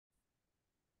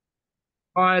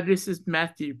Hi, this is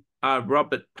Matthew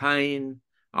Robert Payne.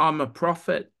 I'm a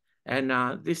prophet, and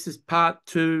this is part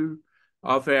two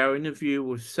of our interview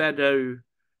with Sadhu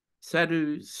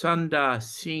Sundar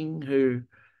Singh, who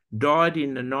died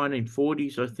in the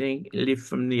 1940s, I think, lived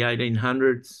from the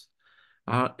 1800s.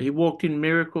 He walked in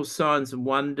miracle signs and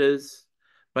wonders,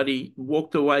 but he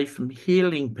walked away from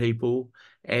healing people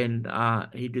and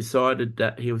he decided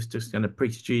that he was just going to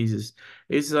preach Jesus.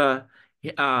 He's a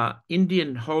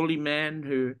Indian holy man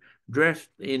who dressed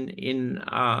in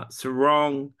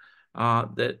sarong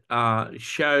that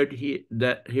showed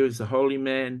that he was a holy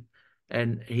man,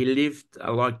 and he lived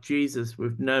like Jesus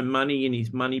with no money in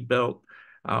his money belt,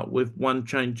 with one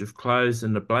change of clothes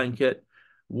and a blanket,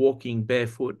 walking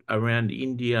barefoot around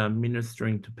India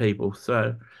ministering to people.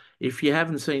 So if you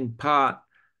haven't seen part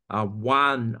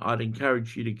one, I'd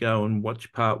encourage you to go and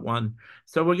watch part one.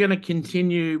 So we're going to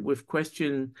continue with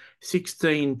question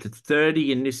 16 to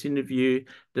 30 in this interview.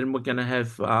 Then we're going to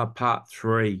have part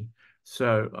three.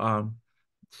 So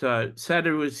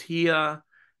Sadhu is here.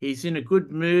 He's in a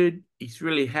good mood. He's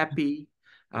really happy.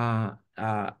 Uh,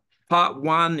 uh, Part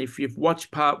one, if you've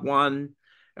watched part one,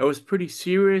 it was pretty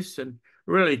serious and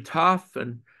really tough.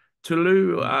 And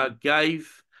Tulu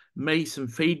gave me some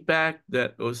feedback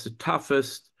that it was the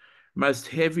toughest, most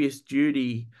heaviest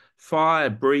duty, fire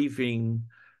breathing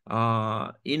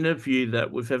interview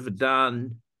that we've ever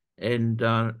done. And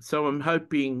so I'm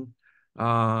hoping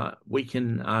we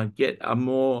can get a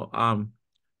more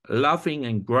loving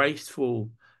and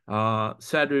graceful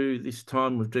Sadhu this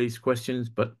time with these questions.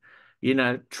 But,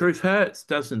 truth hurts,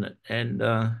 doesn't it? And,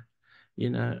 you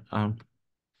know, um,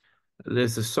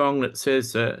 there's a song that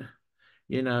says that,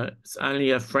 it's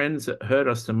only our friends that hurt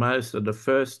us the most, or the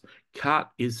first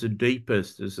cut is the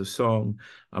deepest, is a song.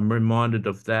 I'm reminded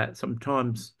of that.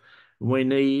 Sometimes we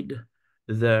need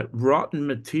the rotten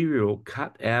material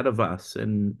cut out of us,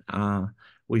 and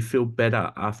we feel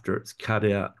better after it's cut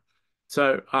out.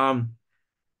 So,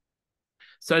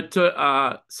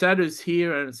 Sadhu's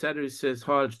here, and Sadhu says,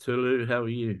 "Hi, Tulu, how are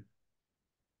you?"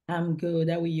 I'm good.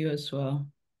 How are you as well?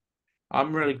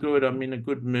 I'm really good. I'm in a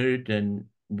good mood and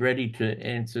ready to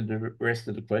answer the rest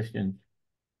of the questions.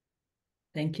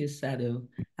 Thank you, Sadhu.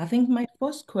 I think my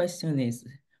first question is,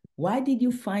 why did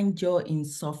you find joy in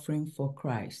suffering for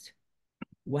Christ?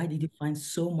 Why did you find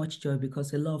so much joy?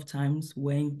 Because a lot of times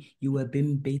when you were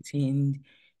being beaten,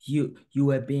 you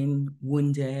were being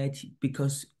wounded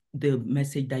because the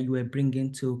message that you were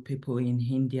bringing to people in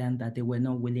India and that they were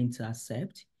not willing to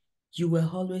accept, you were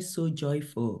always so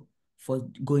joyful for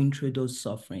going through those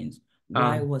sufferings.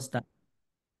 Why Um, was that?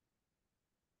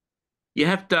 you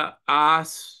have to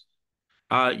ask.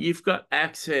 You've got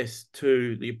access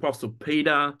to the Apostle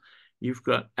Peter. You've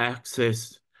got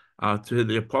access to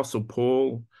the Apostle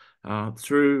Paul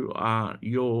through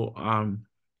your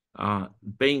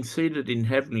being seated in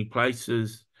heavenly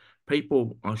places.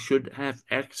 People should have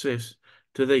access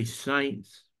to these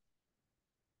saints.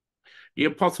 The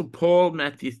Apostle Paul,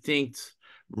 Matthew thinks,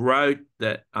 wrote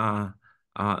that,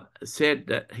 said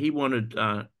that he wanted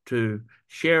to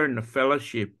share in the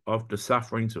fellowship of the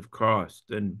sufferings of Christ.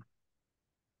 And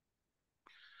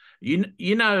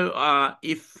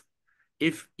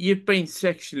if you've been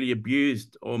sexually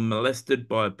abused or molested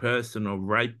by a person or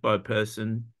raped by a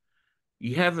person,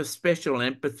 you have a special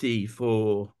empathy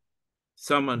for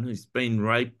someone who's been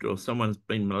raped or someone's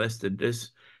been molested.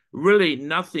 There's really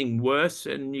nothing worse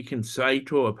than you can say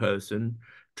to a person,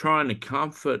 trying to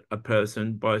comfort a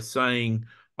person by saying,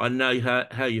 I know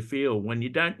how you feel, when you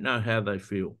don't know how they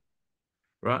feel,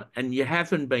 right? And you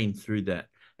haven't been through that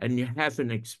and you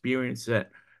haven't experienced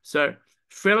that. So,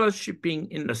 fellowshipping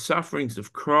in the sufferings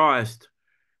of Christ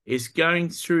is going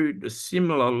through the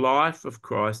similar life of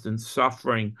Christ and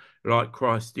suffering like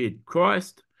Christ did.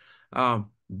 Christ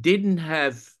didn't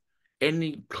have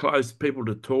any close people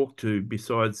to talk to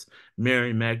besides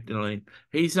Mary Magdalene.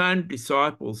 His own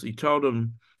disciples, he told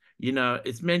them,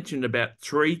 it's mentioned about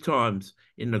three times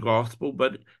in the gospel,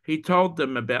 but he told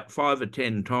them about 5 or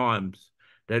 10 times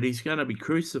that he's going to be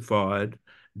crucified.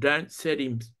 Don't set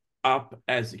him up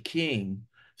as a king.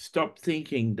 Stop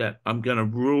thinking that I'm going to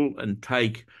rule and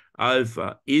take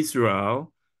over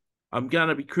Israel. I'm going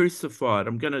to be crucified.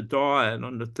 I'm going to die, and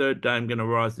on the third day, I'm going to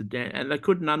rise again. And they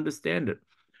couldn't understand it.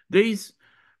 These,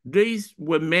 these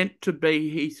were meant to be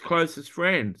his closest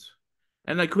friends,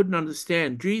 and they couldn't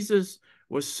understand. Jesus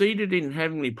was seated in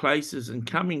heavenly places and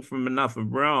coming from another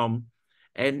realm,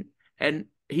 and and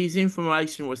his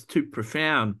information was too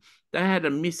profound. They had a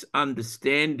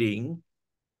misunderstanding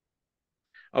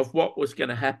of what was going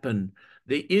to happen.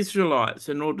 The Israelites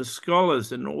and all the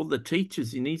scholars and all the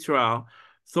teachers in Israel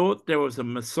thought there was a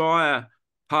Messiah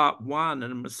part one,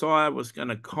 and the Messiah was going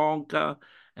to conquer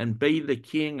and be the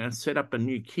king and set up a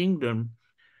new kingdom,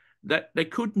 that they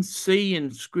couldn't see in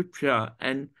scripture.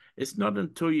 And it's not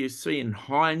until you see in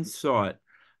hindsight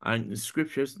in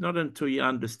scripture, it's not until you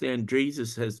understand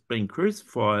Jesus has been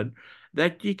crucified,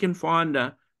 that you can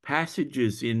find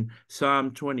passages in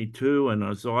Psalm 22 and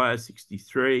Isaiah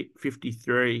 63,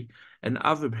 53, and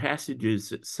other passages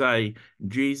that say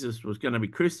Jesus was going to be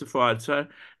crucified. So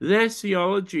their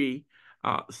theology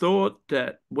thought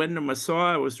that when the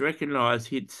Messiah was recognized,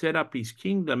 he'd set up his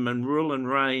kingdom and rule and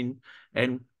reign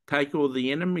and take all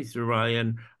the enemies away.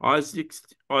 And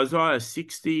Isaiah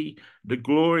 60, the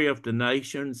glory of the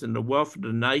nations and the wealth of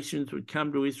the nations would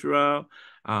come to Israel.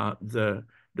 The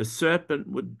serpent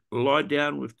would lie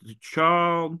down with the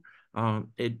child.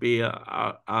 It'd be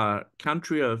a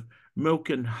country of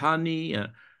milk and honey.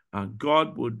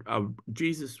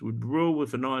 Jesus would rule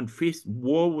with an iron fist.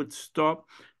 War would stop.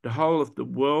 The whole of the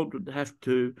world would have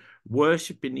to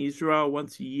worship in Israel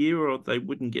once a year, or they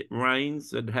wouldn't get rains.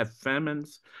 They'd have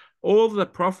famines. All the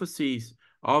prophecies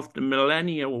of the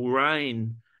millennial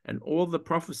reign and all the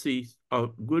prophecies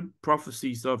of good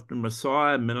prophecies of the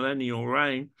Messiah millennial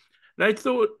reign, they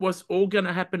thought was all going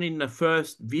to happen in the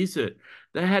first visit.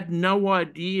 They had no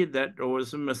idea that there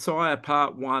was a Messiah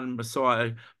part one,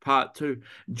 Messiah part two.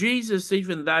 Jesus,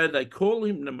 even though they call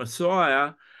him the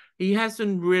Messiah, he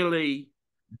hasn't really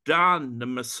done the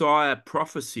Messiah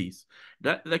prophecies.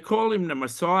 They call him the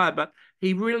Messiah, but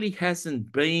he really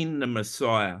hasn't been the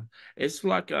Messiah. It's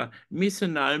like a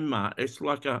misnomer. It's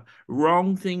like a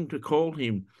wrong thing to call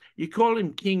him. You call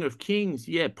him King of Kings,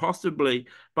 yeah, possibly,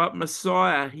 but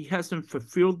Messiah, he hasn't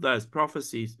fulfilled those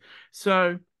prophecies.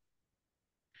 So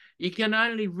you can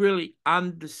only really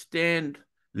understand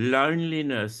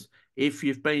loneliness if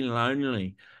you've been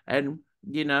lonely. And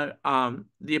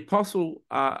the apostle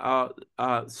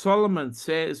Solomon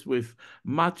says, with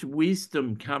much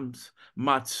wisdom comes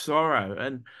much sorrow.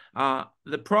 And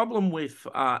the problem with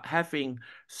having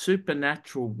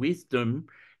supernatural wisdom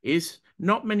is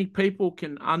not many people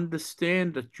can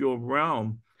understand at your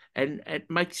realm, and it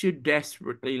makes you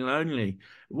desperately lonely.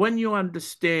 When you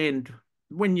understand,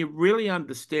 when you really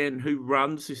understand who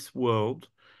runs this world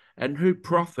and who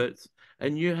profits,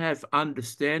 and you have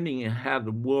understanding of how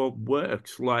the world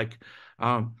works, like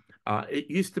it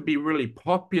used to be really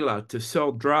popular to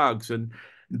sell drugs, and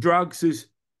drugs is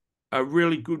a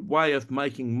really good way of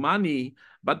making money,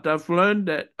 but they've learned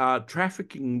that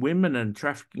trafficking women and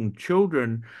trafficking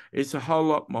children is a whole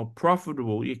lot more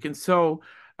profitable. You can sell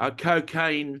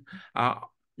cocaine.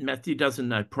 Matthew doesn't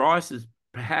know prices.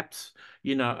 Perhaps,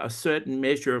 a certain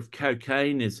measure of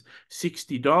cocaine is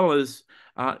 $60.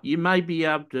 You may be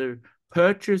able to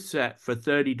purchase that for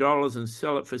 $30 and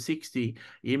sell it for $60.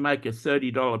 You make a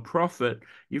 $30 profit.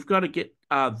 You've got to get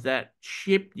that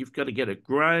shipped. You've got to get it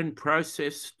grown,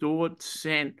 processed, stored,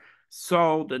 sent,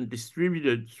 sold, and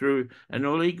distributed through an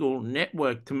illegal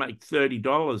network to make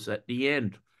 $30 at the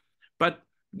end. But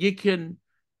you can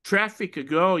traffic a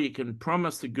girl. You can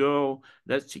promise a girl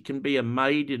that she can be a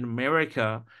maid in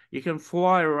America. You can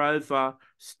fly her over,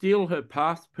 steal her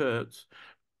passports,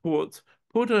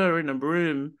 put her in a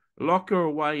room, lock her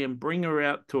away, and bring her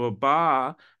out to a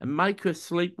bar and make her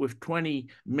sleep with 20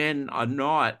 men a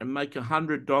night and make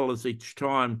 $100 each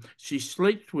time she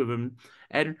sleeps with them.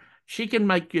 And she can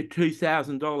make you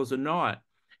 $2,000 a night.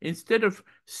 Instead of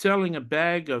selling a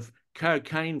bag of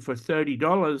cocaine for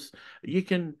 $30, you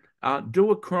can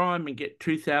do a crime and get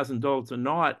 $2,000 a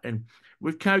night. And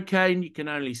with cocaine, you can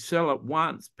only sell it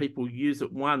once. People use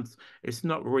it once. It's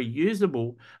not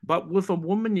reusable. But with a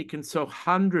woman, you can sell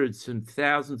hundreds and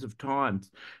thousands of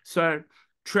times. So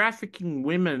trafficking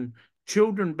women,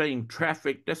 children being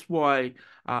trafficked, that's why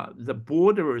the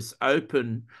border is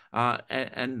open,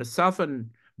 and the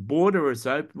southern border is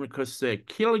open, because they're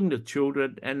killing the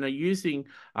children, and they're using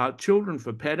children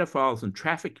for pedophiles and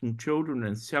trafficking children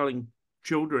and selling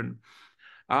children.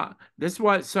 That's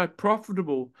why it's so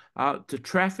profitable to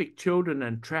traffic children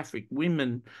and traffic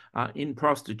women in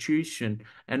prostitution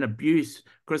and abuse,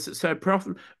 because it's so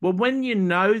profitable. Well, when you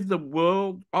know the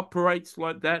world operates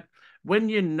like that, when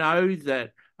you know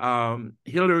that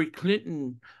Hillary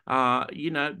Clinton,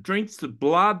 drinks the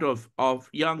blood of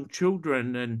young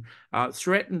children and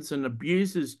threatens and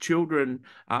abuses children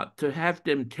to have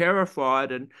them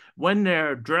terrified. And when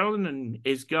their adrenaline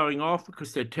is going off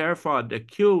because they're terrified, they're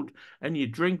killed, and you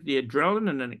drink the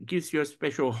adrenaline and it gives you a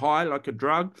special high like a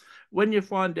drug. When you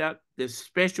find out there's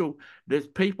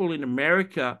people in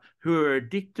America who are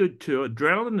addicted to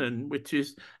adrenaline, which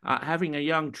is having a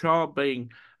young child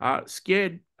being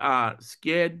scared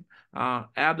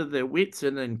out of their wits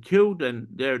and then killed, and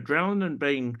their adrenaline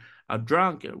being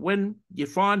drunk. When you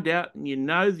find out and you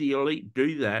know the elite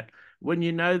do that, when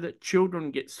you know that children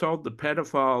get sold to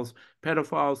pedophiles,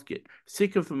 pedophiles get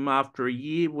sick of them after a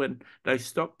year when they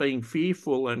stop being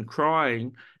fearful and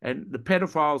crying, and the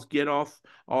pedophiles get off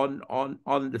on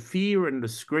the fear and the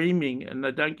screaming, and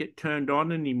they don't get turned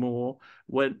on anymore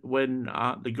when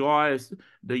the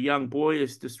young boy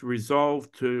is just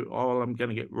resolved to, oh, I'm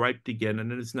going to get raped again, and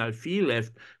there's no fear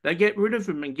left. They get rid of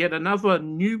him and get another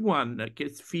new one that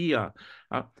gets fear.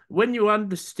 When you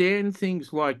understand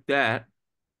things like that,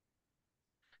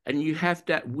 and you have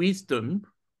that wisdom,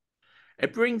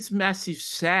 it brings massive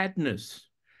sadness,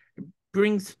 it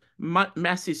brings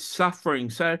massive suffering.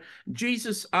 So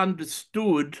Jesus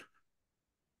understood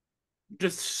the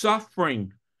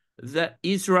suffering that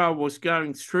Israel was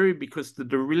going through because of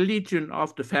the religion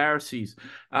of the Pharisees.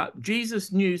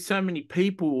 Jesus knew so many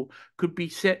people could be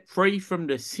set free from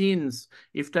their sins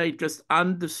if they just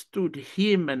understood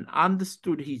him and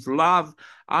understood his love,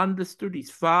 understood his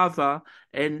Father,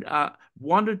 and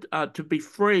wanted to be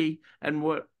free and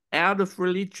were out of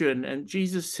religion. And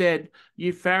Jesus said,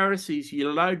 you Pharisees,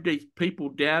 you load these people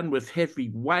down with heavy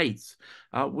weights,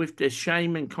 with their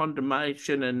shame and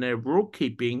condemnation and their rule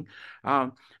keeping,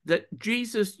 that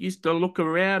Jesus used to look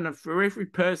around, and for every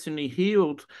person he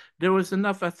healed, there was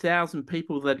another 1,000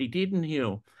 people that he didn't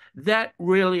heal. That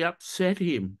really upset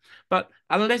him. But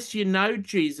unless you know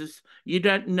Jesus, you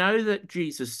don't know that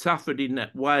Jesus suffered in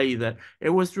that way, that it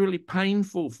was really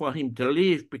painful for him to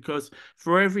live, because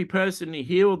for every person he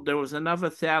healed, there was another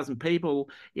 1,000 people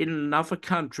in another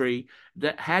country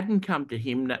that hadn't come to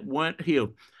him, that weren't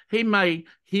healed. He may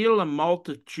heal a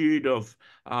multitude of,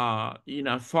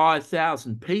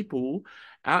 5,000 people,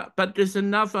 but there's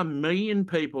another 1,000,000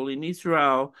 people in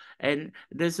Israel, and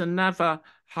there's another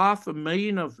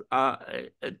 500,000 of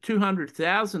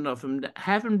 200,000 of them that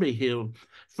haven't been healed.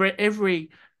 For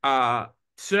every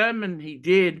sermon he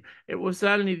did, it was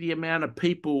only the amount of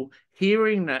people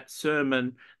hearing that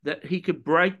sermon that he could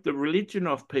break the religion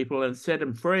of people and set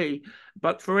them free.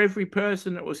 But for every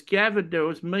person that was gathered, there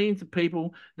was millions of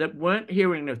people that weren't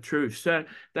hearing the truth. So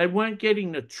they weren't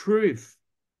getting the truth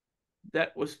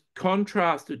that was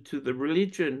contrasted to the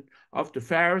religion of the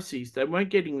Pharisees. They weren't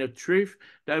getting the truth.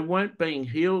 They weren't being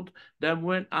healed. They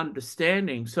weren't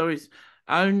understanding. So his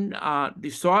own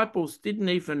disciples didn't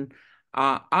even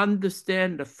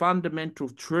understand the fundamental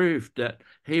truth that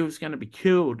he was going to be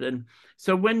killed. And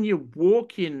so when you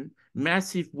walk in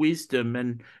massive wisdom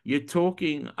and you're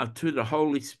talking to the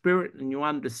Holy Spirit and you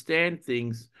understand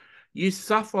things, you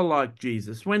suffer like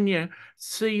Jesus. When you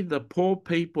see the poor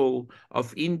people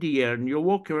of India and you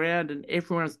walk around and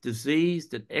everyone's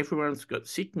diseased and everyone's got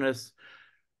sickness,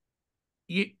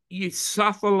 you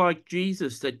suffer like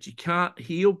Jesus, that you can't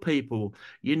heal people.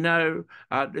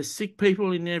 There's sick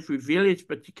people in every village,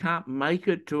 but you can't make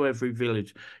it to every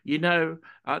village.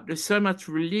 There's so much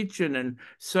religion and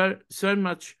so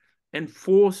much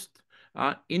enforced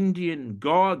Indian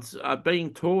gods are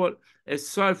being taught. It's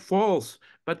so false,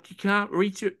 but you can't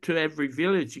reach it to every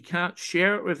village. You can't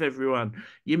share it with everyone.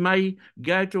 You may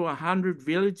go to 100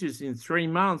 villages in 3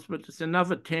 months, but there's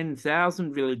another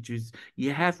 10,000 villages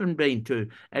you haven't been to,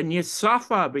 and you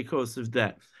suffer because of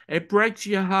that. It breaks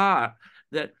your heart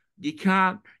that you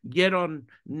can't get on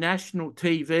national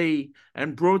TV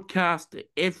and broadcast to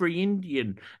every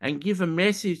Indian and give a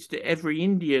message to every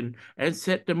Indian and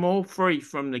set them all free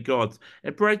from the gods.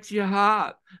 It breaks your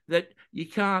heart that you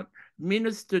can't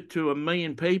minister to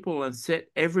 1,000,000 people and set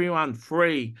everyone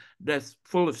free that's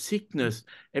full of sickness.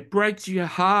 It breaks your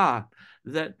heart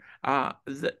that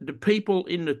the people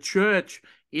in the church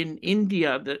in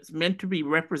India that's meant to be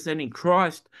representing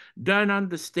Christ don't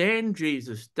understand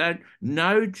Jesus, don't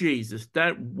know Jesus,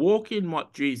 don't walk in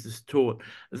what Jesus taught.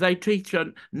 They teach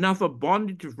another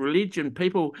bondage of religion.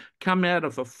 People come out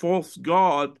of a false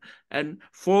God and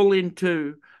fall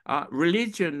into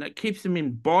religion that keeps them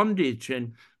in bondage,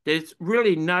 and there's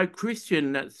really no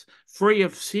Christian that's free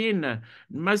of sin.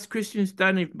 Most Christians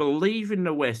don't even believe in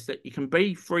the West that you can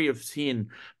be free of sin.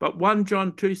 But 1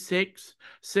 John 2:6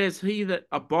 says, he that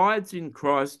abides in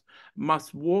Christ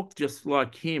must walk just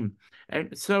like him.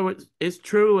 And so it's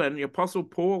true. And the Apostle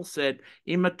Paul said,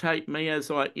 imitate me as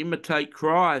I imitate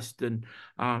Christ. And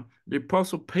the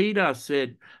Apostle Peter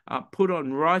said, put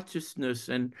on righteousness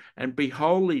and be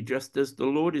holy just as the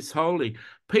Lord is holy.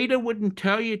 Peter wouldn't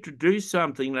tell you to do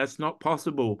something that's not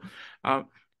possible. The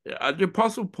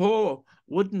Apostle Paul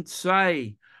wouldn't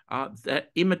say,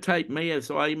 that imitate me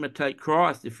as I imitate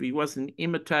Christ. If he wasn't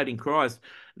imitating Christ,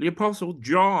 the Apostle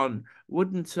John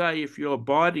wouldn't say, if you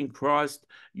abide in Christ,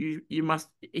 you must,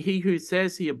 he who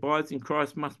says he abides in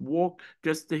Christ must walk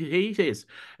just as he is.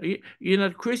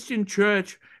 The Christian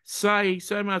church say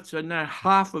so much, they know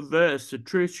half a verse, the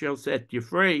truth shall set you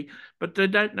free, but they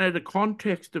don't know the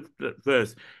context of the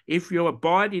verse. If you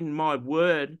abide in my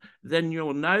word, then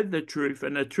you'll know the truth,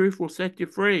 and the truth will set you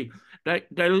free.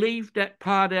 They leave that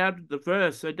part out of the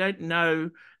verse. They don't know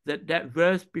that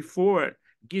verse before it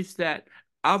gives that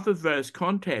other verse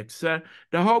context. So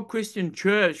the whole Christian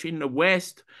church in the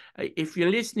West, if you're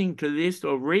listening to this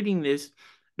or reading this,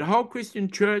 the whole Christian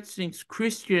church thinks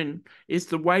Christian is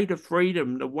the way to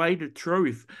freedom, the way to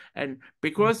truth. And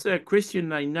because they're Christian,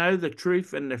 they know the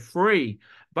truth and they're free,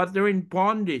 but they're in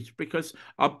bondage, because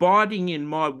abiding in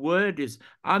my word is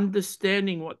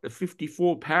understanding what the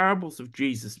 54 parables of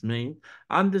Jesus mean,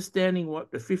 understanding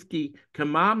what the 50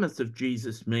 commandments of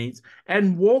Jesus means,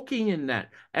 and walking in that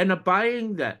and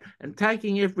obeying that and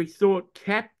taking every thought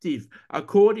captive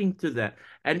according to that.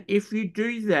 And if you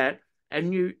do that,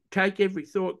 and you take every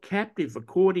thought captive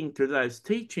according to those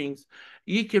teachings,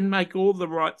 you can make all the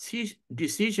right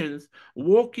decisions,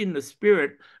 walk in the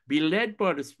Spirit, be led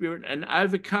by the Spirit, and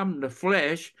overcome the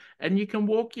flesh, and you can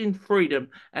walk in freedom,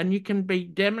 and you can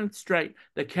demonstrate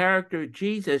the character of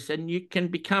Jesus, and you can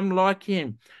become like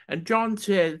him. And John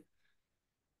said,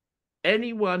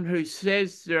 anyone who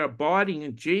says they're abiding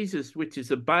in Jesus, which is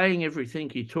obeying everything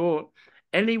he taught,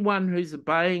 anyone who's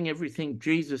obeying everything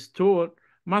Jesus taught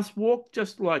must walk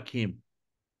just like him.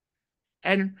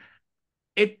 And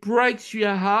it breaks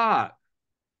your heart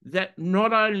that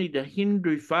not only the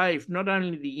Hindu faith, not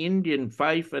only the Indian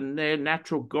faith and their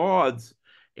natural gods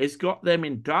has got them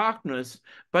in darkness,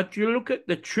 but you look at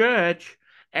the church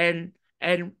and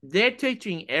they're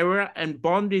teaching error and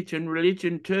bondage and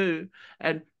religion too,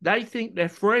 and they think they're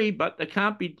free, but they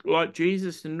can't be like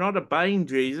Jesus and not obeying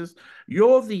Jesus.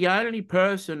 You're the only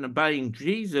person obeying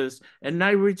Jesus, and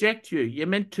they reject you. You're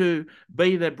meant to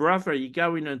be their brother. You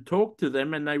go in and talk to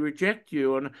them, and they reject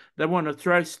you, and they want to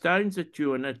throw stones at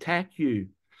you and attack you.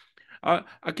 I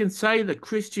can say the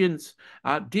Christians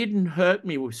didn't hurt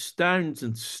me with stones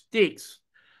and sticks,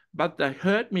 but they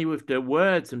hurt me with their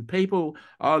words, and people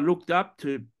I looked up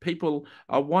to, people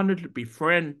I wanted to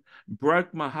befriend,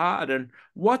 broke my heart. And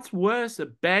what's worse, a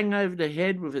bang over the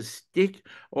head with a stick,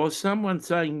 or someone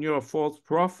saying you're a false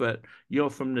prophet, you're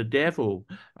from the devil?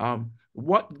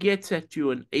 What gets at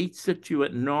you and eats at you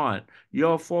at night?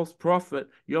 You're a false prophet,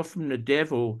 you're from the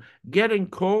devil. Getting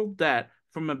called that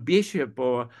from a bishop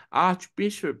or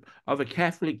archbishop of a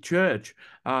Catholic church,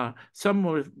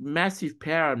 someone with massive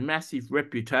power and massive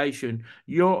reputation,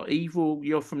 you're evil,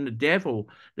 you're from the devil.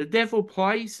 The devil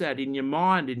plays that in your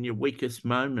mind in your weakest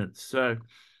moments. So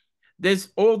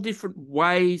there's all different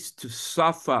ways to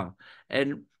suffer.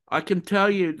 And I can tell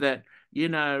you that,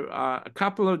 a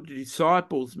couple of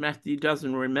disciples, Matthew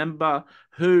doesn't remember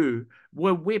who,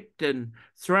 were whipped and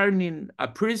thrown in a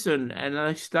prison, and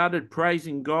they started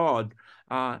praising God.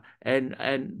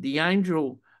 And the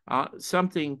angel,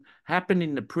 something happened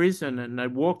in the prison, and they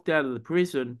walked out of the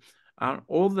prison.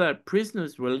 All the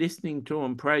prisoners were listening to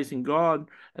them praising God,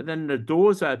 and then the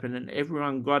doors opened and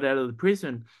everyone got out of the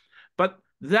prison. But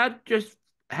that just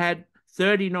had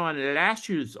 39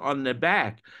 lashes on their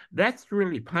back. That's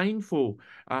really painful.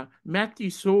 Matthew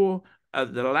saw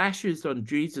the lashes on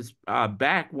Jesus'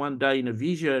 back one day in a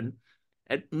vision.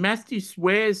 And Matthew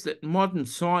swears that modern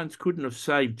science couldn't have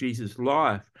saved Jesus'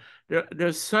 life.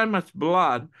 There's so much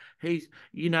blood.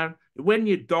 When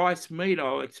you dice meat,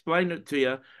 I'll explain it to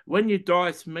you. When you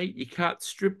dice meat, you cut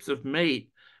strips of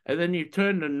meat, and then you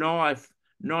turn the knife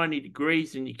 90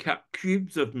 degrees and you cut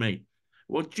cubes of meat.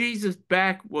 Well, Jesus'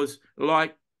 back was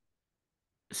like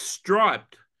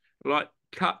striped, like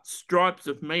cut stripes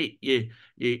of meat.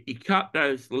 You cut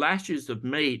those lashes of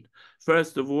meat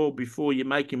first of all before you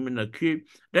make them in a cube.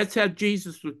 That's how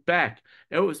Jesus was back.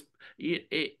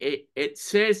 It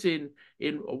says in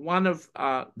one of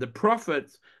the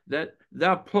prophets that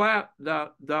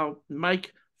they'll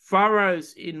make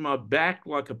furrows in my back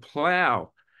like a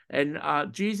plow. And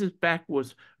Jesus' back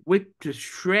was whipped to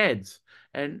shreds,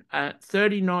 and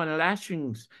 39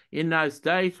 lashings in those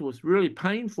days was really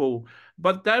painful,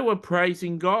 but they were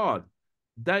praising God.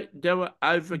 They were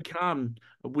overcome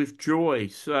with joy.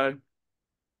 So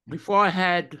if I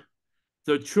had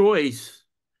the choice,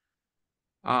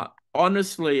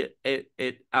 honestly,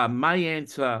 it may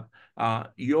answer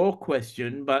your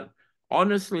question, but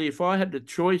honestly, if I had the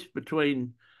choice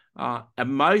between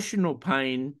emotional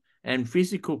pain and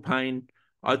physical pain,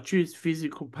 I'd choose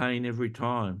physical pain every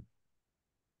time.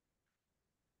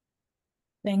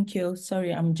 Thank you.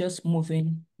 Sorry, I'm just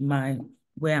moving my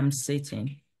where I'm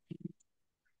sitting.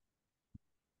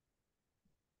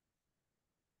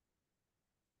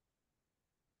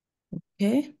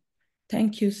 Okay.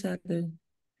 Thank you, Sadhu.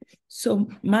 So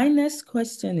my next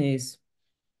question is,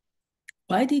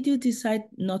 why did you decide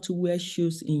not to wear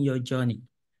shoes in your journey?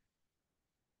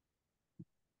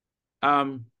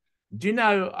 Um, do you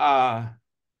know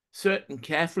certain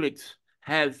Catholics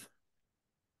have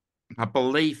a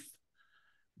belief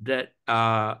that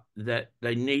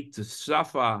they need to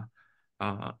suffer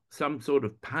some sort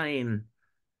of pain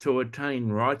to attain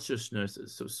righteousness.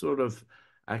 It's a sort of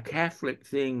a Catholic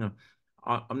thing.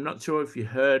 I'm not sure if you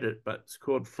heard it, but it's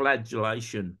called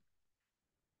flagellation.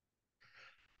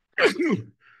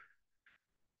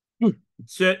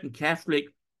 Certain Catholic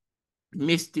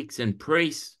mystics and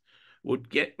priests would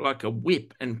get like a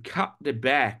whip and cut their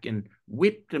back and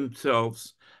whip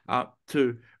themselves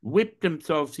into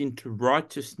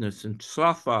righteousness and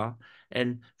suffer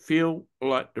and feel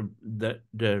like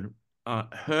the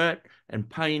hurt and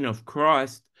pain of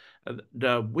Christ.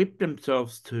 They whip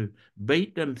themselves to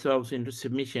beat themselves into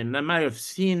submission. They may have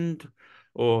sinned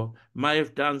or may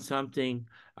have done something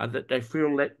that they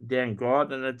feel let down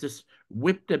God, and they just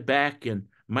whip their back and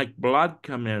make blood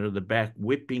come out of the back,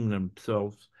 whipping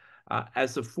themselves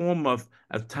as a form of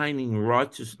attaining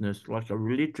righteousness, like a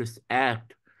religious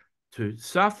act to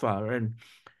suffer. And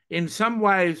in some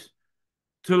ways,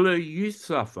 Tulu, you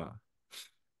suffer.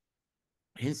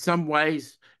 In some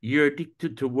ways, you're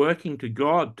addicted to working to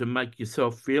God to make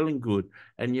yourself feeling good,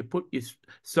 and you put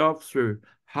yourself through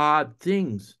hard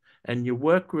things, and you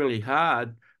work really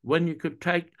hard when you could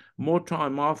take more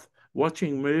time off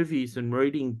watching movies and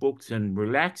reading books and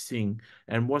relaxing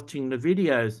and watching the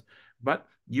videos. But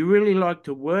you really like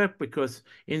to work because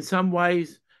in some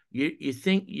ways you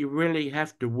think you really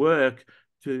have to work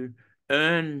to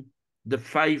earn the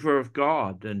favor of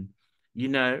God. And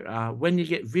when you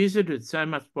get visited so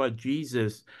much by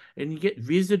Jesus and you get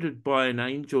visited by an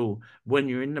angel when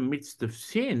you're in the midst of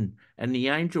sin and the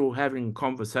angel having a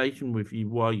conversation with you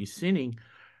while you're sinning,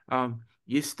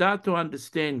 you start to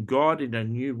understand God in a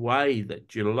new way,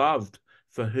 that you're loved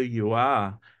for who you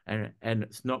are, and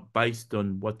it's not based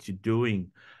on what you're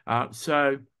doing.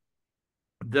 So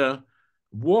the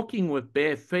walking with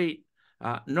bare feet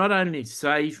not only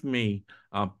saved me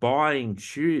buying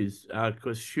shoes,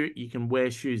 because you can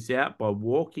wear shoes out by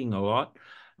walking a lot,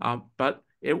 but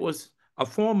it was a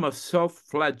form of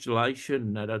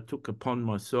self-flagellation that I took upon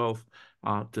myself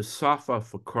to suffer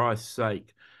for Christ's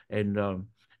sake.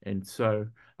 And so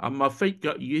my feet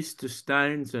got used to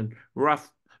stones and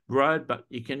rough road, but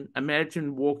you can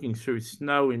imagine walking through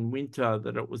snow in winter,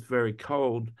 that it was very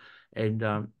cold. And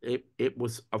it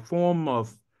was a form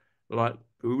of like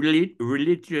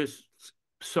religious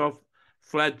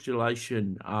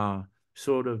self-flagellation,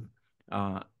 sort of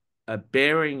uh,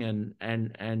 bearing and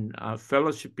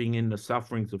fellowshipping in the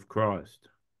sufferings of Christ.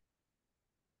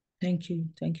 Thank you,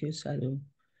 Sadhu.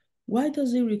 Why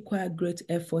does it require great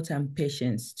effort and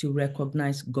patience to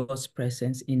recognize God's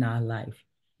presence in our life?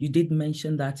 You did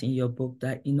mention that in your book,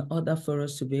 that in order for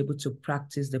us to be able to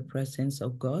practice the presence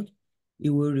of God, it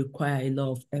will require a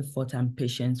lot of effort and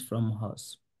patience from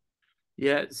us.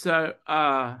 Yeah. So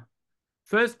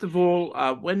first of all,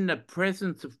 when the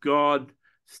presence of God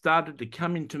started to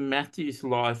come into Matthew's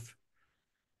life,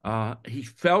 he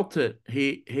felt it.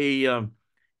 He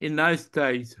in those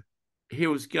days he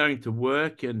was going to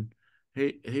work, and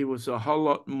he was a whole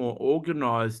lot more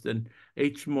organized. And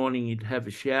each morning he'd have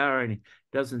a shower, and he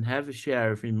doesn't have a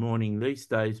shower every morning these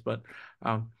days. But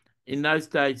in those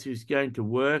days he was going to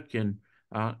work, and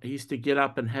he used to get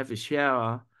up and have a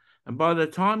shower. And by the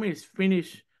time he's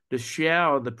finished the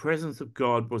shower, the presence of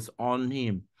God was on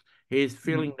him. He's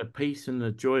feeling the peace and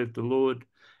the joy of the Lord,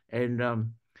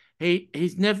 and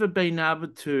he's never been able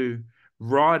to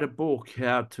write a book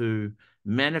how to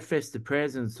manifest the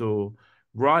presence, or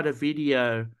write a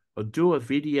video or do a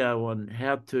video on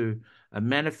how to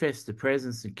manifest the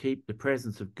presence and keep the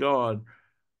presence of God,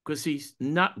 because he's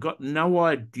not got no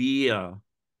idea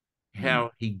Mm.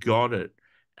 how he got it.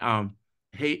 Um,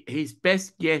 his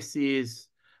best guess is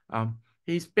um,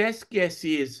 his best guess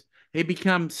is he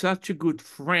becomes such a good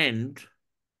friend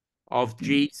of Mm.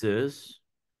 Jesus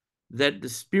that the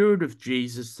Spirit of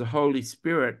Jesus, the Holy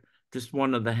Spirit, just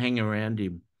wanted to hang around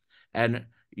him. And,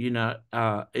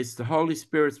 it's the Holy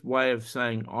Spirit's way of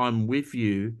saying, I'm with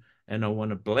you and I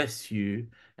want to bless you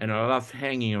and I love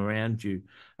hanging around you.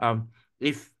 Um,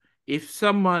 if if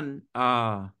someone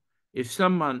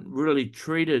really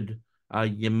treated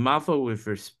your mother with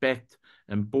respect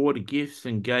and bought her gifts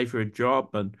and gave her a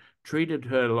job and treated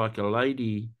her like a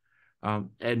lady,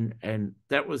 and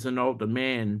that was an older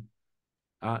man.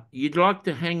 You'd like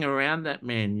to hang around that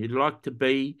man. You'd like to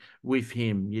be with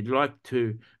him. You'd like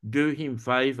to do him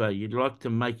favor. You'd like to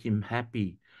make him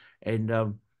happy.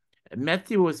 And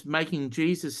Matthew was making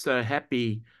Jesus so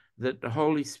happy that the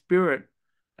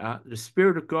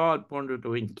Spirit of God wanted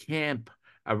to encamp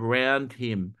around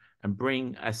him and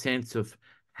bring a sense of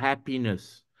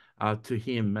happiness to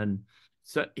him. And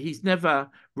so he's never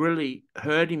really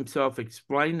heard himself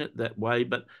explain it that way,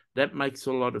 but that makes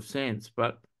a lot of sense.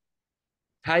 But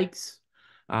takes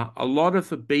a lot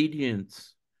of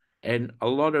obedience and a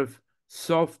lot of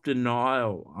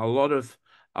self-denial, a lot of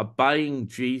obeying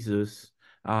Jesus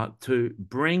to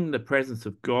bring the presence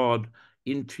of God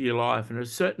into your life. And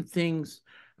there's certain things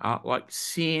like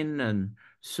sin and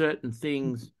certain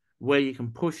things where you can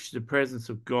push the presence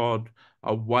of God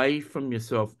away from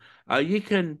yourself. You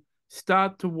can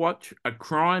start to watch a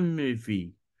crime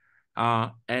movie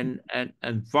and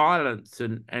violence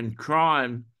and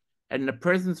crime, and the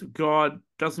presence of God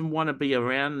doesn't want to be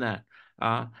around that.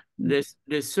 Uh, there's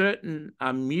certain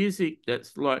music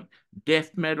that's like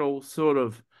death metal sort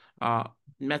of.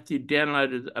 Matthew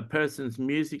downloaded a person's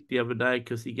music the other day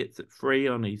because he gets it free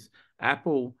on his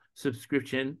Apple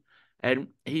subscription, and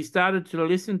he started to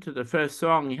listen to the first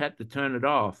song. He had to turn it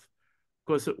off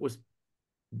because it was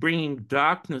bringing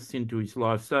darkness into his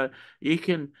life. So you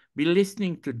can be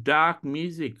listening to dark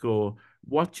music or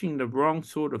watching the wrong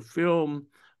sort of film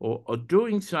or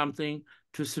doing something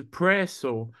to suppress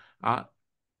or uh,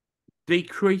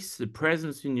 decrease the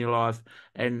presence in your life.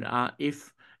 And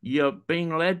if you're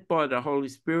being led by the Holy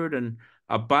Spirit and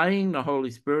obeying the Holy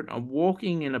Spirit and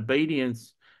walking in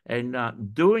obedience and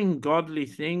doing godly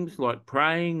things like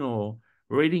praying or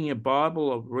reading a Bible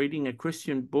or reading a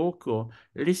Christian book or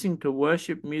listening to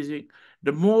worship music,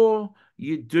 the more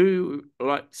you do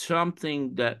like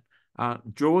something that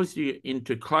draws you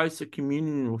into closer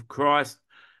communion with Christ,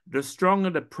 the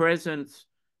stronger the presence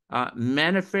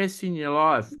manifests in your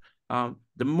life.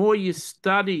 The more you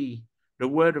study the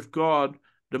Word of God,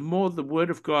 the more the Word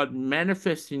of God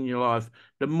manifests in your life.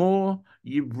 The more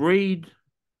you read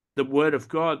the Word of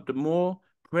God, the more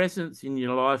presence in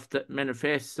your life that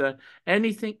manifests. So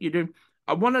anything you do,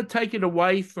 I want to take it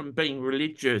away from being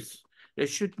religious. There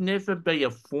should never be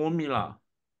a formula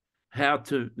how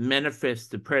to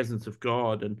manifest the presence of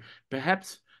God. And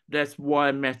perhaps that's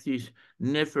why Matthew's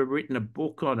never written a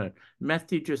book on it.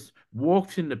 Matthew just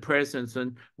walks in the presence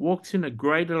and walks in a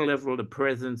greater level of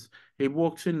presence. He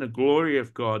walks in the glory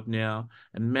of God now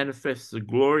and manifests the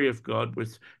glory of God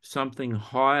with something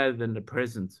higher than the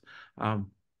presence.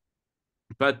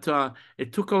 But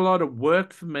it took a lot of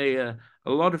work for me, a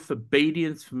lot of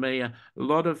obedience for me, a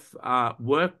lot of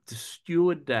work to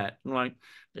steward that. Like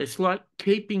it's like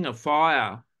keeping a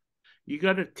fire. You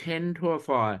got to tend to a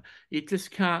fire. You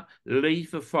just can't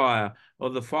leave a fire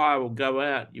or the fire will go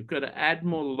out. You've got to add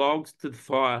more logs to the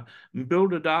fire and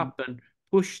build it up and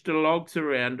push the logs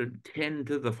around and tend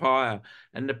to the fire.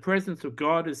 And the presence of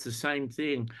God is the same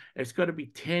thing. It's got to be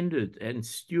tended and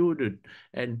stewarded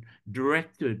and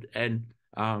directed and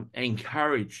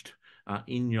encouraged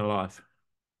in your life.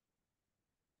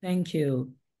 Thank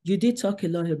you. You did talk a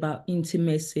lot about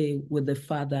intimacy with the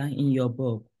Father in your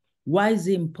book. Why is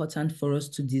it important for us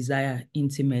to desire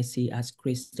intimacy as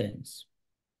Christians?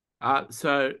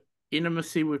 So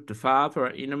intimacy with the Father,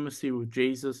 or intimacy with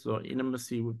Jesus, or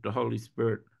intimacy with the Holy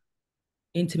Spirit.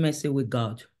 Intimacy with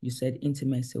God. You said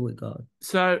intimacy with God.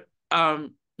 So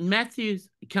Matthew's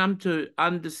come to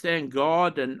understand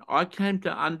God, and I came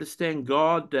to understand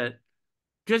God that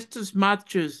just as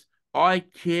much as I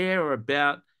care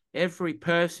about every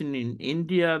person in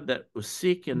India that was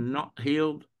sick and not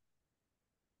healed,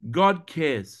 God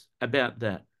cares about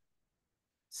that.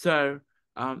 So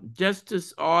just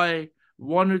as I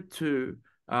wanted to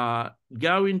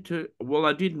go into, well,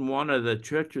 I didn't want to, the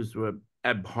churches were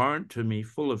abhorrent to me,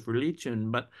 full of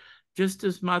religion, but just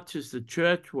as much as the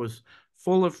church was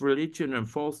full of religion and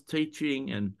false teaching,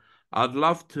 and I'd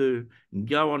love to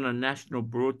go on a national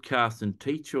broadcast and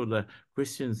teach all the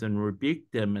Christians and rebuke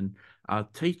them and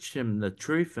teach them the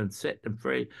truth and set them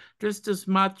free, just as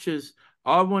much as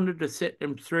I wanted to set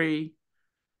them free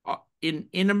in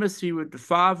intimacy with the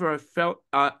Father.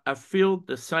 I feel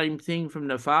the same thing from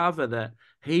the Father, that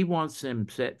He wants them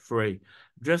set free.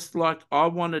 Just like I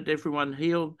wanted everyone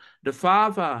healed, the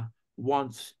Father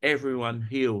wants everyone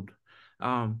healed.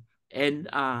 And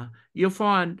you'll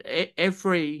find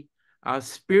every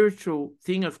spiritual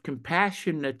thing of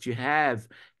compassion that you have,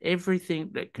 everything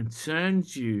that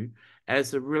concerns you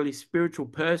as a really spiritual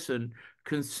person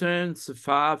concerns the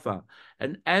Father.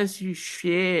 And as you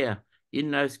share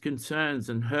in those concerns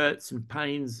and hurts and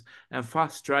pains and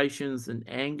frustrations and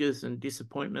angers and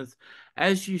disappointments,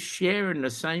 as you share in the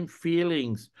same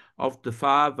feelings of the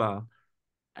Father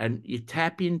and you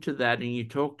tap into that and you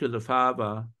talk to the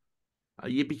Father,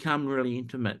 you become really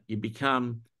intimate. You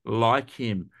become like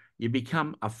him. You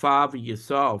become a father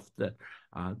yourself. That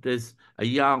there's a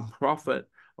young prophet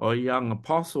or a young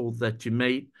apostle that you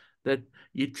meet, that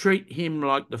you treat him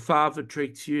like the Father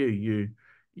treats you.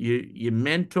 You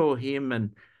mentor him,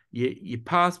 and you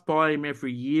pass by him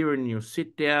every year, and you'll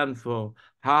sit down for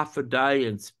half a day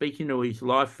and speak into his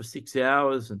life for 6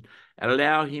 hours and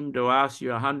allow him to ask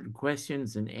you 100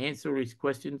 questions and answer his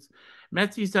questions.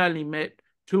 Matthew's only met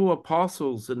two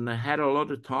apostles and they had a lot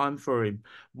of time for him.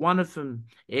 One of them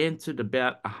answered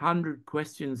about 100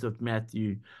 questions of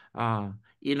Matthew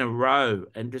in a row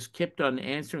and just kept on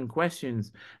answering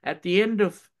questions. At the end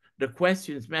of the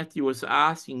questions, Matthew was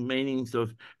asking meanings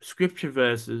of scripture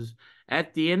verses.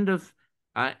 At the end of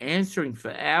answering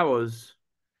for hours,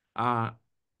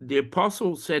 the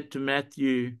apostle said to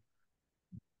Matthew,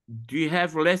 "Do you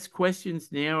have less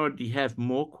questions now, or do you have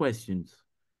more questions?"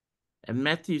 And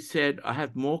Matthew said, "I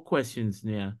have more questions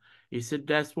now." He said,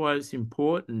 "That's why it's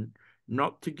important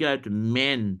not to go to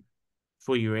men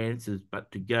for your answers,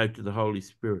 but to go to the Holy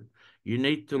Spirit. You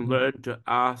need to learn to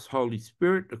ask Holy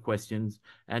Spirit the questions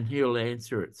and he'll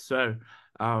answer it."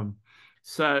 Um,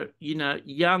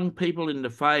 young people in the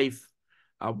faith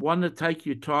want to take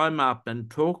your time up and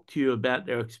talk to you about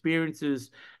their experiences,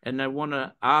 and they want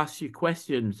to ask you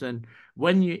questions. And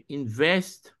when you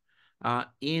invest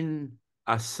in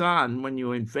a son, when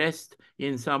you invest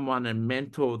in someone and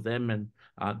mentor them and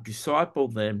disciple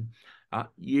them,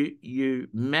 you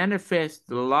manifest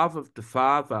the love of the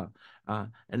Father,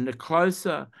 and the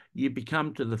closer you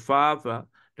become to the Father,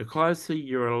 the closer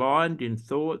you're aligned in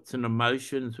thoughts and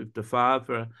emotions with the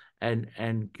Father,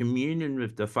 and communion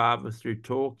with the Father through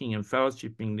talking and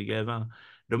fellowshipping together,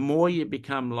 the more you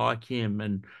become like him,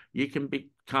 and you can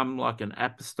become like an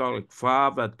apostolic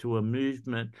father to a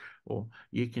movement, or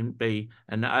you can be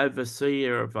an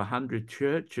overseer of 100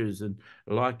 churches and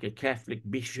like a Catholic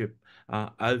bishop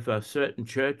over certain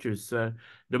churches. So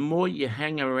the more you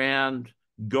hang around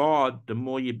God, the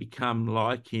more you become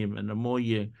like him, and the more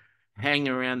you hang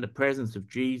around the presence of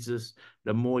Jesus,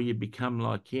 the more you become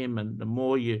like him, and the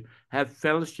more you have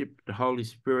fellowship with the Holy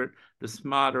Spirit, the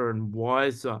smarter and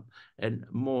wiser and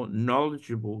more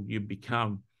knowledgeable you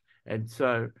become. And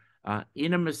so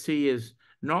intimacy is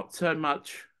not so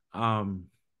much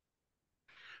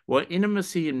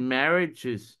intimacy in marriage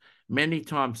is many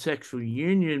times sexual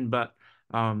union, but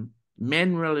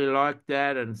men really like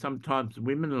that, and sometimes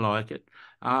women like it.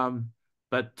 Um,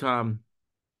 but um,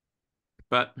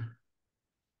 but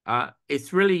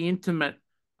it's really intimate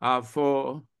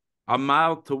for a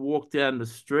male to walk down the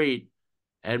street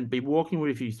and be walking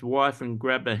with his wife and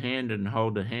grab a hand and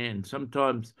hold a hand.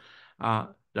 Sometimes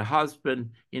the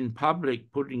husband in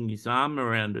public putting his arm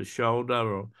around her shoulder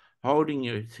or holding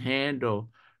his hand or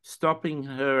stopping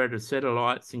her at a set of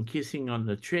lights and kissing on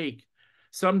the cheek.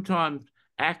 Sometimes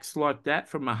acts like that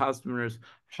from a husband is a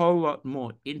whole lot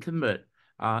more intimate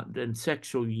than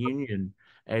sexual union.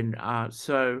 And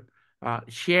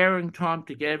sharing time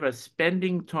together,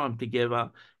 spending time together,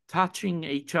 touching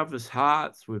each other's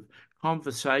hearts with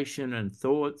conversation and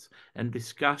thoughts and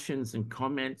discussions and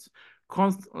comments,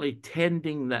 constantly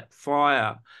tending that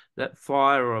fire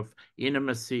of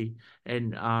intimacy.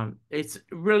 And it's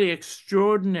really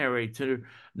extraordinary to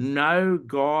know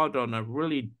God on a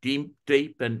really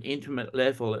deep and intimate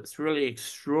level. It's really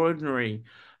extraordinary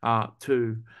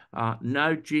to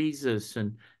know Jesus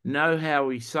and know how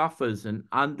he suffers and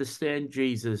understand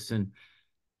Jesus. And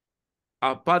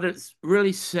but it's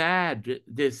really sad.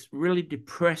 There's really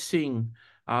depressing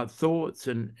thoughts,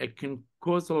 and it can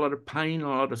cause a lot of pain, a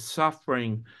lot of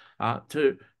suffering.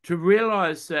 To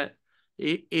realize that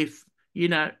if you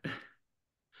know,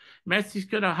 Matthew's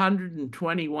got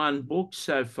 121 books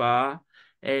so far,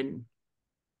 and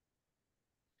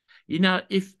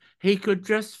if he could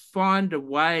just find a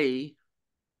way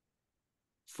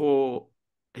for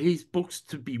his books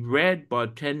to be read by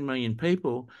 10 million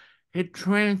people, it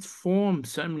transformed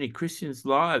so many Christians'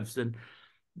 lives. And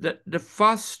the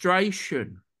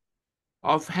frustration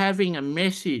of having a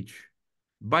message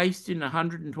based in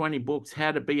 120 books,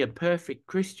 how to be a perfect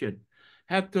Christian,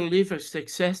 how to live a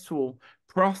successful,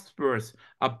 prosperous,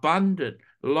 abundant,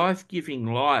 life-giving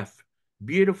life,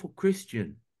 beautiful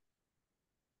Christian.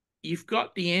 You've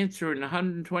got the answer in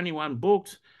 121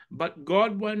 books, but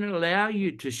God won't allow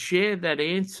you to share that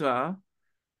answer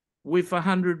with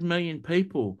 100 million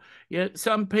people.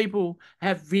 Some people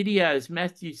have videos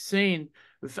Matthew's seen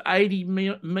with 80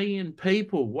 million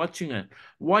people watching it?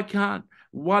 Why can't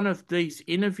one of these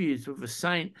interviews with a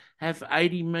saint have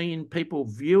 80 million people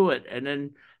view it, and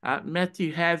then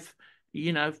Matthew have,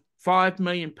 5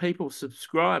 million people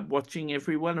subscribe watching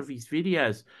every one of his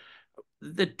videos?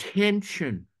 The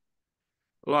tension,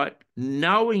 like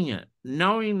knowing it,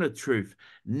 knowing the truth,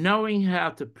 knowing how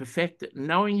to perfect it,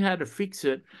 knowing how to fix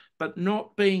it, but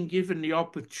not being given the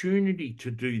opportunity to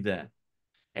do that.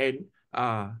 And,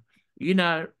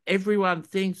 everyone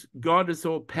thinks God is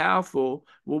all powerful.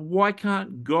 Well, why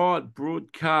can't God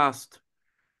broadcast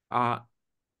uh,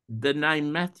 the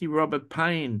name Matthew Robert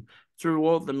Payne through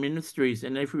all the ministries,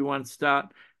 and everyone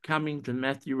start coming to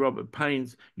Matthew Robert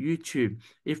Payne's YouTube?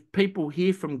 If people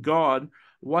hear from God,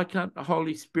 why can't the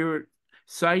Holy Spirit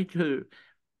say to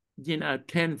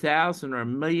 10,000 or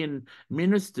 1 million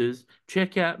ministers,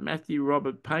 check out Matthew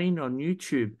Robert Payne on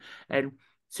YouTube, and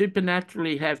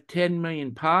supernaturally have 10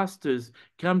 million pastors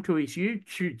come to his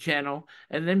YouTube channel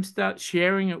and then start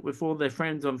sharing it with all their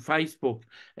friends on Facebook,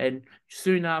 and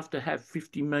soon after have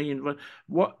 50 million?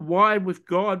 Why, with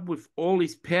God, with all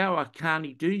his power, can't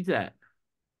he do that?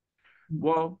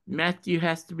 Well, Matthew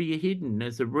has to be hidden.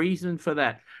 There's a reason for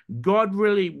that. God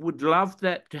really would love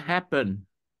that to happen.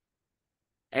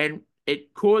 And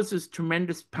it causes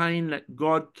tremendous pain that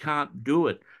God can't do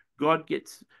it. God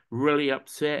gets really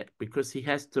upset because he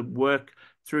has to work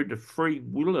through the free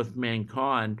will of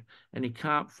mankind, and he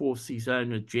can't force his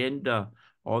own agenda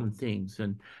on things.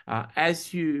 And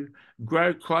as you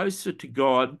grow closer to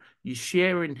God, you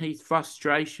share in his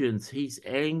frustrations, his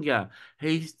anger,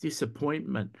 his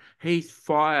disappointment, his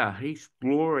fire, his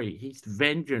glory, his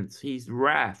vengeance, his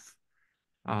wrath.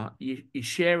 You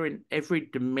share in every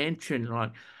dimension.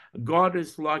 Like, God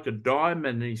is like a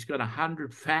diamond, and he's got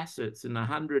 100 facets and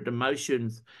 100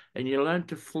 emotions, and you learn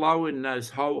to flow in those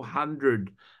whole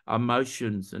 100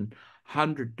 emotions and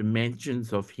 100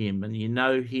 dimensions of him, and you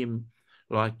know him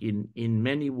like in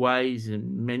many ways,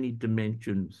 in many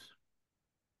dimensions.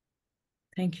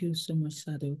 Thank you so much,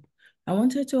 Sadhu. I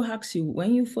wanted to ask you,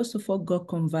 when you first of all got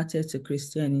converted to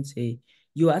Christianity,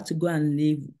 you had to go and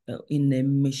live in a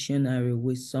missionary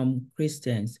with some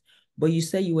Christians, but you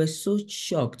said you were so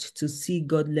shocked to see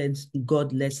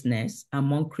godlessness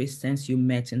among Christians you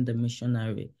met in the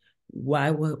missionary.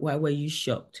 Why were you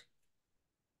shocked?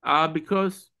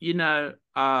 Because,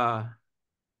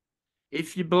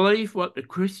 if you believe what the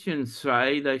Christians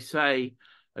say, they say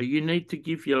you need to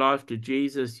give your life to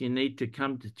Jesus, you need to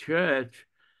come to church,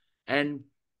 and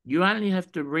you only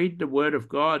have to read the Word of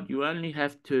God. You only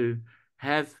have to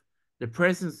have the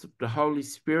presence of the Holy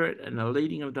Spirit and the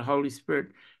leading of the Holy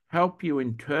Spirit help you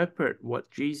interpret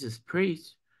what Jesus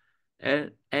preached.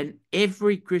 And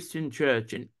every Christian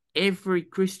church and every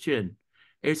Christian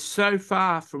is so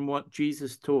far from what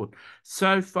Jesus taught,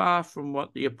 so far from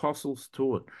what the apostles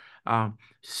taught,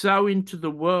 so into the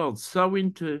world, so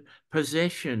into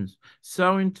possessions,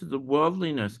 so into the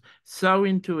worldliness, so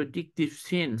into addictive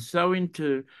sin, so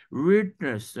into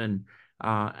rudeness and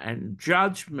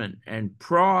judgment and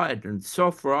pride and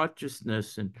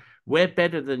self-righteousness and we're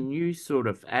better than you sort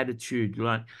of attitude.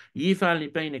 Like, you've only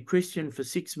been a Christian for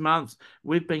 6 months.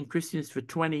 We've been Christians for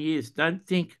 20 years. Don't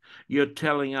think you're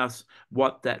telling us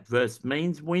what that verse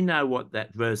means. We know what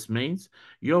that verse means.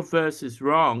 Your verse is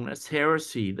wrong. That's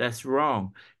heresy. That's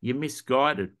wrong. You're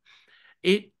misguided.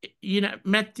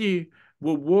 Matthew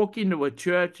will walk into a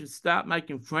church and start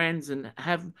making friends and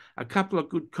have a couple of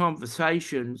good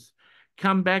conversations,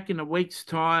 come back in a week's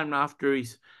time after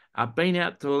he's been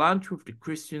out to lunch with the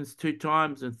Christians 2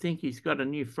 times and think he's got a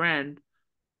new friend.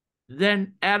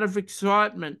 Then, out of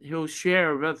excitement, he'll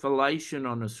share a revelation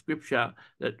on a scripture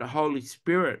that the Holy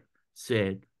Spirit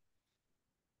said.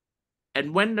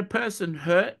 And when the person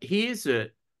hears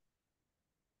it,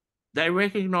 they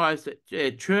recognize that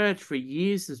their church for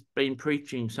years has been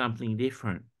preaching something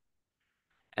different.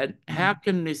 And how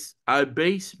can this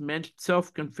obese,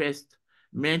 self-confessed,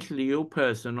 mentally ill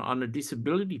person on a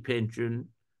disability pension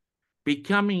be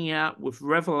coming out with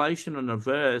revelation on a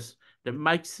verse that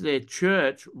makes their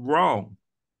church wrong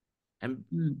and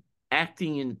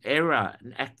acting in error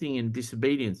and acting in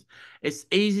disobedience? It's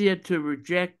easier to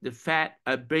reject the fat,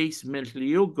 obese,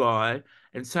 mentally ill guy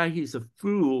and say he's a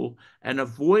fool and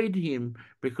avoid him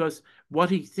because what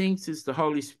he thinks is the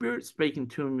Holy Spirit speaking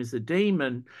to him is a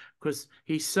demon, because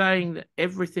he's saying that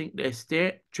everything their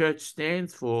church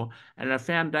stands for and a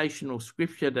foundational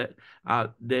scripture that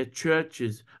their church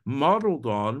is modeled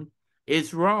on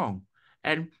is wrong.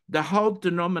 And the whole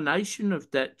denomination of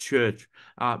that church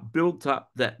built up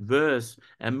that verse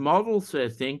and models their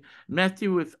thing.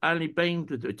 Matthew, with only been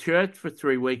to the church for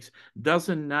 3 weeks,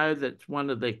 doesn't know that's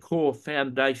one of their core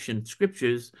foundation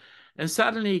scriptures. And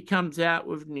suddenly he comes out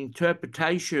with an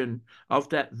interpretation of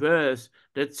that verse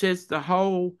that says the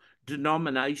whole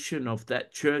denomination of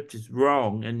that church is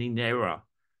wrong and in error.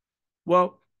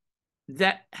 Well,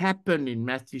 that happened in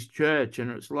Matthew's church,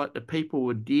 and it's like the people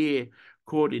were deer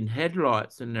caught in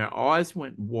headlights, and their eyes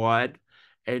went wide,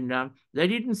 and they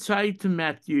didn't say to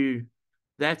Matthew,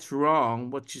 "That's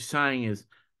wrong. What you're saying is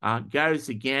goes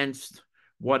against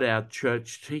what our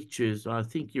church teaches. I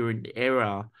think you're in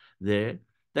error there."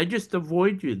 They just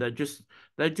avoid you. They just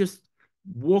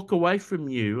walk away from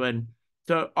you, and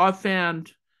so I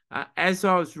found as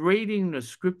I was reading the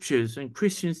scriptures, and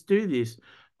Christians do this,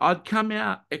 I'd come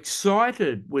out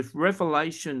excited with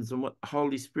revelations and what the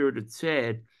Holy Spirit had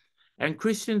said. And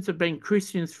Christians have been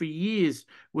Christians for years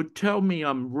would tell me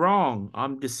I'm wrong,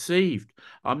 I'm deceived,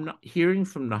 I'm not hearing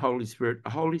from the Holy Spirit.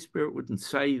 The Holy Spirit wouldn't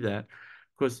say that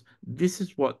because this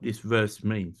is what this verse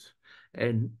means.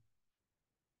 And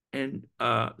they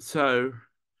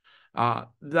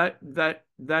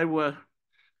were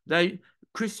they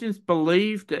Christians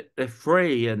believe that they're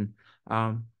free, and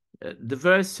the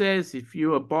verse says, "If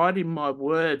you abide in my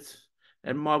words,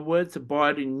 and my words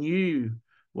abide in you,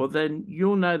 well, then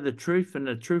you'll know the truth, and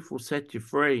the truth will set you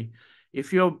free."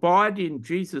 If you abide in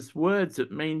Jesus' words,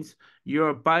 it means you're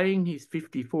obeying his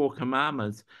 54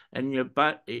 commandments, and you're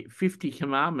 50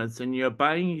 commandments, and you're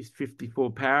obeying his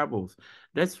 54 parables.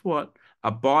 That's what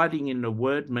abiding in the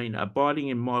word means. Abiding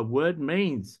in my word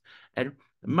means. And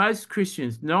most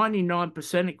Christians,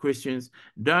 99% of Christians,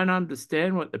 don't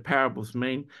understand what the parables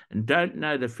mean and don't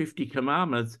know the 50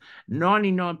 commandments.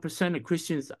 99% of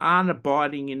Christians aren't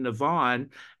abiding in the vine,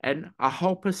 and a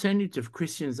whole percentage of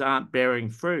Christians aren't bearing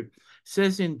fruit. It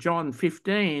says in John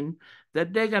 15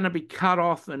 that they're going to be cut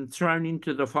off and thrown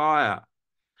into the fire.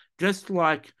 Just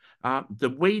like the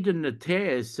wheat and the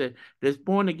tares, there's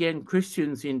born again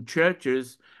Christians in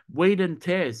churches, wheat and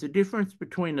tares. The difference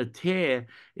between a tare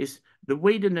is the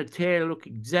wheat and the tare look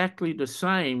exactly the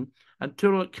same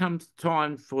until it comes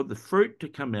time for the fruit to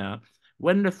come out.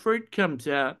 When the fruit comes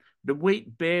out, the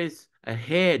wheat bears a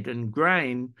head and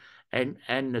grain, and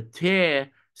the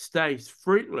tare stays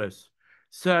fruitless.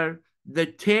 So the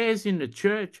tares in the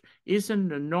church isn't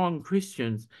the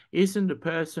non-Christians, isn't the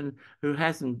person who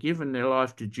hasn't given their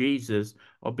life to Jesus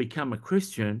or become a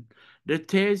Christian. The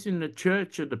tares in the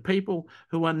church are the people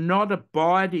who are not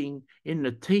abiding in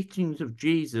the teachings of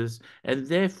Jesus and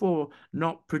therefore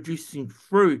not producing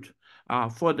fruit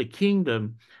for the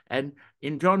kingdom. And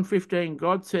in John 15,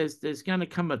 God says there's going to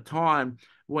come a time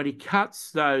when he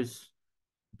cuts those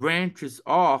branches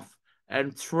off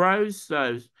and throws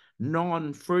those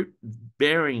non-fruit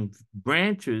bearing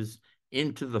branches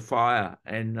into the fire.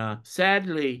 And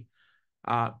sadly,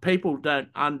 people don't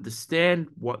understand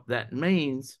what that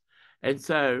means. And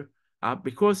so,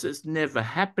 because it's never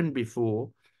happened before,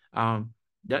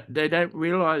 they don't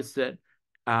realize that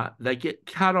they get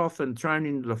cut off and thrown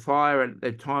into the fire at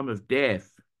their time of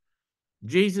death.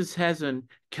 Jesus hasn't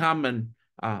come and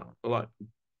like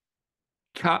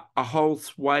cut a whole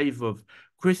swathe of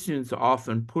Christians off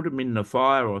and put them in the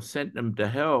fire or sent them to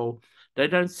hell. They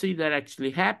don't see that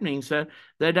actually happening, so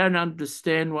they don't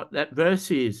understand what that verse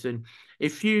is. And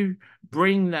if you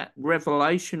bring that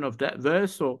revelation of that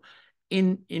verse, or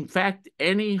in fact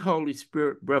any Holy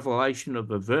Spirit revelation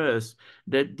of a verse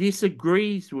that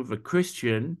disagrees with a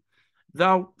Christian,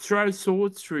 they'll throw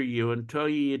swords through you and tell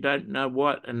you don't know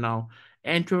what, and they'll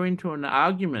enter into an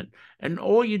argument. And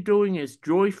all you're doing is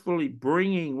joyfully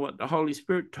bringing what the Holy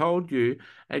Spirit told you,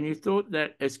 and you thought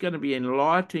that it's going to be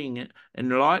enlightening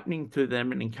to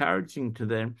them and encouraging to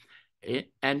them,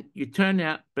 and you turn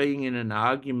out being in an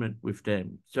argument with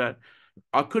them. So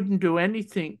I couldn't do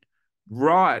anything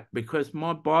right because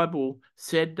my Bible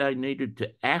said they needed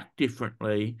to act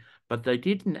differently, but they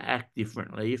didn't act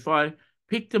differently. If I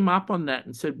picked them up on that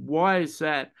and said, "Why is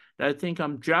that?" they think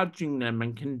I'm judging them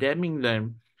and condemning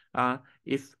them.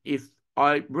 If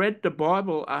I read the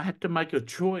Bible, I had to make a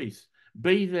choice.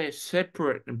 Be there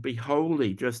separate and be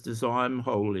holy, just as I'm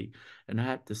holy. And I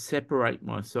had to separate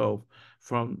myself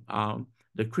from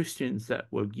the Christians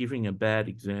that were giving a bad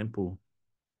example.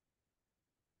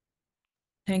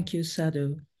 Thank you,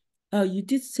 Sadhu. You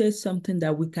did say something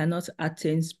that we cannot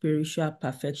attain spiritual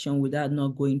perfection without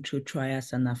not going through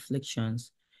trials and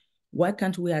afflictions. Why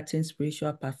can't we attain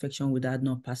spiritual perfection without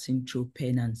not passing through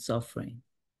pain and suffering?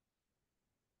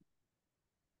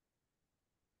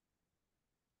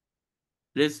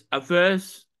 There's a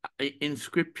verse in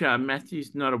Scripture,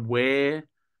 Matthew's not aware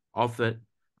of it,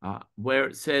 where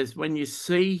it says, when you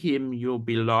see him, you'll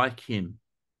be like him.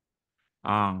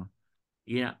 A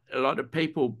lot of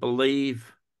people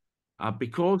believe,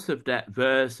 because of that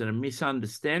verse and a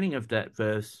misunderstanding of that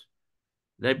verse,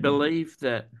 they believe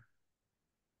that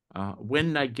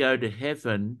when they go to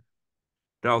heaven,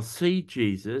 they'll see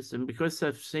Jesus, and because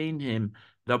they've seen him,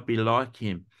 they'll be like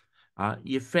him.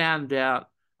 You found out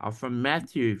from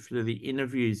Matthew through the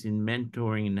interviews in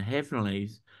Mentoring in the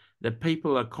Heavenlies that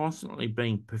people are constantly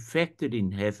being perfected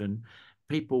in heaven.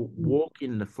 People walk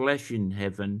in the flesh in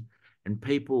heaven, and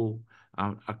people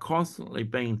are constantly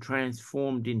being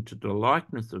transformed into the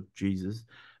likeness of Jesus.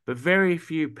 But very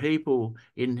few people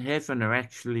in heaven are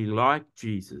actually like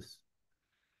Jesus.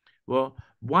 Well,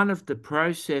 one of the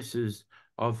processes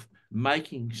of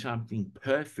making something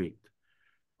perfect,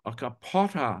 like a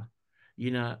potter,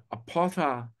 a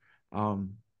potter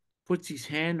um, puts his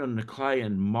hand on the clay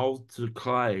and molds the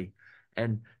clay,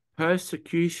 and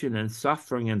persecution and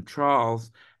suffering and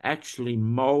trials actually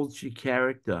molds your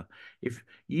character. If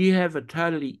you have a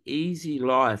totally easy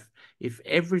life, if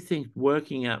everything's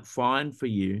working out fine for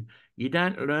you, you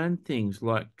don't learn things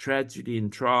like tragedy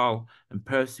and trial and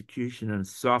persecution and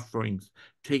sufferings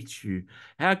teach you.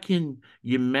 How can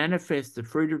you manifest the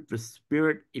fruit of the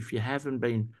Spirit if you haven't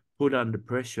been put under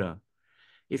pressure?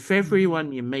 If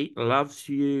everyone you meet loves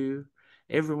you,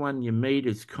 everyone you meet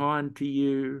is kind to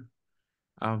you,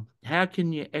 how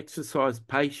can you exercise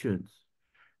patience?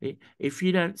 If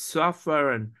you don't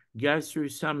suffer and go through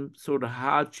some sort of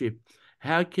hardship,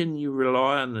 how can you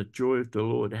rely on the joy of the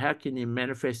Lord? How can you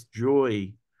manifest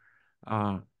joy?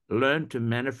 Uh, Learn to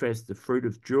manifest the fruit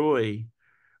of joy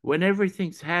when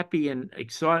everything's happy and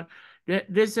exciting.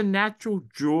 There's a natural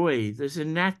joy, there's a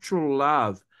natural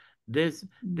love, there's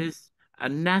a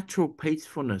natural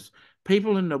peacefulness.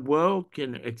 People in the world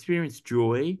can experience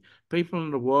joy, people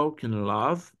in the world can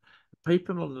love,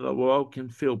 people in the world can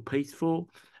feel peaceful.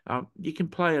 You can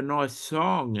play a nice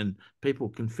song and people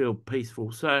can feel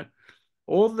peaceful. So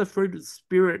all the fruit of the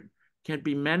Spirit can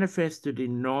be manifested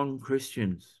in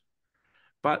non-Christians.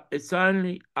 But it's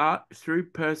only through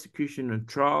persecution and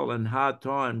trial and hard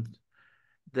times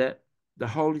that the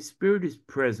Holy Spirit is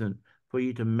present for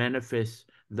you to manifest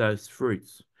those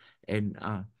fruits. And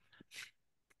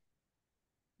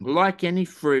like any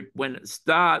fruit, when it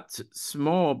starts, it's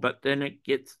small, but then it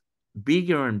gets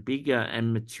bigger and bigger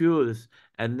and matures,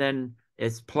 and then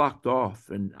it's plucked off.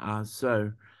 And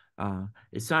so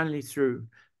it's only through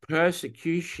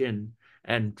persecution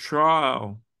and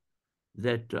trial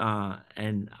that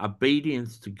and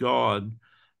obedience to God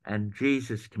and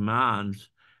Jesus' commands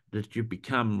that you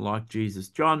become like Jesus.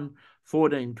 John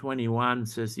 14:21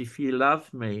 says, if you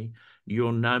love me,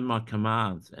 you'll know my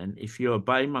commands. And if you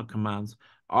obey my commands,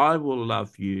 I will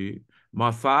love you.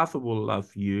 My Father will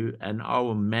love you, and I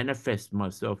will manifest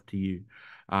myself to you.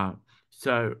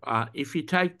 So if you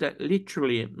take that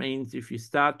literally, it means if you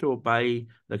start to obey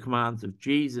the commands of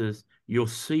Jesus, you'll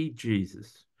see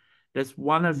Jesus. That's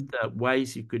one of the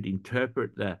ways you could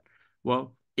interpret that.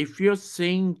 Well, if you're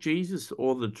seeing Jesus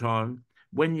all the time,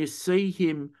 when you see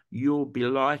him, you'll be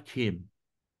like him.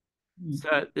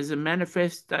 So there's a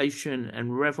manifestation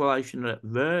and revelation of that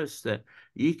verse that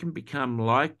you can become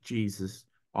like Jesus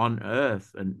on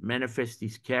earth and manifest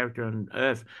his character on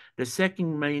earth. The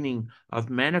second meaning of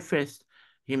manifest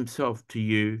himself to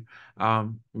you,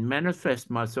 manifest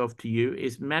myself to you,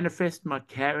 is manifest my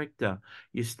character.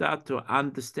 You start to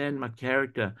understand my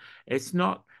character. It's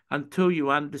not until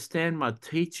you understand my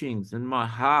teachings and my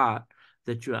heart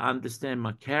that you understand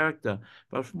my character,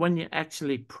 but when you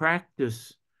actually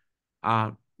practice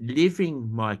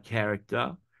living my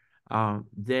character,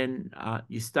 then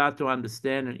you start to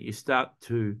understand it. You start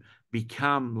to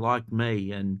become like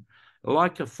me, and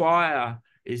like a fire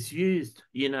is used,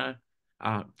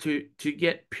 to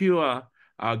get pure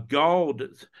gold.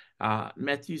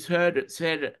 Matthew's heard it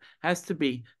said it has to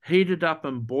be heated up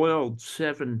and boiled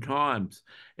 7 times.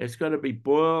 It's got to be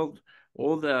boiled,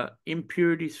 all the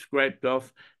impurities scraped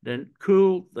off, then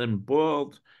cooled, then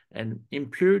boiled, and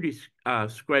impurities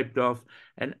scraped off,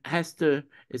 and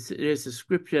there's a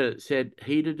scripture that said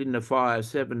heated in the fire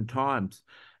 7 times.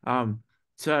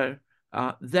 So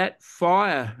that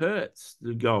fire hurts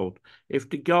the gold. If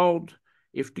the gold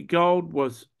if the gold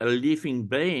was a living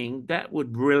being, that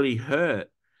would really hurt.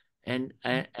 And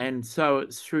so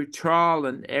it's through trial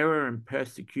and error and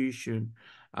persecution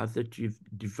that you've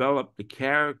developed the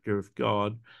character of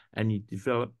God and you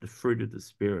develop the fruit of the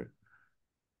Spirit.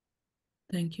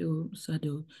 Thank you,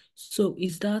 Sadhu. So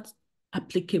is that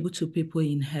applicable to people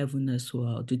in heaven as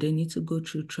well? Do they need to go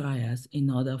through trials in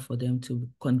order for them to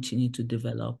continue to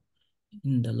develop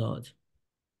in the Lord?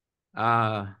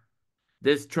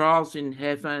 There's trials in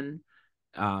heaven.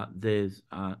 There's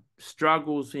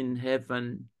struggles in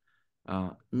heaven.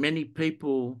 Many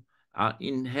people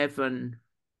in heaven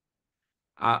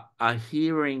are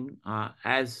hearing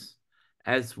as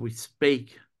we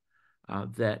speak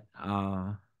that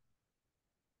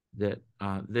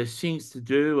there's things to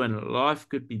do and life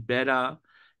could be better.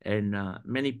 And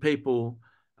many people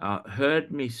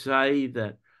heard me say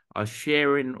that I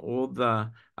share in all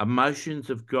the emotions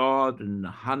of God and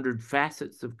 100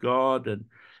 facets of God, and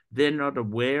they're not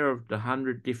aware of the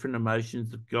 100 different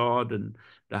emotions of God and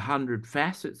the 100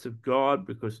 facets of God,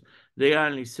 because they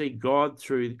only see God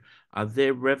through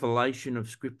their revelation of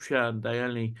Scripture, and they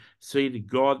only see the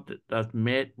God that they've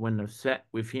met when they've sat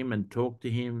with Him and talked to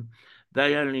Him.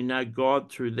 They only know God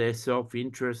through their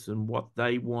self-interest and what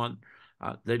they want.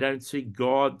 They don't see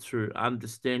God through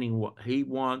understanding what He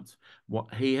wants,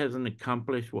 what He hasn't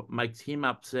accomplished, what makes Him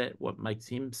upset, what makes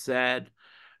Him sad.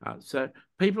 So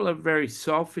people are very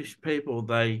selfish people.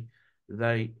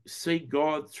 They see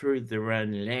God through their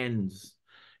own lens.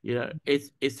 You know,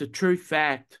 it's a true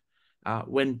fact.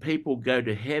 When people go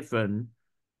to heaven,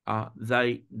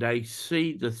 they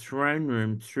see the throne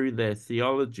room through their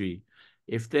theology.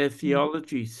 If their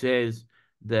theology says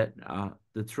that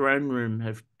the throne room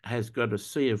has got a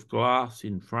sea of glass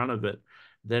in front of it,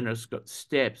 then it's got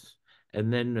steps,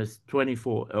 and then there's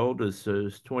 24 elders, so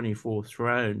there's 24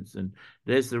 thrones, and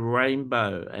there's the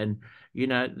rainbow, and you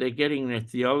know they're getting their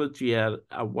theology out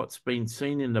of what's been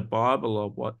seen in the Bible,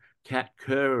 or what Kat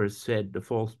Kerr has said, the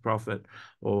false prophet,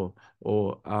 or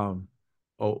or um,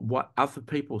 or what other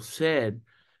people said.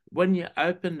 When you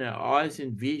open their eyes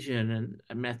in vision,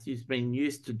 and Matthew's been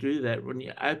used to do that, when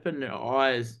you open their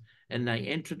eyes and they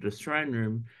enter the throne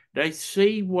room, they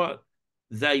see what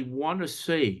they want to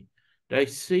see. They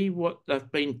see what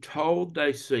they've been told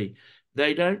they see.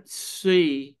 They don't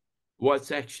see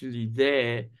what's actually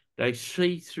there. They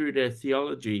see through their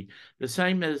theology. The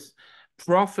same as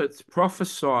prophets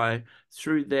prophesy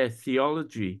through their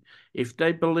theology. If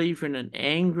they believe in an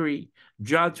angry,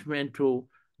 judgmental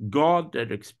God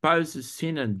that exposes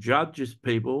sin and judges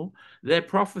people, their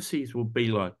prophecies will be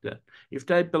like that. If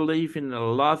they believe in a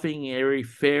loving, airy,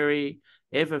 fairy,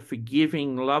 ever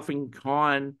forgiving, loving,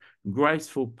 kind,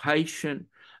 graceful, patient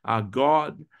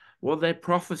God, well, their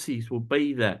prophecies will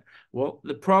be that. Well,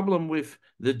 the problem with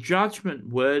the judgment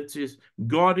words is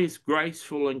God is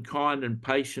graceful and kind and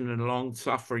patient and long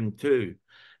suffering too.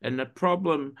 And the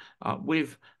problem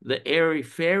with the airy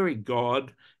fairy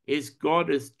God is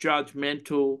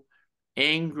judgmental,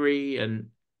 angry,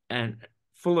 and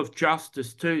full of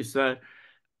justice too. So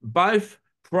both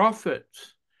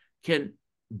prophets can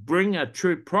bring a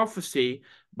true prophecy,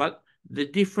 but the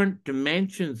different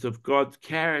dimensions of God's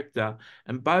character,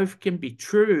 and both can be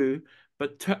true,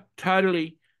 but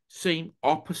totally seem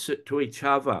opposite to each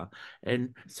other.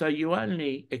 And so you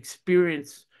only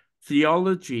experience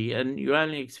theology and you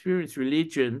only experience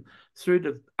religion through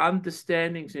the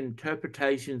understandings and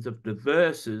interpretations of the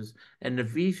verses and the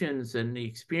visions and the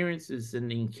experiences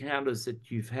and the encounters that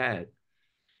you've had.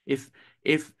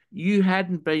 If you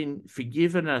hadn't been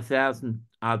forgiven 1,000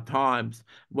 times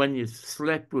when you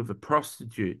slept with a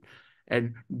prostitute,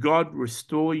 and God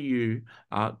restore you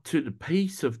to the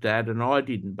peace of that, and I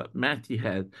didn't, but Matthew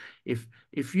had.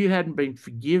 If you hadn't been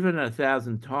forgiven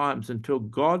 1,000 times until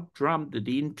God drummed it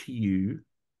into you,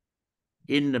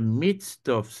 in the midst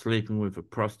of sleeping with a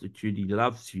prostitute, He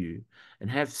loves you, and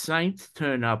have saints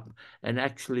turn up and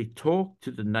actually talk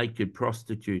to the naked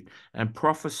prostitute and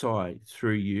prophesy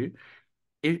through you.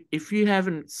 If you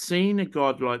haven't seen a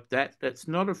God like that, that's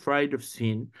not afraid of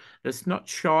sin, that's not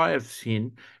shy of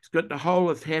sin, it's got the whole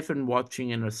of heaven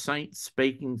watching and a saint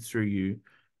speaking through you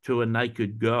to a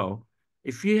naked girl.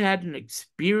 If you hadn't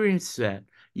experienced that,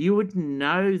 you would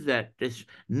know that there's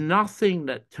nothing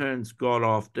that turns God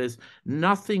off. There's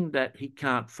nothing that He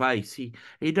can't face. He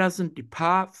doesn't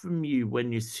depart from you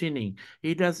when you're sinning.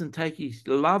 He doesn't take His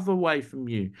love away from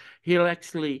you. He'll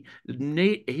actually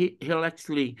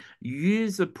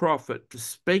use a prophet to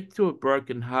speak to a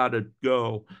broken-hearted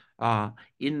girl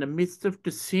in the midst of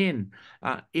the sin.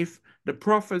 If the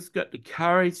prophet's got the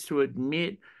courage to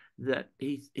admit that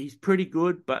he's pretty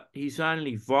good, but his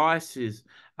only vice is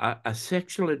a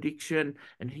sexual addiction,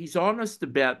 and he's honest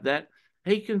about that,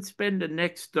 he can spend the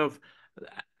next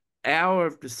hour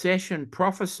of the session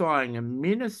prophesying and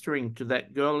ministering to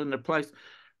that girl in the place.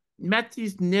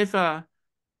 Matthew's never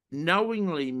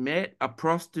knowingly met a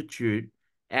prostitute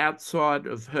outside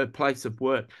of her place of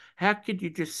work? How could you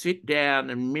just sit down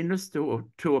and minister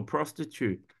to a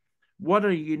prostitute? What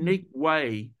a unique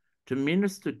way to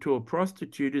minister to a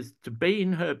prostitute is to be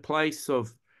in her place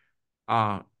of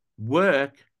uh,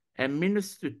 work and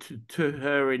minister to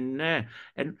her in there.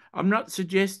 And I'm not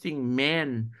suggesting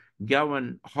men go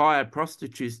and hire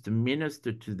prostitutes to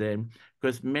minister to them,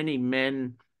 because many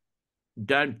men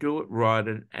don't do it right,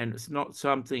 and it's not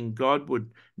something. God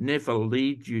would never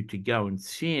lead you to go and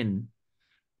sin.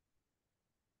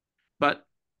 But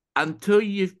until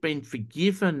you've been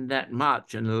forgiven that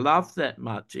much and loved that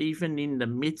much, even in the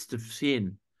midst of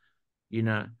sin, you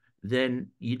know, then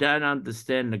you don't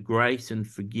understand the grace and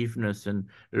forgiveness and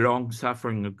long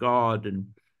suffering of God. And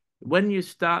when you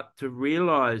start to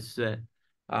realize that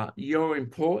you're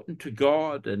important to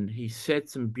God and He said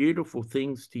some beautiful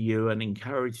things to you and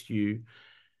encouraged you,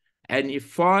 and you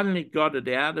finally got it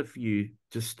out of you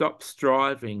to stop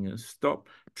striving and stop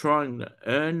trying to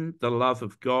earn the love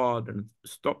of God and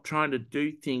stop trying to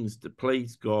do things to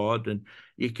please God, and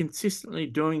you're consistently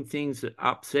doing things that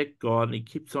upset God, and He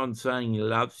keeps on saying He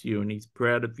loves you and He's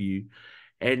proud of you,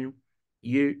 and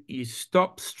you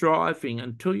stop striving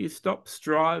until you stop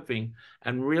striving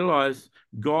and realize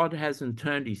God hasn't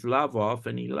turned His love off,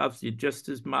 and He loves you just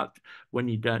as much when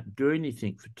you don't do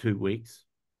anything for 2 weeks.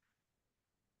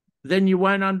 Then you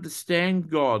won't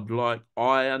understand God like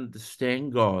I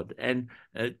understand God. And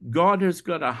God has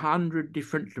got 100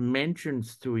 different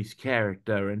dimensions to His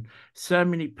character. And so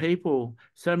many people,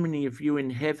 so many of you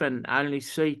in heaven only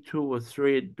see 2 or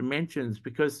 3 dimensions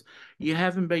because you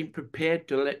haven't been prepared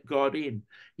to let God in.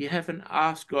 You haven't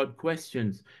asked God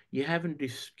questions. You haven't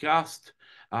discussed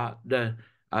the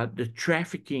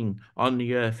trafficking on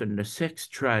the earth and the sex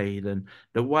trade and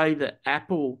the way that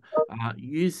Apple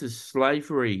uses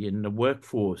slavery in the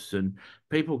workforce, and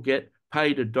people get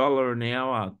paid $1 an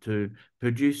hour to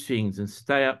produce things and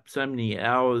stay up so many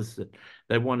hours that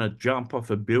they want to jump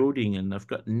off a building, and they've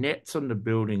got nets on the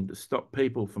building to stop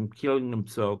people from killing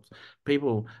themselves.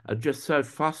 People are just so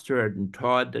frustrated and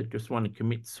tired they just want to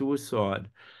commit suicide.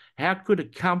 How could a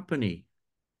company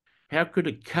how could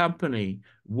a company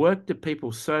work the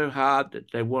people so hard that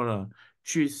they want to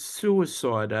choose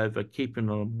suicide over keeping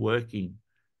on working?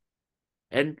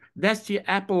 And that's your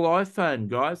Apple iPhone,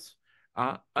 guys.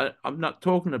 I'm not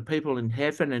talking to people in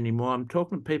heaven anymore. I'm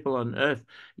talking to people on earth.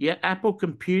 Your Apple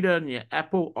computer and your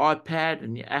Apple iPad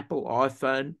and your Apple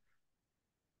iPhone,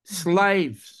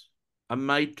 slaves are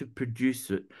made to produce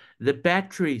it. The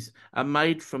batteries are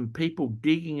made from people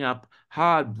digging up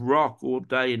hard rock all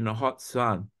day in the hot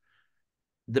sun.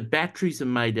 The batteries are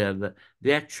made out of it.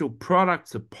 The actual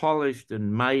products are polished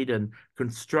and made and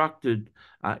constructed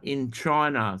in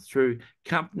China through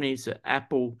companies that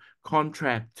Apple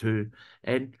contract to.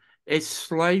 And it's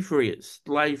slavery, it's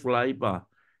slave labor,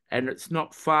 and it's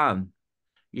not fun.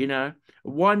 You know,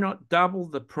 why not double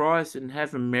the price and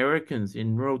have Americans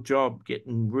in real job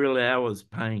getting real hours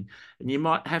paying? And you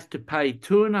might have to pay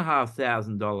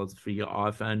 $2,500 for your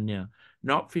iPhone now,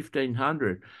 not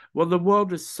 1,500. Well, the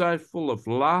world is so full of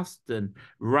lust and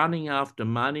running after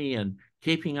money and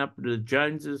keeping up with the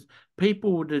Joneses.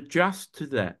 People would adjust to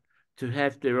that to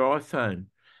have their iPhone.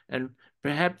 And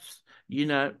perhaps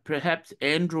perhaps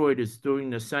Android is doing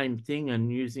the same thing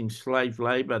and using slave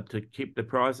labor to keep the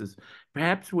prices.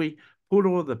 Perhaps we put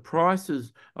all the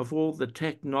prices of all the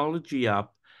technology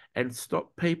up and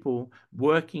stop people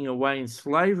working away in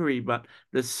slavery. But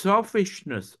the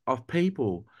selfishness of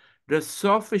people, the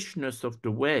selfishness of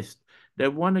the West, they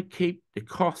want to keep the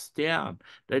costs down.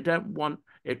 They don't want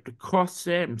it to cost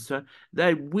them. So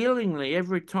they willingly,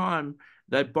 every time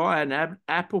they buy an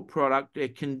Apple product, they're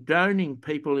condoning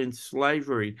people in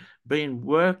slavery being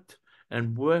worked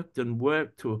and worked and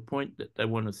worked to a point that they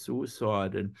want to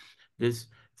suicide. And there's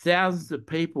thousands of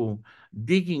people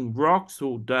digging rocks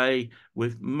all day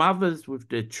with mothers with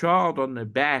their child on their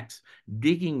backs,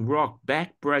 digging rock,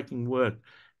 back-breaking work,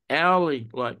 hourly,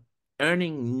 like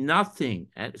earning nothing.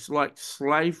 And it's like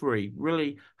slavery,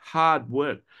 really hard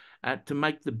work to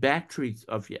make the batteries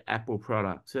of your Apple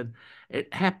products. And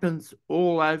it happens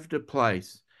all over the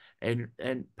place. And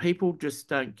people just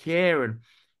don't care. And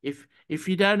if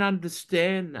you don't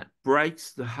understand, that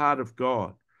breaks the heart of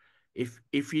God.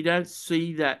 If you don't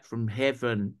see that from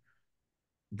heaven,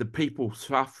 the people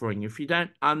suffering, if you don't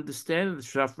understand the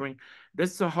suffering,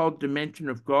 that's the whole dimension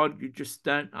of God you just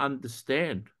don't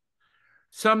understand.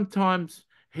 Sometimes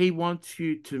He wants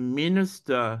you to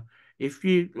minister. If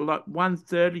you, like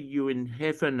 1/3 of you in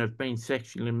heaven have been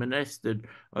sexually molested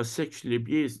or sexually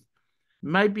abused,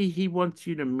 maybe He wants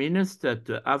you to minister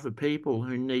to other people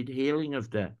who need healing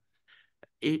of that.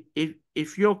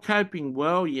 If you're coping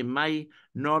well, you may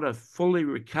not a fully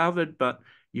recovered, but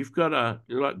you've got a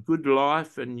good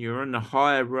life and you're in the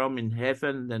higher realm in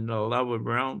heaven than the lower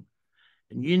realm,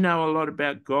 and you know a lot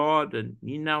about God, and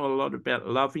you know a lot about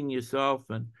loving yourself,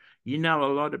 and you know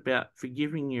a lot about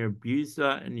forgiving your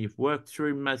abuser, and you've worked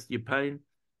through most of your pain,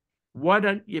 why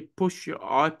don't you push your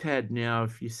iPad now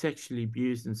if you're sexually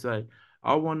abused and say,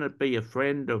 I want to be a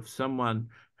friend of someone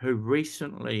who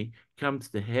recently comes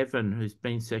to heaven who's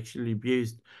been sexually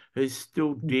abused, who's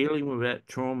still dealing with that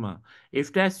trauma.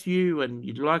 If that's you and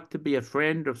you'd like to be a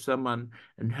friend of someone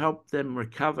and help them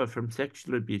recover from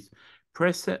sexual abuse,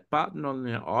 press that button on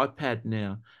their iPad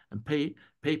now, and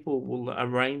people will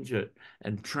arrange it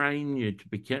and train you to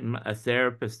become a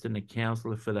therapist and a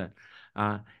counselor for that.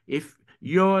 If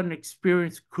you're an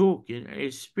experienced cook, an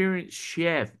experienced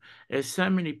chef, there's so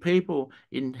many people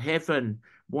in heaven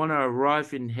want to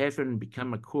arrive in heaven and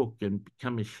become a cook and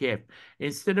become a chef.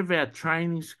 Instead of our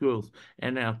training schools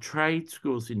and our trade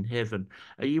schools in heaven,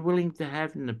 are you willing to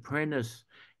have an apprentice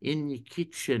in your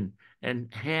kitchen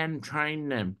and hand train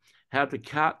them how to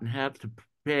cut and how to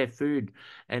prepare food?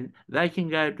 And they can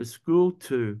go to school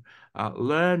to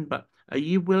learn, but are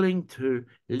you willing to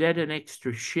let an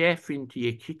extra chef into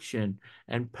your kitchen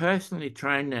and personally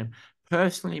train them,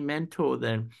 personally mentor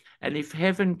them? And if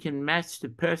heaven can match the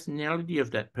personality of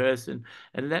that person,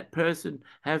 and that person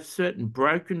have certain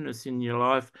brokenness in your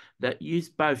life that you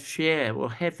both share, well,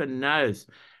 heaven knows.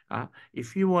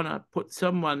 If you want to put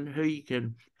someone who you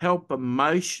can help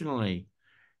emotionally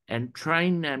and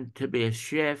train them to be a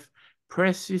chef,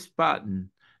 press this button,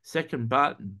 second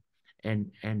button,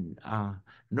 and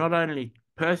not only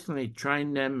personally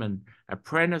train them and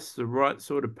apprentice the right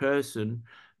sort of person,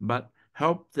 but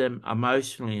help them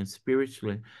emotionally and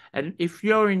spiritually. And if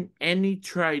you're in any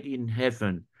trade in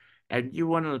heaven and you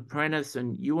want to apprentice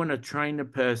and you want to train a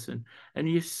person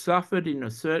and you suffered in a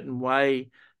certain way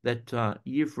that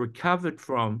you've recovered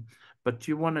from, but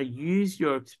you want to use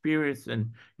your experience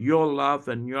and your love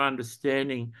and your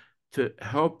understanding to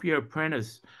help your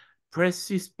apprentice, press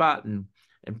this button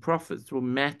and prophets will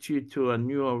match you to a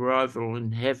new arrival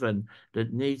in heaven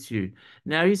that needs you.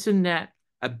 Now, isn't that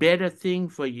a better thing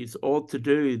for you all to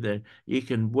do, that you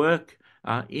can work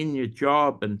in your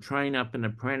job and train up an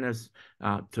apprentice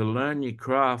to learn your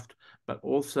craft, but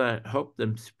also help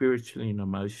them spiritually and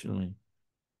emotionally?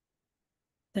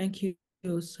 Thank you,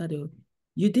 Sadhu.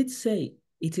 You did say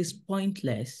it is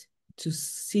pointless to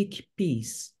seek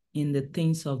peace in the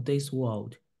things of this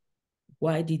world.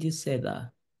 Why did you say that?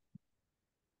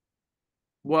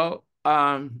 Well,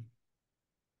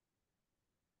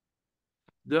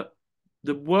 the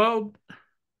the world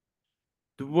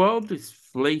the world is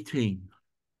fleeting.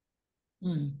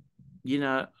 Mm.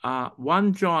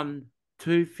 1 John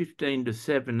 2:15 to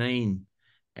 17,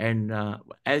 and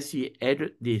as you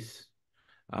edit this,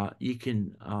 you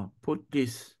can put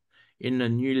this in the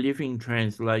New Living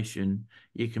Translation.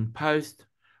 You can post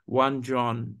 1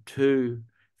 John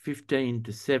 2:15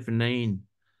 to 17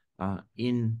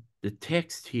 in the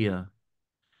text here.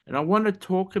 And I want to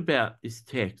talk about this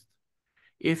text.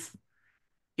 If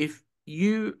if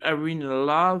you are in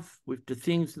love with the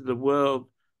things of the world,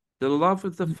 the love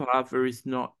of the Mm. Father is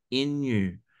not in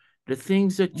you. The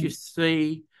things that you Mm.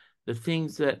 see, the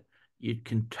things that you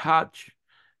can touch,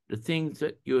 the things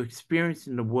that you experience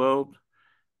in the world,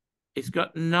 it's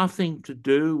got nothing to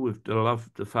do with the love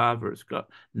of the Father. It's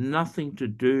got nothing to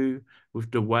do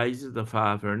with the ways of the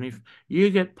Father. And if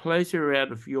you get pleasure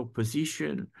out of your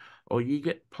position or you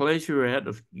get pleasure out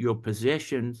of your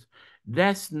possessions,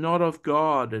 that's not of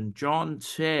God. And John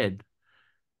said,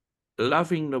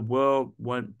 loving the world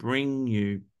won't bring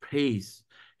you peace.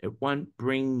 It won't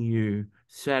bring you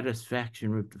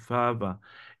satisfaction with the Father.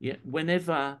 Yet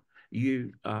whenever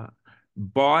you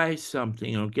buy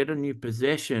something or get a new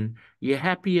possession, you're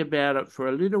happy about it for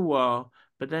a little while,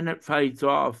 but then it fades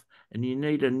off and you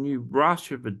need a new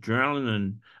rush of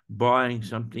adrenaline buying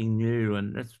something new.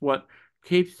 And that's what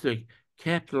keeps the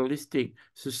capitalistic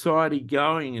society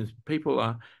going, is people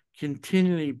are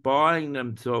continually buying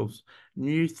themselves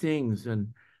new things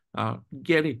and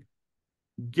getting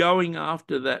going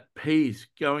after that peace,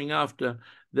 going after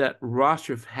that rush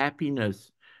of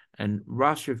happiness and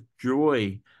rush of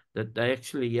joy that they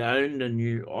actually own a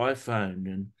new iPhone,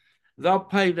 and they'll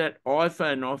pay that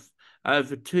iPhone off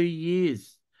over 2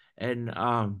 years. And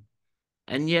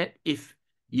yet if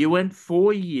you went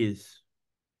 4 years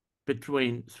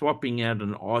between swapping out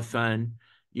an iPhone,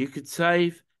 you could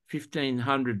save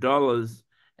 $1,500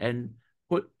 and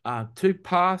put two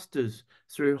pastors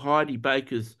through Heidi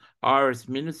Baker's Iris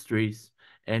Ministries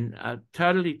and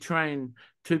totally train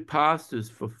two pastors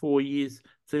for 4 years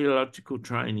theological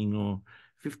training, or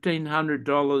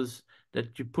 $1,500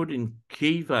 that you put in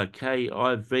Kiva, KIVA.org,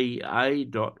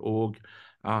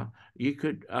 you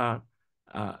could uh,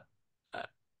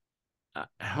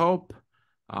 help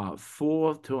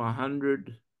 4 to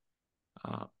 100,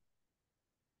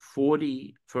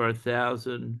 40 for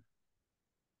 1,000,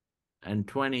 and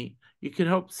 20. You can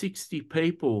help 60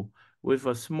 people with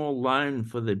a small loan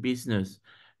for their business.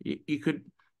 You could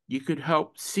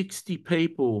help 60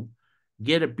 people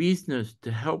get a business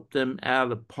to help them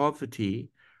out of poverty,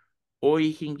 or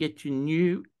you can get your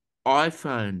new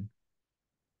iPhone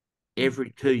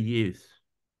every 2 years.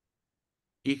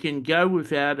 You can go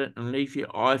without it and leave your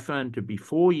iPhone to be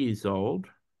 4 years old,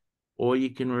 or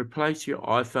you can replace your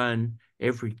iPhone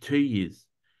every 2 years.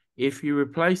 If you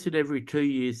replace it every 2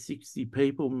 years, 60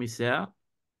 people miss out.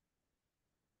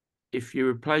 If you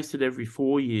replace it every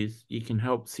 4 years, you can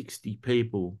help 60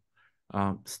 people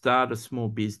start a small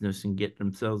business and get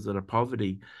themselves out of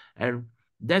poverty. And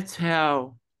that's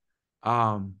how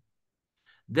um,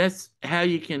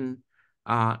 you can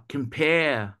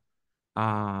compare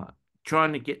uh,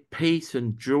 trying to get peace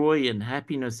and joy and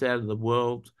happiness out of the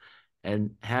world,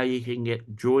 and how you can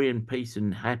get joy and peace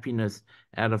and happiness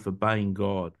out of obeying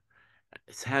God.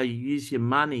 It's how you use your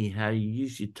money, how you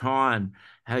use your time,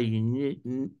 how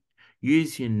you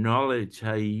use your knowledge,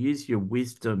 how you use your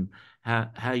wisdom,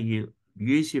 how you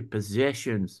use your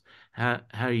possessions,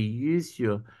 how you use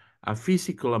your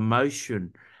physical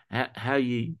emotion, how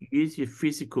you use your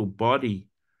physical body.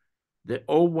 They're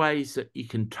all ways that you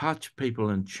can touch people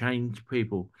and change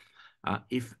people.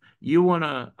 If you want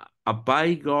to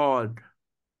obey God,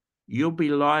 you'll be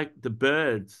like the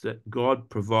birds that God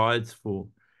provides for.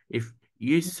 If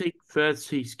you seek first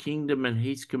his kingdom and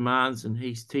his commands and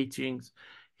his teachings,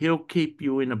 he'll keep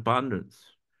you in abundance.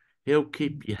 He'll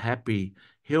keep you happy.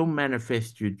 He'll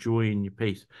manifest your joy and your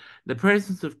peace. The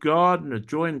presence of God and the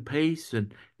joy and peace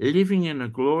and living in the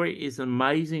glory is an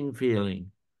amazing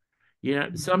feeling. You know,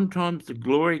 sometimes the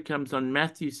glory comes on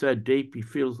Matthew so deep he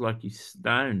feels like he's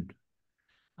stoned.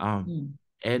 Um, Mm.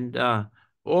 and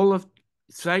all of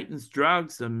Satan's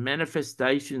drugs are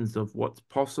manifestations of what's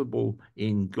possible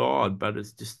in God, but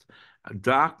it's just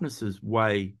darkness's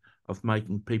way of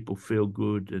making people feel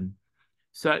good. And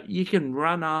so you can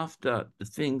run after the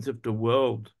things of the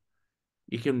world.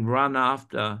 You can run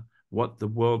after what the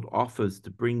world offers to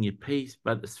bring you peace,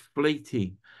 but it's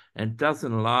fleeting and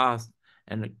doesn't last,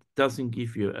 and it doesn't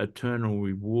give you eternal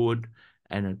reward,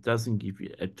 and it doesn't give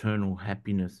you eternal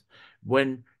happiness.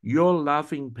 When you're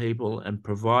loving people and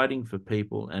providing for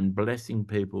people and blessing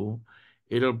people,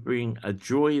 it'll bring a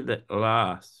joy that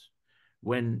lasts.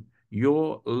 When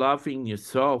you're loving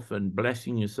yourself and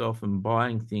blessing yourself and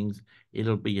buying things,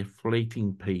 it'll be a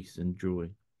fleeting peace and joy.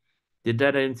 Did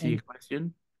that answer your And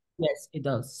question? yes, it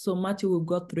does. So, Matthew, we've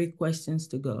got three questions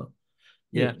to go.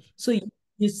 Yeah. Yeah. So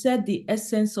you said the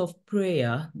essence of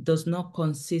prayer does not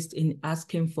consist in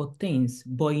asking for things,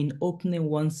 but in opening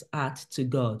one's heart to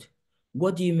God.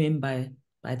 What do you mean by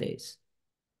this?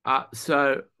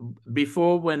 So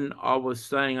before, when I was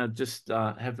saying I'd just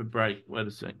have a break, wait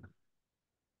a second.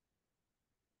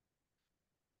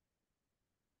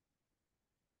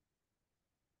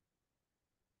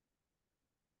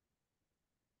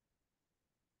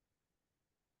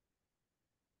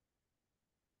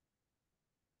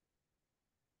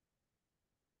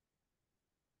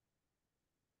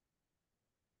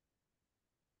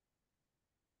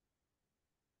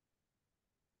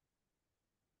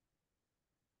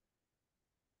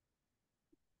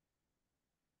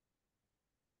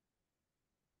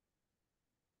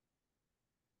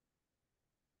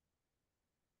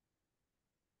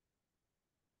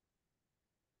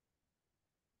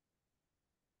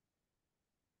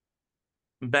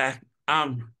 Back.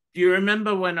 Do you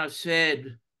remember when I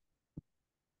said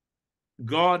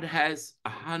God has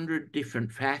 100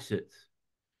 different facets,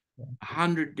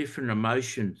 100 different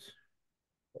emotions?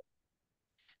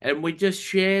 And we just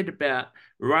shared about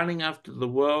running after the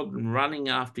world and running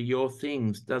after your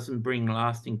things doesn't bring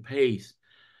lasting peace.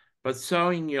 But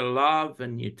sowing your love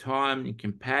and your time, your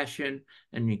compassion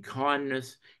and your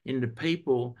kindness into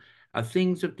people are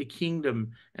things of the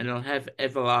kingdom, and it'll have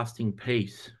everlasting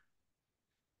peace.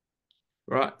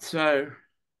 Right? So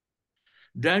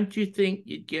don't you think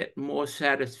you'd get more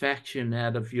satisfaction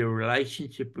out of your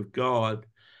relationship with God,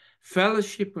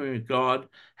 fellowshipping with God,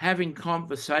 having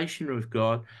conversation with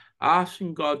God,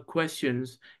 asking God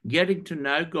questions, getting to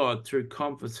know God through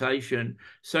conversation,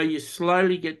 so you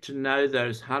slowly get to know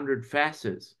those 100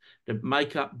 facets that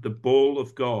make up the ball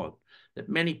of God, that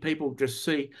many people just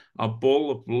see a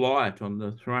ball of light on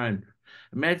the throne.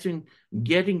 Imagine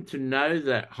getting to know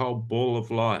that whole ball of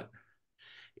light.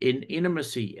 in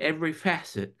intimacy, every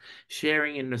facet,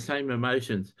 sharing in the same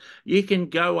emotions. You can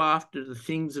go after the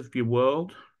things of your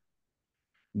world,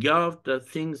 go after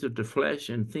things of the flesh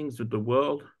and things of the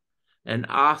world and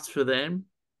ask for them,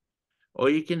 or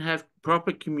you can have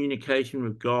proper communication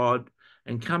with God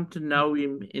and come to know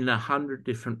Him in 100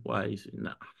 different ways, in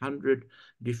 100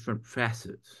 different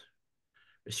facets.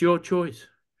 It's your choice.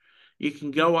 You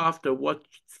can go after what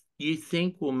you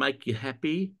think will make you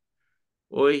happy,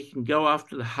 or you can go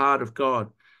after the heart of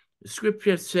God. The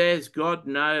scripture says God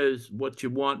knows what you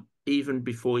want even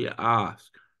before you ask.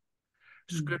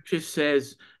 Scripture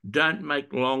says don't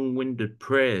make long-winded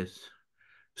prayers.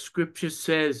 Scripture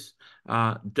says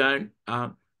don't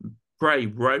pray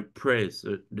rote prayers,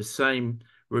 the same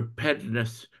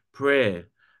repetitive prayer.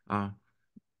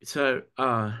 So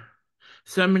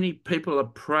many people are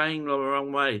praying the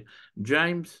wrong way.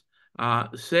 James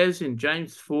says in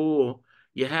James 4,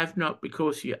 you have not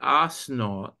because you ask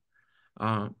not.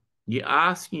 You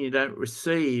ask and you don't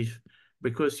receive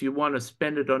because you want to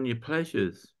spend it on your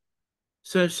pleasures.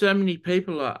 So many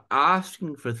people are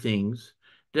asking for things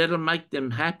that'll make them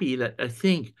happy that they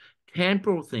think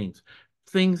temporal things,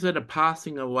 things that are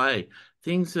passing away,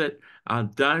 things that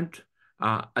don't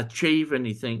achieve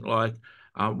anything. Like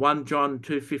 1 John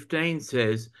 2:15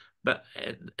 says, but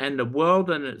and the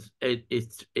world and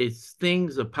its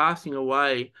things are passing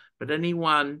away, but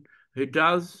anyone who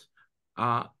does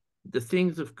the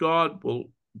things of God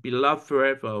will be loved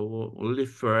forever, will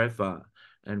live forever.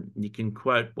 And you can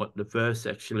quote what the verse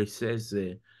actually says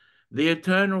there. The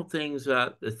eternal things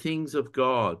are the things of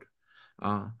God.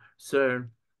 So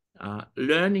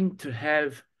learning to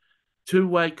have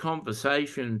two-way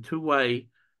conversation, two-way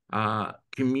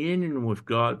communion with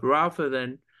God, rather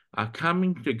than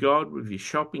coming to God with your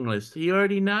shopping list. He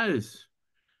already knows.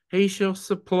 He shall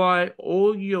supply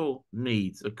all your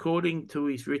needs according to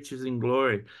his riches and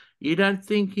glory. You don't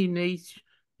think he needs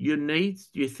your needs?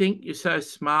 You think you're so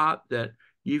smart that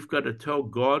you've got to tell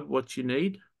God what you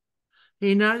need?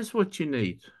 He knows what you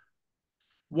need.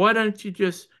 Why don't you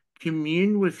just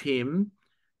commune with him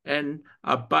and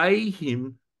obey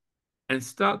him and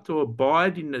start to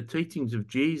abide in the teachings of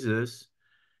Jesus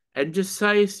and just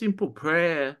say a simple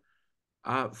prayer,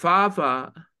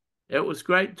 Father, it was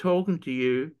great talking to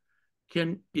you.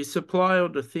 Can you supply all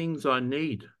the things I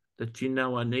need that you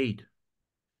know I need?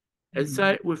 And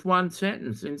say it with one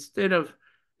sentence instead of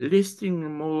listing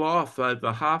them all off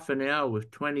over half an hour with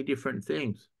 20 different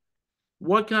things.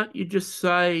 Why can't you just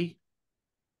say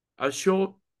a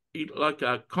short, like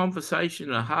a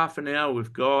conversation, a half an hour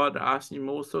with God, asking him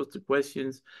all sorts of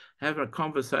questions, having a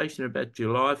conversation about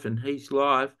your life and his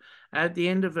life. At the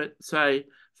end of it, say,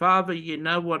 Father, you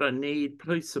know what I need.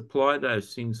 Please supply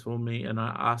those things for me. And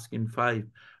I ask in faith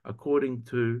according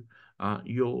to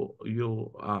your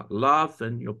love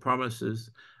and your promises.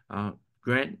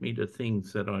 Grant me the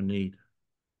things that I need.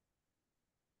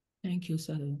 Thank you,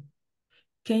 Sadhu.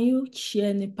 Can you share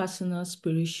any personal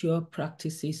spiritual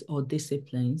practices or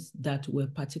disciplines that were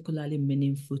particularly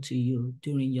meaningful to you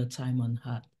during your time on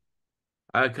earth?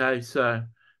 Okay, so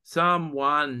Psalm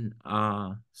 1,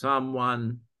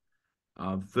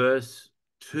 verse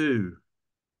 2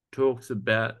 talks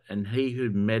about, and he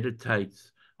who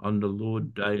meditates on the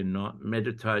Lord day and night,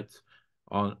 meditates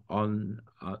on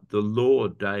the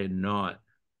Lord day and night.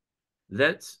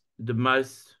 That's the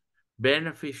most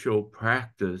beneficial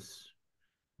practice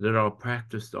that I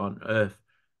practiced on earth.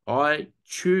 I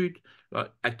chewed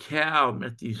like a cow.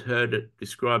 Matthew's heard it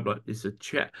described like this: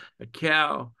 a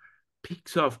cow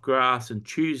picks off grass and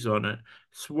chews on it,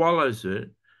 swallows it.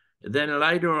 Then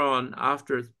later on,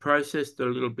 after it's processed a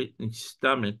little bit in his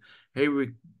stomach, he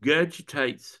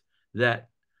regurgitates that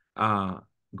uh,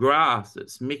 grass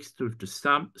that's mixed with the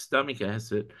stomach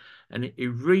acid, and he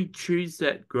re-chews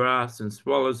that grass and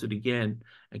swallows it again,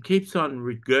 and keeps on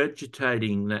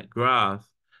regurgitating that grass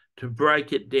to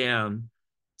break it down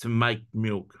to make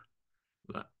milk.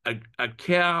 A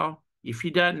cow, if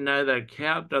you don't know that, a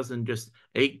cow doesn't just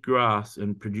eat grass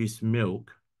and produce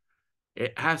milk.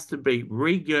 It has to be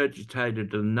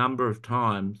regurgitated a number of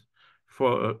times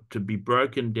for it to be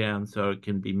broken down so it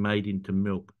can be made into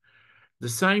milk. The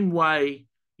same way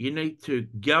you need to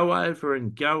go over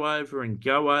and go over and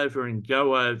go over and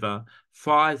go over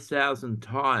 5,000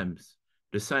 times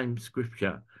the same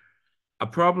scripture.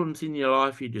 Problems in your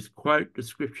life, you just quote the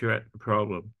scripture at the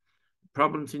problem.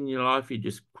 Problems in your life, you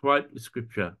just quote the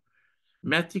scripture.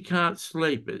 Matthew can't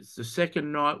sleep. It's the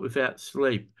second night without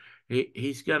sleep.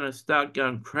 He's going to start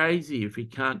going crazy if he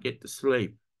can't get to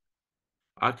sleep.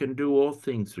 I can do all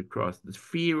things through Christ. The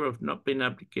fear of not being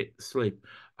able to get to sleep.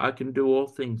 I can do all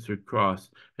things through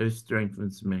Christ who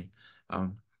strengthens me.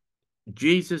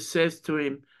 Jesus says to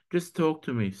him, just talk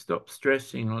to me, stop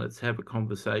stressing, and let's have a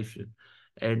conversation.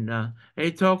 And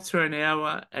he talks for an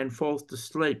hour and falls to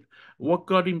sleep. What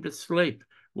got him to sleep?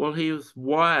 Well, he was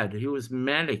wired, he was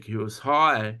manic, he was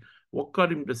high. What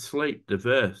got him to sleep? The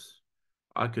verse,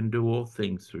 I can do all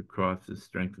things through Christ that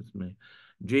strengthens me.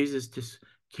 Jesus just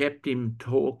kept him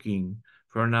talking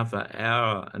for another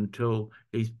hour until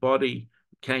his body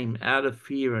came out of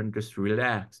fear and just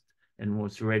relaxed and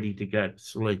was ready to go to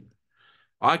sleep.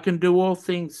 I can do all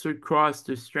things through Christ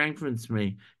who strengthens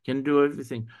me, can do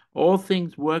everything. All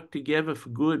things work together for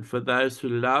good for those who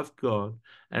love God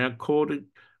and are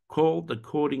called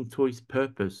according to his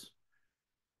purpose.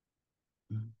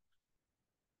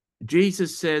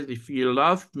 Jesus said, if you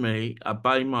love me,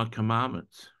 obey my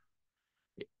commandments.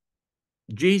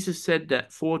 Jesus said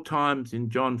that 4 times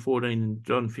in John 14 and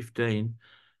John 15.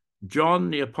 John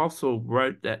the Apostle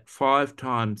wrote that 5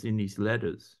 times in his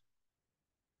letters.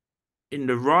 In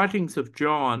the writings of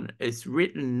John, it's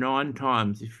written 9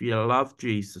 times, if you love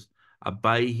Jesus,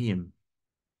 obey him.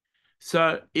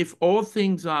 So if all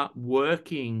things aren't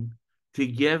working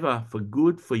together for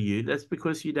good for you, that's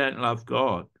because you don't love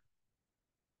God.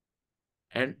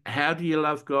 And how do you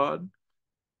love God?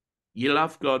 You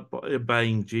love God by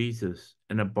obeying Jesus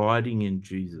and abiding in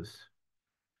Jesus.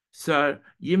 So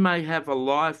you may have a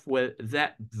life where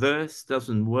that verse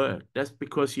doesn't work. That's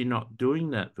because you're not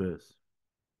doing that verse.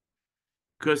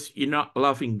 Because you're not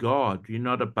loving God, you're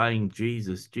not obeying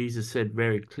Jesus. Jesus said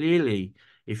very clearly,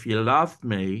 if you love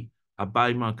me,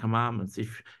 obey my commandments.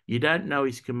 If you don't know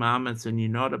his commandments and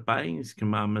you're not obeying his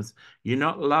commandments, you're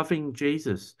not loving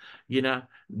Jesus. You know,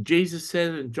 Jesus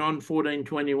said in John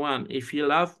 14:21, if you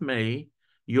love me,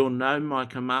 you'll know my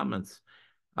commandments.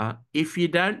 If you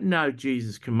don't know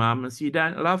Jesus' commandments, you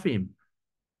don't love him.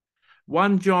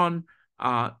 1 John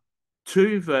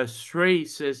 2 verse 3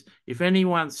 says, if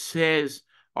anyone says,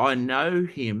 I know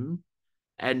him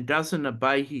and doesn't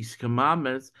obey his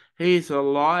commandments, he is a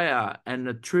liar and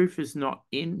the truth is not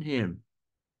in him.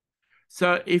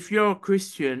 So if you're a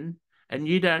Christian and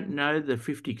you don't know the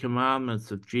 50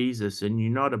 commandments of Jesus and you're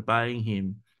not obeying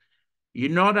him, you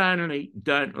not only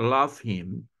don't love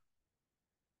him,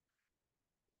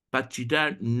 but you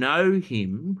don't know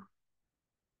him.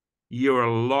 You're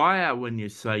a liar when you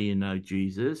say you know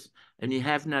Jesus and you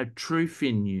have no truth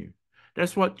in you.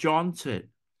 That's what John said.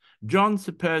 John's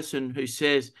the person who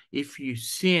says, if you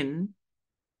sin,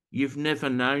 you've never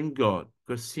known God,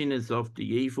 because sin is of the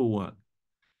evil one.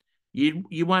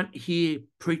 You won't hear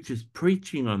preachers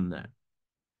preaching on that.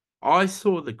 I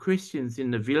saw the Christians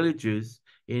in the villages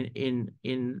in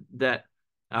that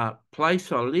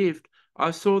place I lived. I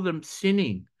saw them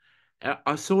sinning.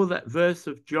 I saw that verse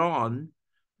of John,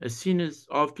 a sinners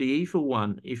of the evil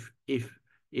one. If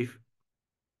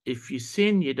you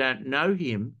sin, you don't know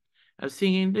him. I was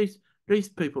thinking these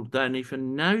people don't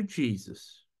even know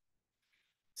Jesus.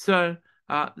 So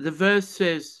the verse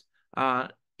says,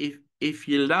 if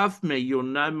you love me, you'll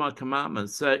know my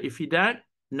commandments. So if you don't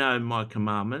know my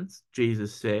commandments,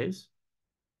 Jesus says,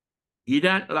 you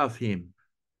don't love him.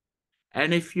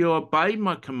 And if you obey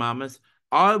my commandments,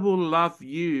 I will love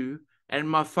you and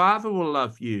my Father will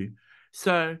love you.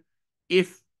 So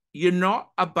if you're not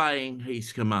obeying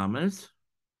his commandments,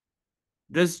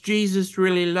 does Jesus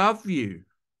really love you?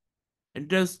 And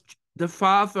does the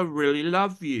Father really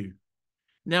love you?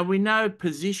 Now, we know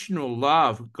positional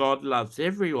love, God loves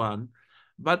everyone,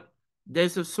 but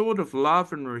there's a sort of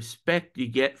love and respect you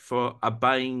get for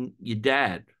obeying your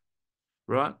dad,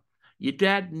 right? Your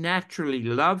dad naturally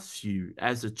loves you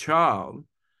as a child,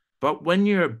 but when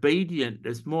you're obedient,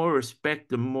 there's more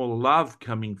respect and more love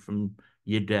coming from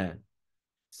your dad.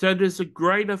 So there's a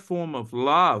greater form of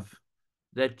love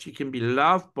that you can be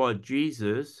loved by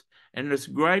Jesus, and there's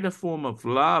a greater form of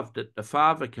love that the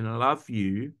Father can love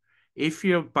you if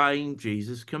you're obeying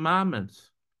Jesus' commandments.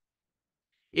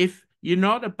 If you're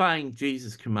not obeying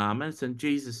Jesus' commandments and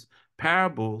Jesus'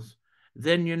 parables,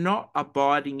 then you're not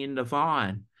abiding in the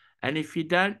vine. And if you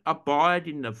don't abide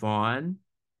in the vine,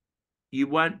 you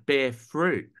won't bear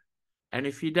fruit. And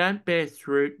if you don't bear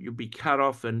fruit, you'll be cut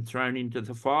off and thrown into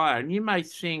the fire. And you may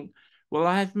think, well,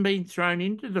 I haven't been thrown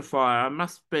into the fire. I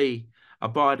must be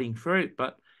abiding fruit.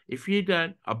 But if you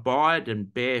don't abide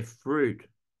and bear fruit,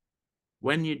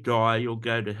 when you die, you'll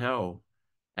go to hell.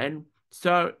 And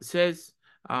so it says,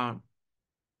 um,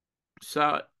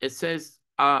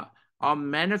 I'll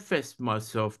manifest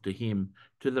myself to him,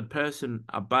 to the person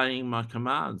obeying my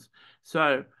commands.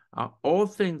 So all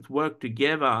things work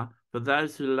together for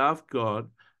those who love God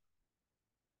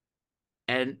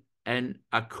and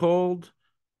are called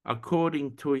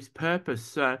according to his purpose.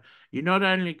 So you not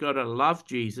only got to love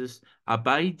Jesus,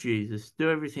 obey Jesus, do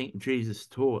everything Jesus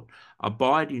taught,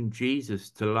 abide in Jesus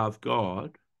to love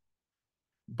God,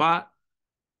 but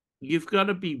you've got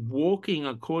to be walking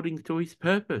according to his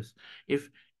purpose.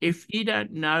 If you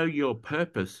don't know your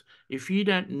purpose, if you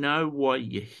don't know why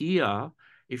you're here,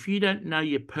 if you don't know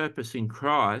your purpose in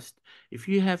Christ, if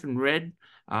you haven't read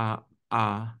uh,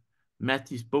 uh,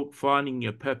 Matthew's book, Finding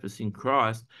Your Purpose in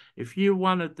Christ, if you're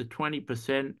one of the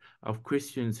 20% of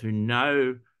Christians who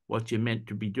know what you're meant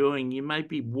to be doing, you may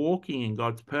be walking in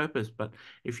God's purpose. But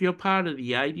if you're part of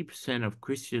the 80% of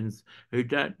Christians who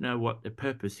don't know what their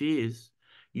purpose is,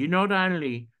 you're not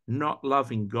only not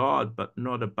loving God, but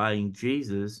not obeying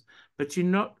Jesus, but you're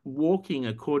not walking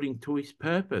according to his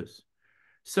purpose.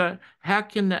 So, how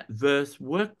can that verse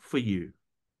work for you?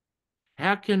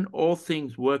 How can all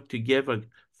things work together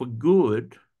for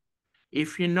good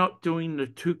if you're not doing the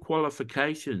two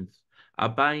qualifications,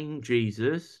 obeying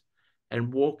Jesus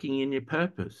and walking in your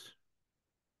purpose?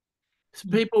 So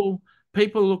Mm.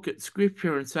 people look at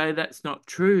scripture and say that's not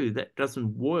true, that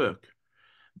doesn't work.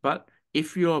 But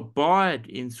if you abide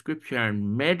in Scripture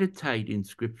and meditate in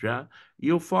Scripture,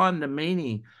 you'll find the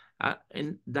meaning.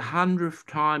 In the 100th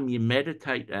time you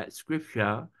meditate at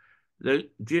Scripture,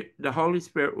 the Holy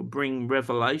Spirit will bring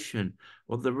revelation.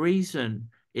 Well, the reason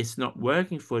it's not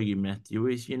working for you, Matthew,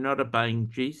 is you're not obeying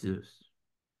Jesus.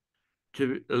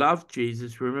 To love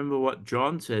Jesus, remember what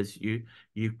John says,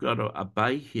 you've got to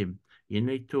obey him. You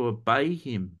need to obey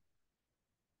him.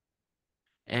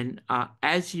 And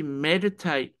as you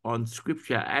meditate on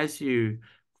scripture, as you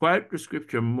quote the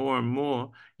scripture more and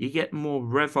more, you get more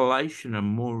revelation and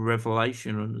more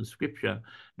revelation on the scripture.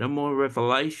 The more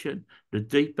revelation, the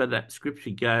deeper that scripture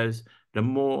goes, the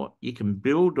more you can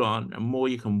build on, the more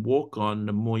you can walk on,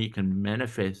 the more you can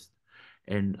manifest.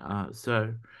 And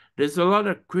so there's a lot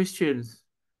of Christians.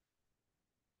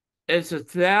 There's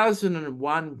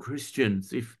 1,001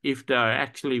 Christians, if they're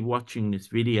actually watching this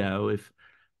video, if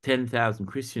 10,000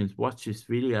 Christians watch this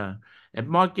video, it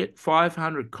might get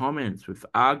 500 comments with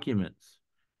arguments,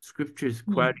 scriptures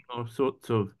Mm. quoting all sorts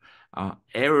of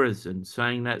errors and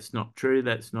saying that's not true,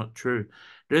 that's not true.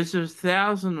 There's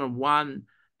 1,001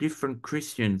 different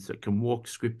Christians that can walk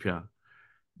scripture.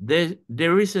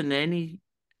 There isn't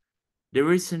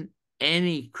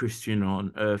any Christian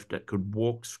on earth that could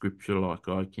walk scripture like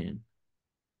I can.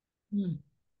 Mm.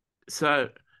 So,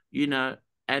 you know,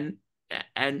 and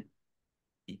and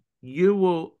you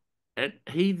will, and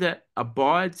he that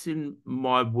abides in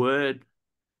my word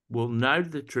will know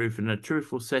the truth, and the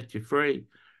truth will set you free.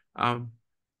 Um,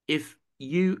 if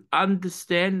you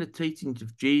understand the teachings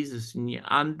of Jesus and you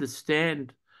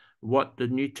understand what the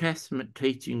New Testament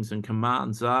teachings and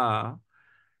commands are,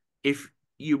 if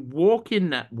you walk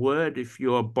in that word, if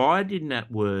you abide in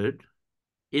that word,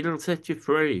 it'll set you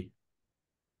free.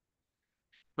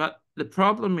 But the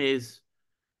problem is,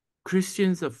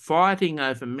 Christians are fighting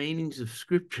over meanings of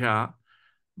scripture,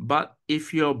 but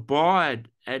if you abide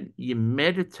and you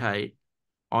meditate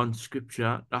on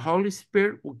scripture, the Holy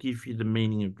Spirit will give you the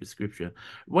meaning of the scripture.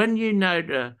 When you know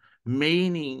the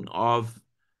meaning of,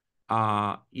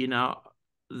 you know,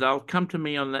 they'll come to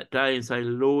me on that day and say,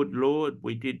 Lord, Lord,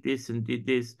 we did this and did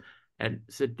this, and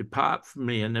said, depart from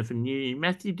me, I never knew you.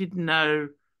 Matthew didn't know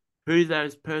who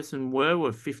those person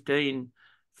were 15,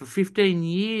 for 15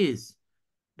 years.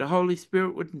 The Holy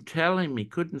Spirit wouldn't tell him. He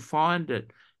couldn't find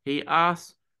it. He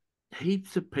asked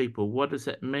heaps of people, what does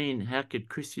that mean? How could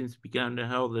Christians be going to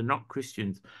hell? They're not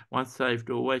Christians. Once saved,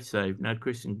 always saved. No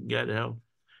Christian can go to hell.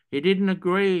 He didn't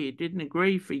agree. He didn't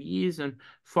agree for years. And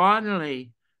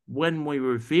finally, when we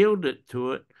revealed it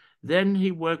to it, then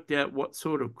he worked out what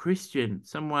sort of Christian,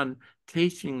 someone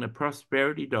teaching the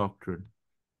prosperity doctrine,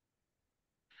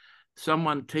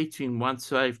 someone teaching once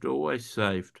saved, always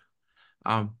saved.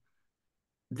 Um,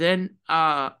 then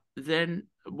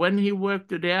when he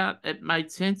worked it out, it made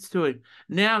sense to him.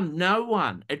 Now no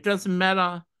one, it doesn't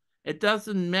matter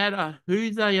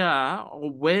who they are or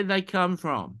where they come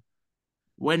from.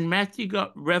 When Matthew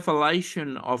got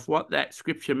revelation of what that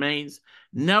scripture means,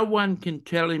 no one can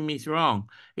tell him he's wrong.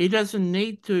 He doesn't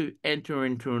need to enter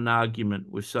into an argument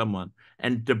with someone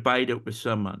and debate it with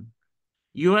someone.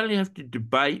 You only have to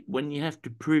debate when you have to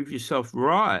prove yourself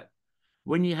right,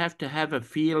 when you have to have a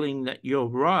feeling that you're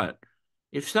right.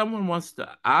 If someone wants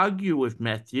to argue with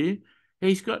Matthew,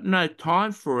 he's got no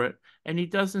time for it, and he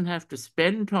doesn't have to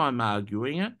spend time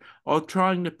arguing it or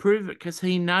trying to prove it because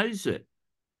he knows it.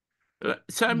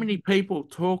 So many Mhm. people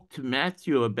talk to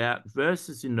Matthew about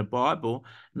verses in the Bible.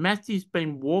 Matthew's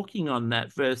been walking on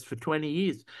that verse for 20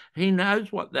 years. He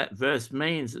knows what that verse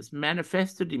means. It's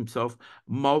manifested himself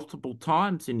multiple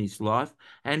times in his life,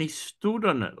 and he stood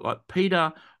on it. Like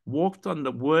Peter walked on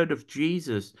the word of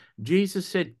Jesus. Jesus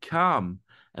said, "Come,"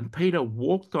 and Peter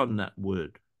walked on that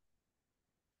word.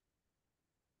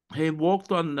 He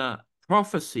walked on the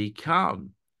prophecy,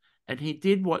 "Come," and he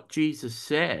did what Jesus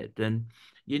said. And,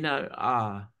 you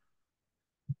know,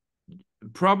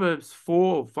 Proverbs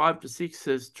 4, 5 to 6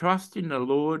 says, "Trust in the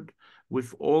Lord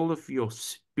with all of your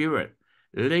spirit.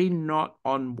 Lean not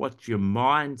on what your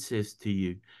mind says to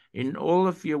you. In all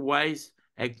of your ways,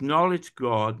 acknowledge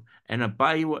God and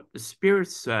obey what the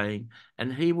Spirit's saying,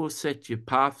 and He will set your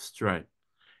path straight."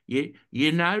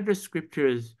 You know the scripture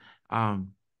is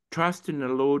trust in the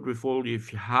Lord with all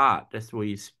of your heart. That's where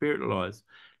your spirit lies.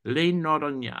 Lean not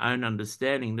on your own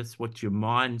understanding. That's what your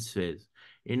mind says.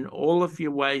 In all of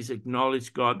your ways,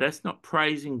 acknowledge God. That's not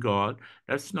praising God.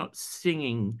 That's not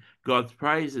singing God's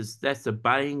praises. That's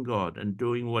obeying God and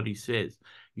doing what He says.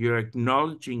 You're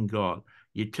acknowledging God.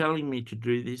 You're telling me to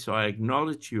do this. I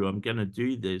acknowledge you. I'm going to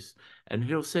do this. And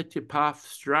He'll set your path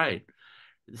straight.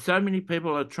 So many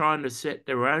people are trying to set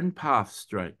their own path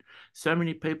straight. So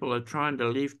many people are trying to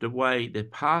live the way their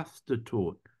past are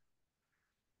taught.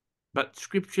 But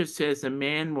scripture says a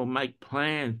man will make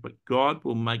plans, but God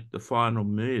will make the final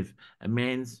move. A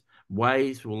man's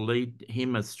ways will lead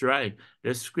him astray.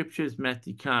 There's scriptures,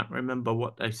 Matthew can't remember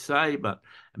what they say, but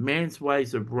a man's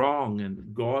ways are wrong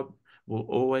and God will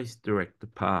always direct the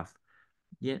path.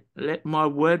 Yeah, let my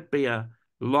word be a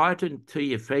light unto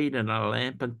your feet and a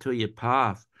lamp unto your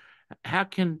path. How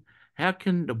can how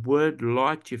can the word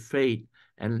light your feet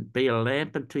and be a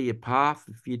lamp unto your path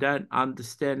if you don't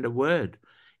understand the word?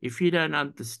 If you don't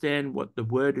understand what the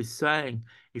word is saying,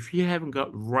 if you haven't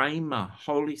got Rhema,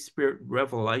 Holy Spirit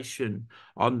revelation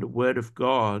on the word of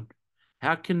God,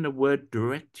 how can the word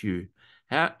direct you?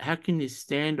 How can you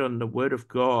stand on the word of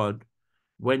God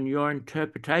when your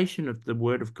interpretation of the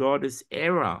word of God is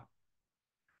error?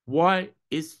 Why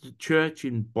is the church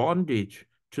in bondage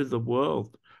to the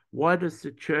world? Why does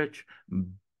the church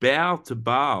bow to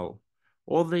Baal?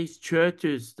 All these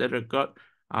churches that have got,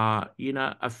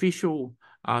 official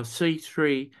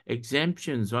C3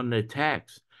 exemptions on their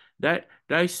tax,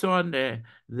 they sign their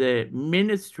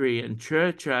ministry and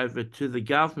church over to the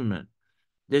government.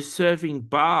 They're serving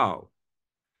Baal.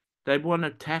 They want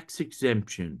a tax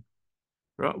exemption.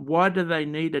 Right? Why do they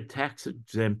need a tax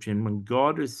exemption when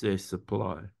God is their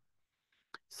supply?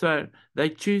 So they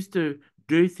choose to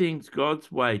do things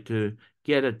God's way to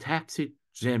get a tax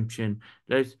exemption.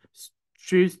 They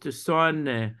choose to sign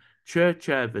their church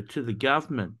over to the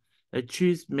government. They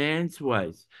choose man's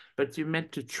ways, but you're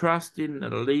meant to trust in the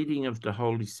leading of the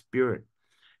Holy Spirit.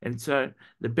 And so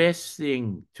the best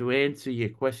thing to answer your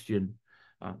question,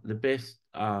 the best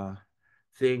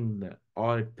thing that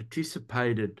I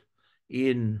participated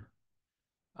in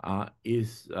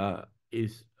is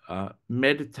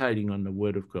meditating on the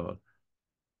Word of God.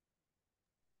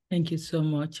 Thank you so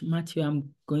much. Matthew,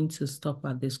 I'm going to stop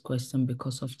at this question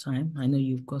because of time. I know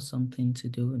you've got something to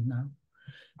do now.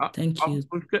 Thank you.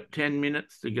 We've got 10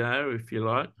 minutes to go if you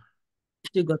like.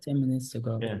 You got 10 minutes to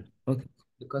go. Yeah, Okay,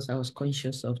 because I was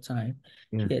conscious of time.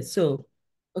 yeah. Yeah, so,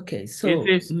 okay, Is so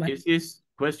this is this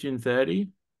question 30?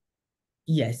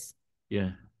 yes,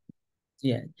 Yeah.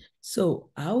 yeah. So,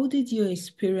 how did your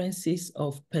experiences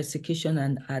of persecution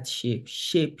and hardship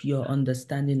shape your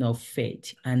understanding of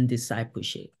faith and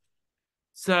discipleship?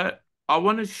 So I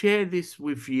want to share this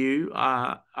with you.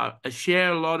 I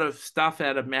share a lot of stuff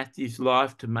out of Matthew's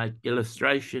life to make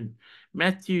illustration.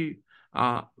 Matthew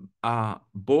uh,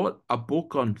 bought a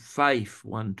book on faith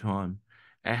one time.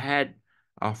 It had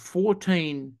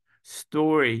 14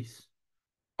 stories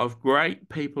of great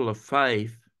people of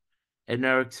faith, and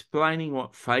they're explaining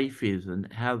what faith is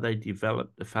and how they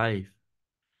developed the faith.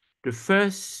 The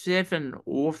first seven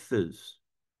authors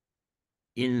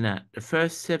in that, the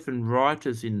first seven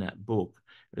writers in that book,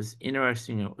 it was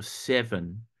interesting, it was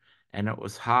seven, and it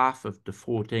was half of the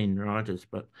 14 writers,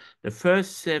 but the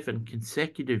first seven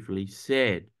consecutively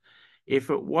said, if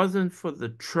it wasn't for the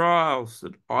trials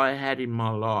that I had in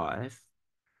my life,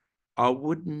 I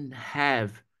wouldn't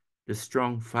have the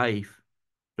strong faith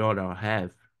that I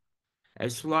have.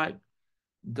 It's like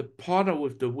the potter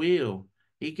with the wheel.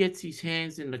 He gets his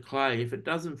hands in the clay. If it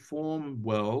doesn't form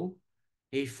well,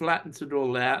 he flattens it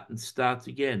all out and starts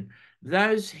again.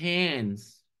 Those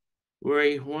hands where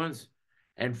he wants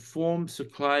and forms the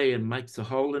clay and makes a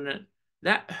hole in it,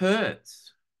 that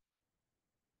hurts.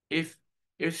 If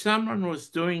If someone was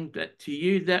doing that to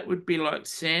you, that would be like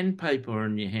sandpaper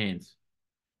in your hands,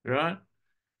 right?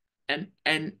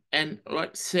 And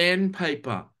like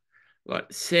sandpaper,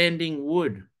 like sanding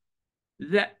wood,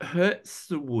 that hurts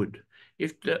the wood.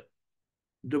 If the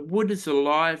wood is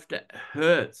alive, that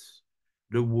hurts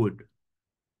the wood,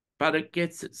 but it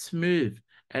gets it smooth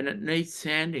and it needs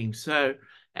sanding. So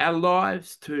our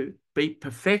lives to be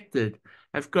perfected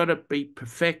have got to be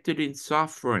perfected in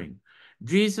suffering.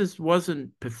 Jesus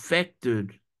wasn't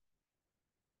perfected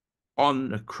on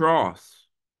the cross.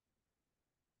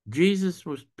 Jesus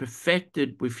was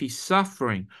perfected with his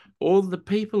suffering. All the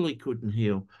people he couldn't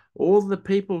heal, all the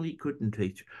people he couldn't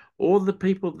teach, all the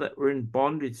people that were in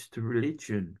bondage to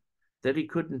religion that he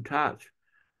couldn't touch,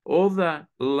 all the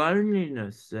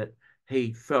loneliness that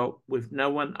he felt with no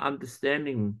one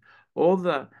understanding him, all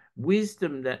the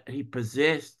wisdom that he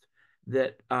possessed,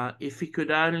 that if he could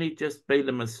only just be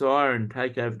the Messiah and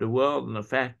take over the world, and the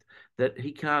fact that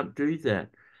he can't do that,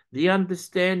 the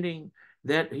understanding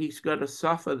that he's got to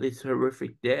suffer this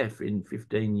horrific death in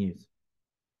 15 years.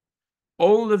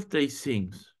 All of these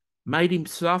things made him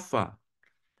suffer.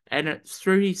 And it's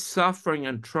through his suffering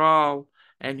and trial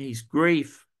and his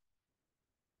grief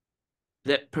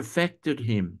that perfected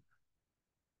him.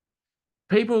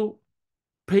 People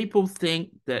think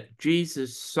that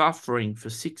Jesus suffering for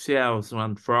 6 hours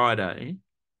on Friday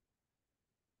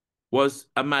was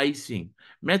amazing.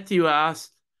 Matthew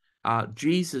asked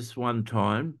Jesus one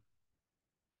time,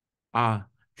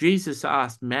 Jesus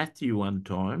asked Matthew one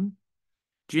time,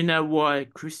 do you know why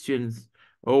Christians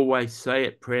always say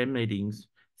at prayer meetings,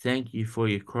 thank you for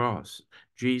your cross?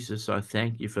 Jesus, I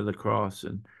thank you for the cross.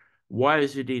 And why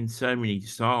is it in so many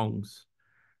songs?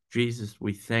 Jesus,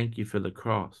 we thank you for the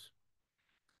cross.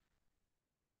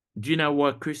 Do you know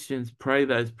why Christians pray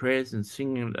those prayers and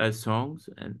sing those songs?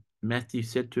 And Matthew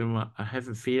said to him, I have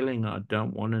a feeling I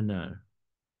don't want to know.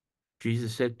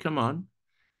 Jesus said, come on.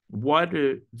 Why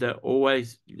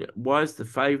is the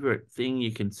favorite thing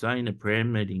you can say in a prayer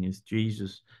meeting is,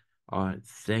 Jesus, I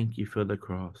thank you for the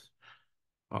cross.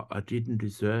 I didn't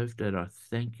deserve that. I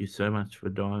thank you so much for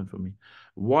dying for me.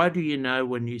 Why do you know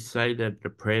when you say that at a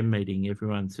prayer meeting,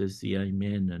 everyone says the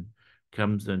amen and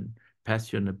comes and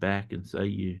pats you on the back and say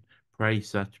you pray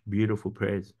such beautiful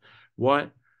prayers? Why,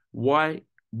 why,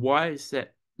 why is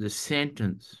that the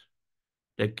sentence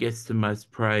that gets the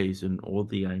most praise and all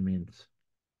the amens?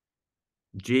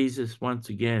 Jesus, once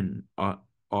again, I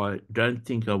don't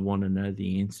think I want to know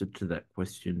the answer to that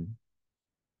question.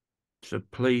 So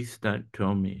please don't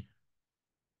tell me.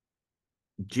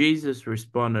 Jesus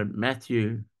responded,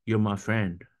 Matthew, you're my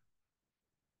friend.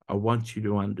 I want you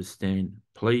to understand.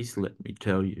 Please let me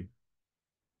tell you.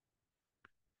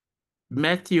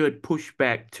 Matthew had pushed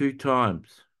back 2 times.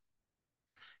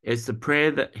 It's the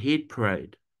prayer that he'd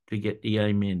prayed to get the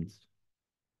amens.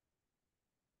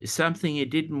 It's something he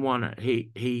didn't want to,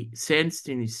 he sensed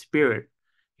in his spirit,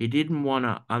 he didn't want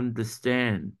to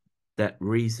understand that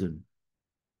reason.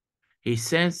 He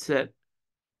sensed that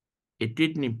it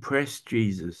didn't impress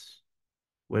Jesus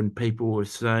when people were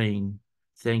saying,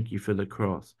 thank you for the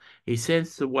cross. He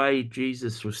sensed the way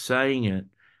Jesus was saying it,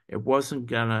 it wasn't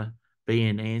going to be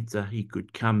an answer he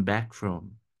could come back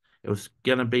from. It was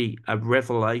going to be a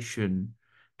revelation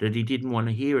that he didn't want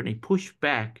to hear, and he pushed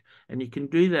back. And you can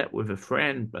do that with a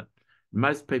friend, but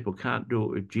most people can't do it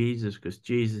with Jesus because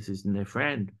Jesus isn't their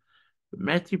friend. But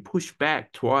Matthew pushed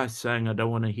back twice, saying, I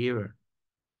don't want to hear it.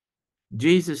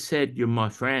 Jesus said, you're my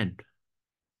friend.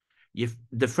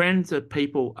 The friends are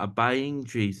people obeying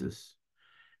Jesus.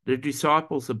 The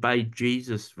disciples obeyed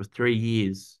Jesus for 3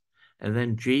 years. And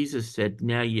then Jesus said,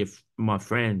 now you're my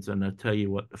friends, and I tell you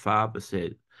what the Father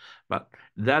said. But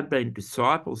they'd been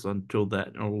disciples until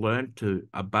that and learned to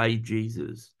obey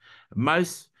Jesus.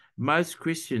 Most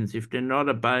Christians, if they're not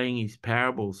obeying his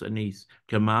parables and his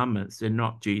commandments, they're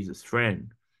not Jesus'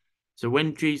 friend. So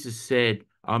when Jesus said,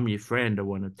 I'm your friend, I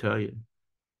want to tell you,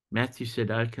 Matthew said,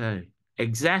 okay.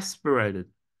 Exasperated.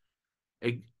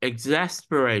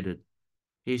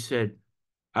 He said,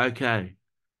 okay,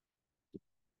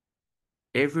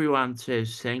 everyone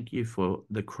says thank you for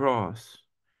the cross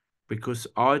because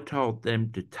I told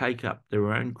them to take up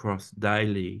their own cross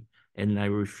daily and they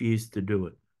refused to do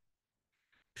it.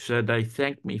 So they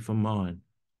thank me for mine.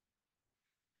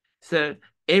 So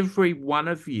every one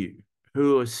of you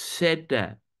who has said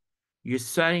that, you're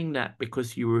saying that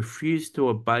because you refuse to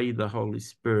obey the Holy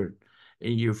Spirit.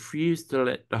 and you refuse to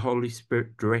let the Holy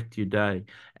Spirit direct your day,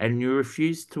 and you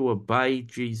refuse to obey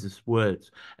Jesus'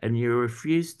 words, and you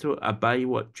refuse to obey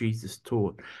what Jesus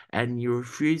taught, and you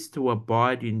refuse to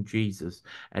abide in Jesus,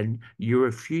 and you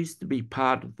refuse to be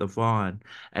part of the vine,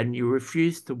 and you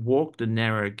refuse to walk the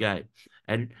narrow gate,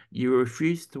 and you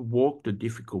refuse to walk the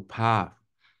difficult path.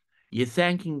 You're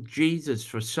thanking Jesus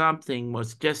for something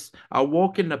was just a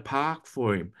walk in the park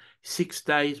for him. 6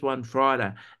 days, one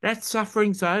Friday. That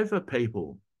suffering's over,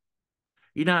 people.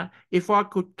 You know, if I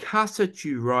could cuss at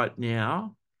you right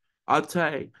now, I'd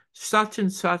say such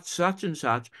and such, such and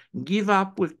such, give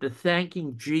up with the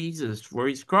thanking Jesus for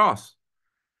his cross.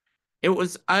 It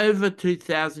was over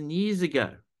 2,000 years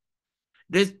ago.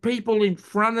 There's people in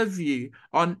front of you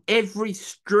on every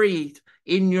street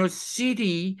in your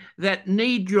city that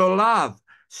need your love.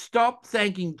 Stop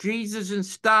thanking Jesus and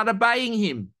start obeying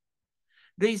him.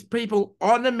 These people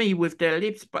honor me with their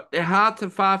lips, but their hearts are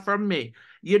far from me.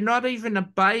 You're not even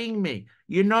obeying me.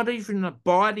 You're not even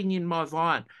abiding in my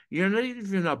vine. You're not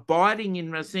even abiding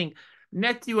in my thing.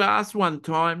 Matthew asked one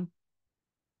time,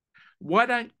 why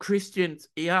don't Christians,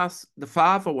 he asked the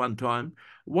father one time,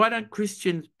 why don't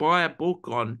Christians buy a book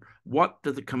on what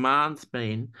do the commands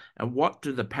mean and what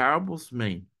do the parables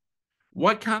mean?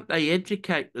 Why can't they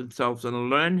educate themselves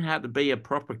and learn how to be a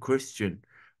proper Christian?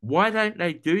 Why don't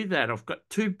they do that? I've got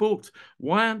 2 books.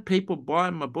 Why aren't people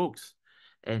buying my books?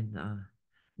 And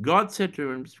God said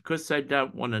to him, it's because they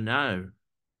don't want to know.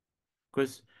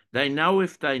 Because they know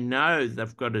if they know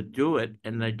they've got to do it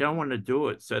and they don't want to do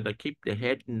it. So they keep their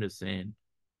head in the sand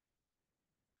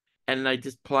and they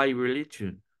just play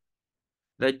religion.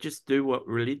 They just do what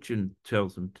religion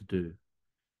tells them to do.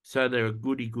 So they're a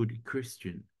goody-goody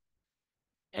Christian.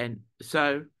 And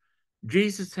so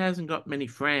Jesus hasn't got many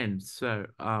friends. So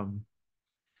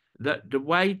the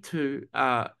way to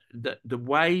the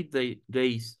way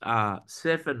these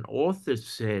 7 authors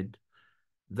said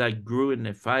they grew in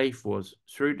their faith was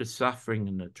through the suffering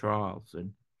and the trials.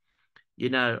 And you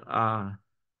know,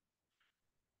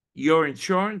 your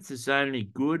insurance is only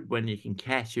good when you can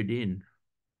cash it in,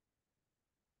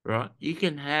 right? You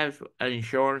can have an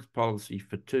insurance policy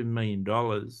for $2 million,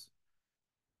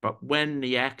 but when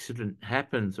the accident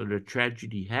happens or the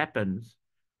tragedy happens,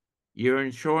 your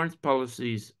insurance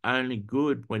policy is only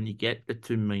good when you get the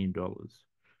 $2 million.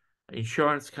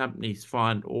 Insurance companies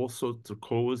find all sorts of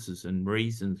clauses and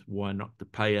reasons why not to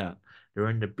pay out. They're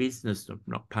in the business of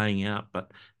not paying out,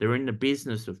 but they're in the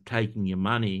business of taking your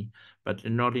money, but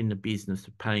they're not in the business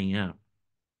of paying out.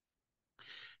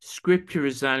 Scripture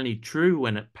is only true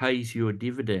when it pays you a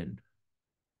dividend.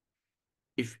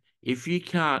 If you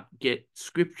can't get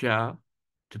scripture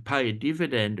to pay a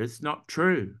dividend, it's not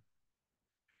true.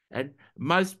 And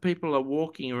most people are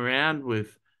walking around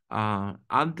with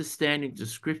understandings of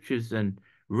scriptures and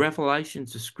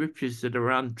revelations of scriptures that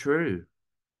are untrue.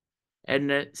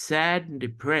 And they're sad and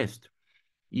depressed.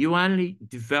 You only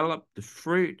develop the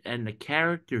fruit and the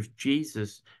character of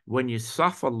Jesus when you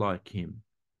suffer like him,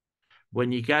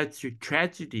 when you go through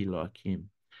tragedy like him,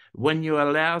 when you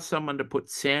allow someone to put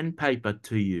sandpaper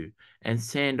to you and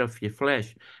sand off your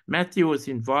flesh. Matthew was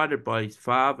invited by his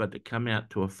father to come out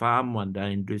to a farm one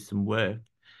day and do some work.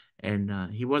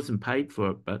 And he wasn't paid for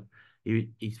it, but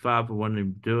his father wanted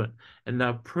him to do it. And they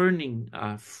were pruning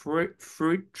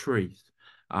fruit trees.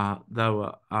 They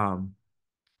were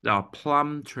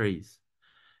plum trees,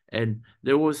 and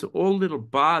there was all little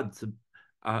buds,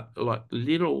 like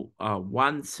little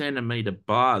 1 centimeter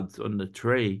buds on the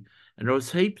tree, and there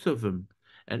was heaps of them.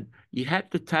 And you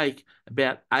had to take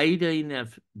about 18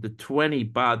 of the 20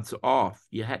 buds off.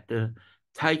 You had to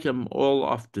take them all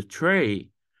off the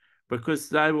tree because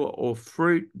they were all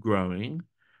fruit growing.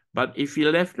 But if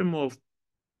you left them all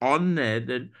on there,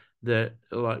 then the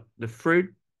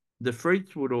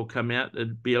fruits would all come out.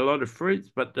 There'd be a lot of fruits,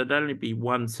 but they'd only be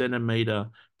 1 centimeter,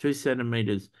 2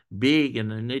 centimeters big,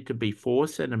 and they need to be 4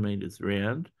 centimeters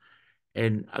round.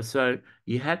 And so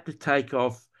you had to take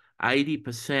off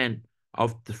 80%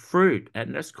 of the fruit,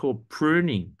 and that's called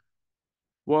pruning.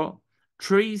 Well,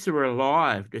 trees are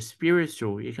alive, they're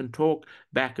spiritual. You can talk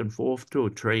back and forth to a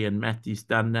tree, and Matthew's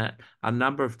done that a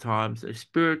number of times. They're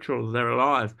spiritual, they're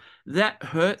alive. That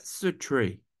hurts the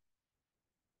tree.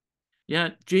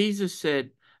 Jesus said,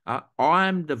 I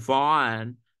am the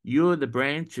vine, you are the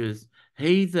branches.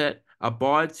 He that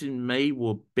abides in me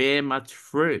will bear much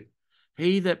fruit.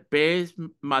 He that bears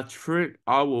much fruit,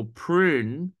 I will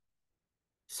prune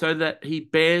so that he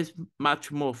bears much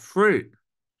more fruit.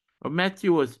 Well,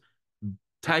 Matthew was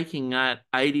taking that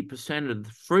 80% of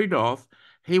the fruit off.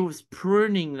 He was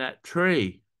pruning that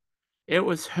tree. It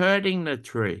was hurting the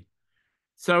tree.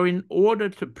 So in order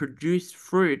to produce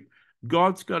fruit,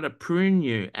 God's got to prune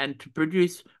you, and to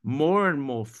produce more and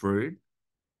more fruit,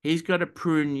 He's got to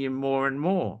prune you more and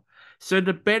more. So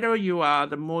the better you are,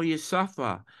 the more you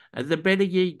suffer. And the better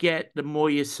you get, the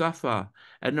more you suffer.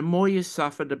 And the more you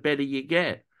suffer, the better you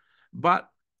get. But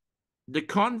the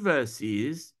converse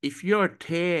is, if you're a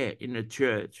tare in a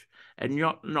church and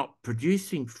you're not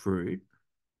producing fruit,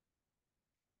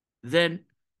 then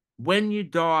when you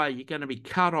die, you're going to be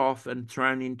cut off and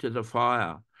thrown into the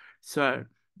fire. So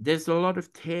there's a lot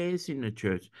of tares in the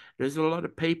church. There's a lot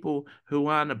of people who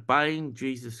aren't obeying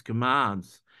Jesus'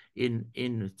 commands in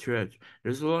the church.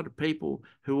 There's a lot of people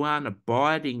who aren't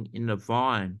abiding in the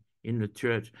vine in the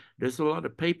church. There's a lot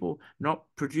of people not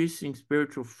producing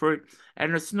spiritual fruit.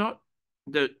 And it's not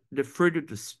the fruit of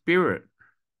the Spirit,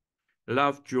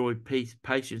 love, joy, peace,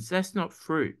 patience. That's not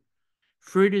fruit.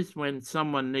 Fruit is when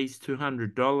someone needs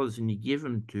 $200 and you give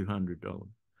them $200.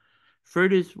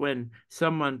 Fruit is when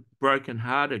someone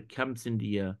brokenhearted comes into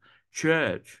your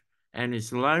church and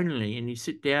is lonely and you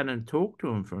sit down and talk to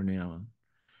them for an hour.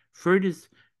 Fruit is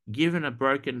giving a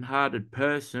brokenhearted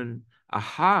person a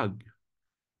hug.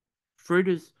 Fruit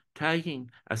is taking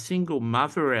a single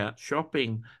mother out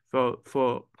shopping for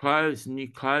clothes,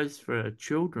 new clothes for her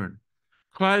children.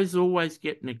 Clothes always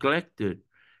get neglected.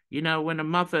 You know, when a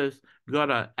mother's got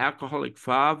an alcoholic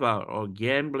father or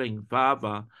gambling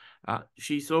father,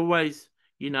 she's always,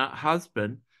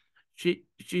 husband,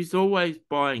 she's always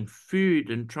buying food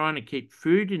and trying to keep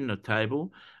food in the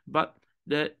table, but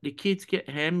the kids get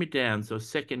hand-me-downs or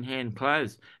second-hand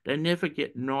clothes. They never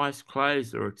get nice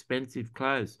clothes or expensive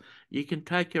clothes. You can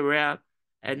take her out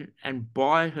and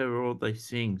buy her all these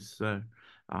things. So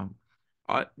um,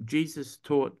 Jesus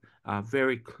taught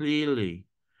very clearly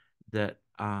that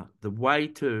the way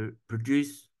to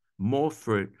produce more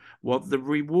fruit, well, the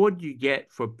reward you get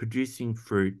for producing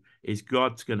fruit is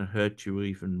God's going to hurt you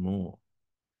even more.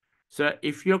 So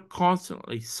if you're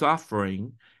constantly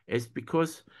suffering, it's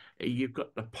because you've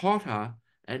got the potter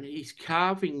and he's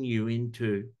carving you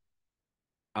into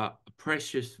a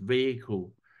precious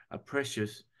vehicle, a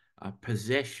precious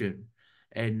possession.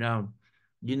 And,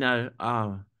 you know,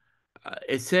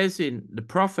 it says in the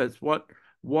prophets what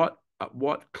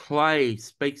clay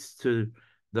speaks to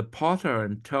the potter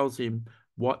and tells him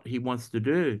what he wants to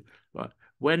do. Like,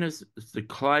 when is the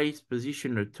clay's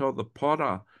position to tell the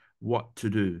potter what to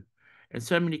do? And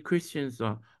so many Christians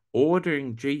are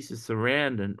ordering Jesus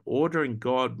around and ordering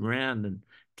God around and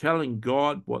telling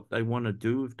God what they want to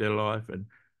do with their life and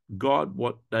God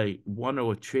what they want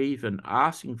to achieve and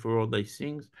asking for all these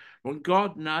things. When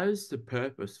God knows the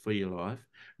purpose for your life,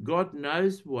 God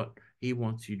knows what He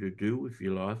wants you to do with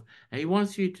your life, and He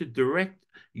wants you to direct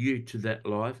you to that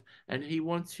life, and He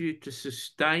wants you to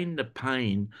sustain the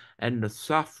pain and the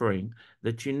suffering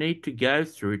that you need to go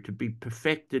through to be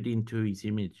perfected into His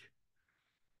image.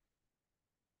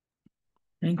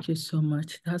 Thank you so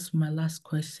much. That's my last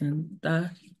question.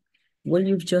 That what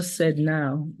you've just said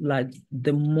now, like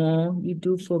the more you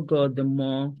do for God, the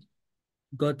more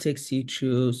God takes you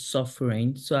through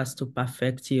suffering so as to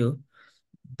perfect you.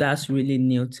 That's really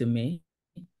new to me,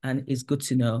 and it's good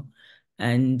to know.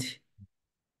 And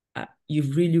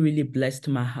you've really, really blessed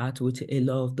my heart with a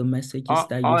lot of the messages I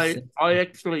that you've I said. I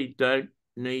actually don't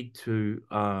need to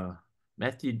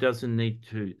Matthew doesn't need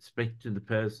to speak to the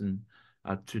person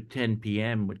to 10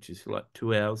 p.m., which is like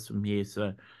 2 hours from here.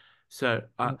 So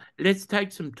let's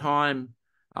take some time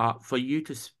for you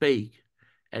to speak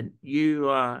and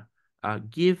you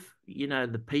give,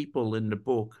 the people in the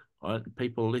book,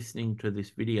 people listening to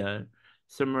this video,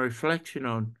 some reflection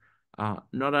on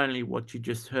not only what you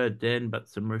just heard then, but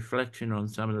some reflection on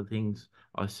some of the things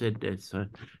I said there. So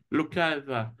look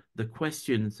over the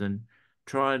questions and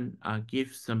try and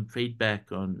give some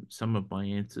feedback on some of my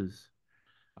answers.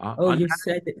 Oh, I know you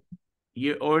said it.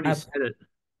 you already Uh, said it.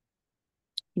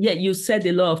 yeah, you said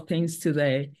a lot of things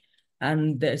today,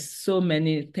 and there's so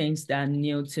many things that are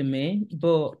new to me.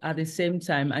 But at the same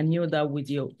time, I knew that with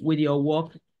your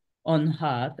work on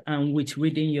heart and with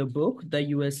reading your book, that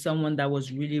you were someone that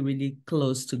was really, really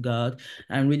close to God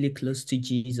and really close to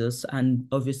Jesus. And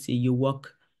obviously, you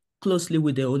work closely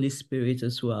with the Holy Spirit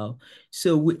as well.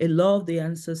 So a lot of the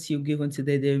answers you've given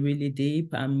today, they're really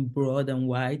deep and broad and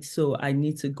wide. So I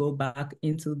need to go back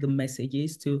into the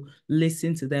messages to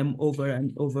listen to them over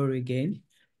and over again,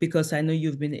 because I know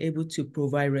you've been able to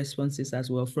provide responses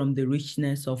as well from the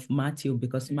richness of Matthew,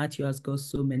 because Matthew has got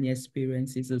so many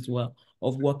experiences as well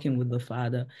of working with the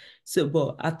Father. So,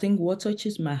 but I think what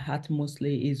touches my heart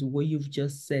mostly is what you've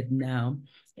just said now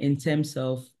in terms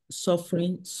of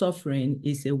suffering. Suffering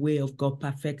is a way of God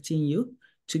perfecting you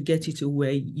to get you to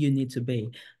where you need to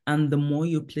be. And the more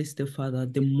you please the Father,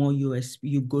 the more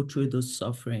you go through those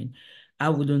suffering. I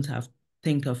wouldn't have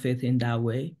think of it in that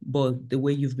way, but the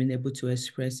way you've been able to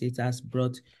express it has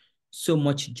brought so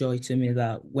much joy to me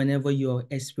that whenever you're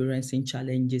experiencing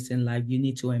challenges in life, you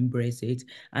need to embrace it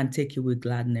and take it with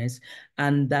gladness.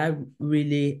 And that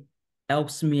really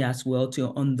helps me as well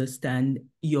to understand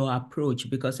your approach,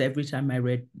 because every time I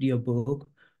read your book,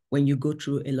 when you go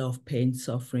through a lot of pain,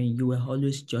 suffering, you were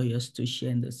always joyous to share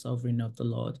in the suffering of the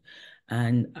Lord.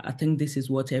 And I think this is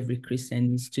what every Christian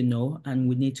needs to know, and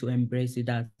we need to embrace it,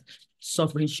 that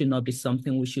suffering should not be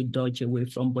something we should dodge away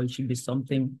from, but it should be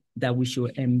something that we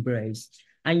should embrace.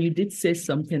 And you did say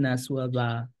something as well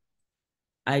that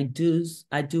I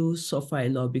do suffer a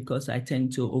lot because I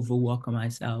tend to overwork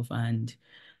myself, and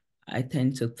I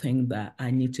tend to think that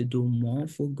I need to do more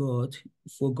for God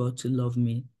to love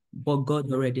me. But God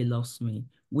already loves me,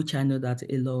 which I know that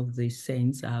a lot of the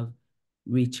saints have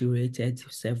reiterated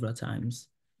several times,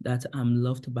 that I'm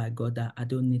loved by God, that I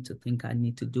don't need to think I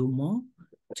need to do more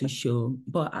to show.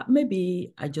 But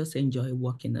maybe I just enjoy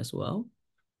working as well,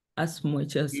 as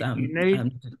much as You, you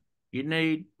need you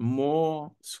need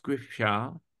more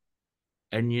scripture,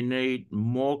 and you need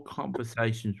more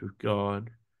conversations with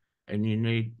God, and you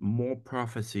need more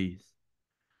prophecies.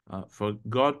 For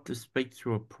God to speak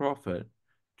through a prophet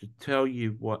to tell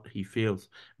you what he feels.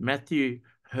 Matthew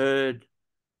heard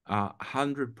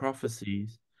 100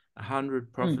 prophecies.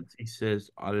 100 prophecies says,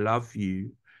 I love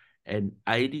you. And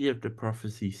 80 of the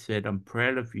prophecies said, I'm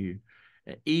proud of you.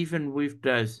 Even with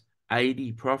those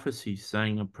 80 prophecies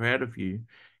saying, I'm proud of you,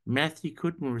 Matthew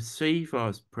couldn't receive, I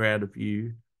was proud of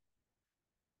you.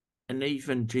 And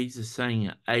even Jesus saying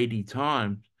it 80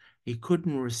 times, he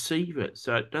couldn't receive it.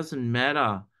 So it doesn't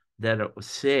matter that it was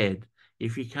said.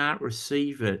 If you can't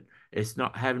receive it, it's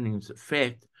not having its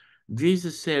effect.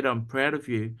 Jesus said, I'm proud of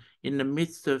you in the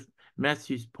midst of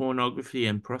Matthew's pornography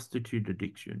and prostitute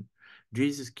addiction.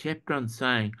 Jesus kept on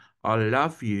saying, I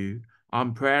love you,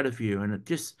 I'm proud of you. And it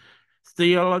just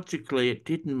theologically, it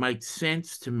didn't make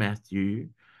sense to Matthew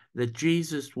that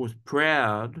Jesus was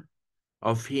proud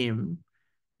of him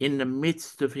in the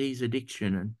midst of his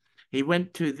addiction. And he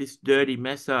went to this dirty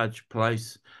massage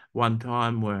place one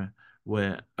time where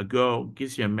a girl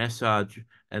gives you a massage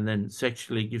and then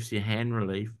sexually gives you hand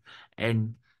relief.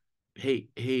 And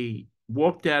he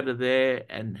walked out of there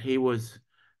and he was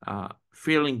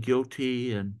feeling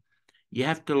guilty. And you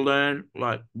have to learn,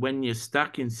 like when you're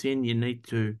stuck in sin, you need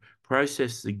to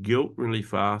process the guilt really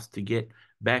fast to get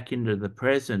back into the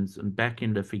presence and back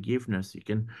into forgiveness. You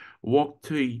can walk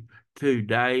 2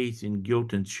 days in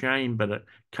guilt and shame, but it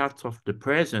cuts off the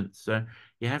presence. So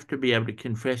you have to be able to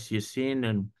confess your sin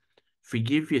and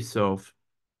forgive yourself.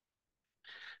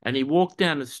 And he walked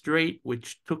down the street,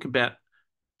 which took about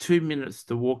 2 minutes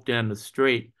to walk down the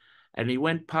street, and he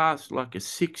went past like a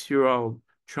 6-year-old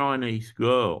Chinese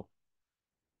girl.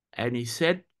 And he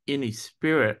said in his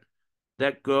spirit,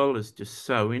 that girl is just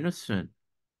so innocent.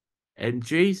 And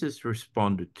Jesus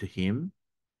responded to him,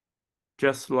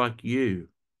 just like you,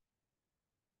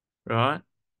 right?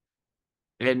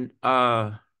 And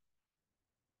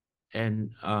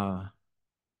and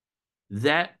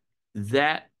that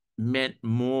that meant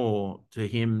more to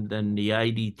him than the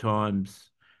 80 times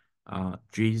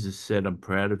Jesus said, I'm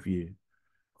proud of you.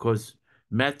 Because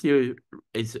Matthew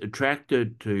is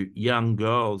attracted to young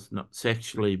girls, not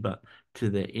sexually, but to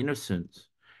their innocence.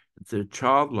 They're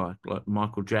childlike, like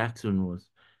Michael Jackson was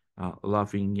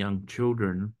loving young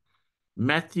children.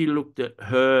 Matthew looked at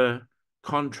her,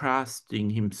 contrasting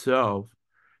himself,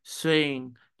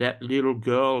 seeing that little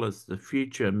girl as the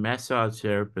future massage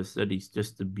therapist that he's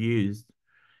just abused,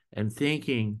 and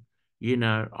thinking,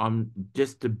 I'm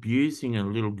just abusing a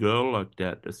little girl like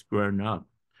that that's grown up.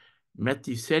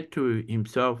 Matthew said to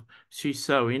himself, she's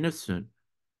so innocent.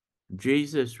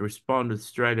 Jesus responded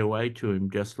straight away to him,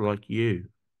 just like you.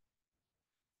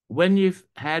 When you've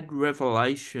had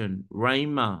revelation,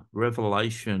 Rhema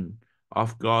revelation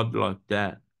of God like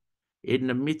that, in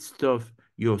the midst of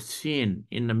your sin,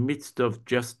 in the midst of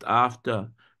just after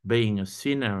being a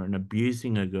sinner and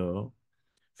abusing a girl,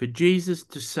 for Jesus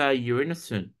to say you're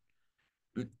innocent,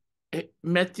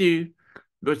 Matthew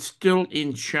was still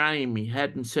in shame. He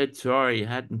hadn't said sorry. He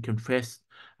hadn't confessed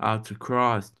to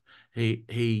Christ. He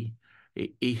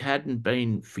hadn't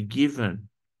been forgiven.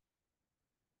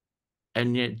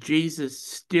 And yet Jesus,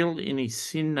 still in his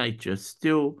sin nature,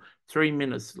 still 3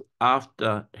 minutes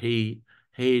after he'd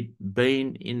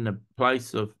been in the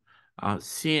place of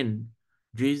sin,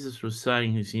 Jesus was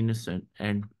saying he's innocent.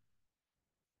 And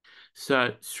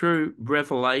so through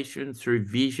revelation, through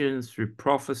visions, through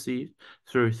prophecy,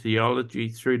 through theology,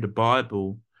 through the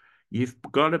Bible, You've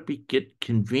got to get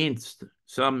convinced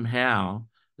somehow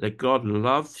that God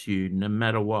loves you no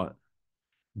matter what.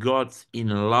 God's in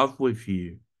love with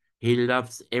you. He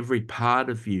loves every part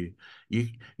of you. You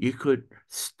you could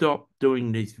stop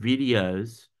doing these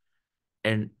videos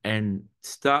and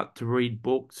start to read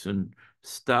books and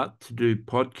start to do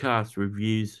podcast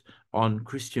reviews on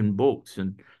Christian books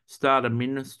and start a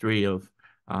ministry of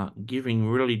giving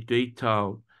really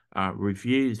detailed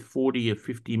reviews, 40 or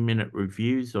 50-minute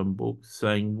reviews on books,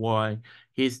 saying why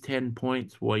here's 10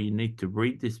 points why you need to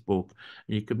read this book.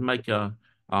 And you could make a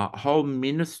whole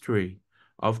ministry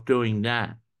of doing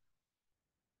that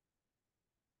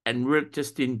and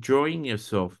just enjoying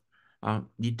yourself.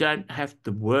 You don't have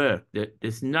to work.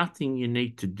 There's nothing you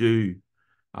need to do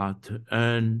to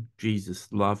earn Jesus'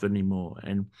 love anymore.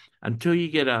 And until you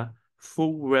get a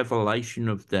full revelation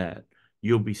of that,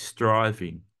 you'll be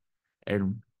striving.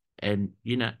 And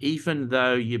even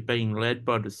though you're being led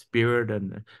by the Spirit,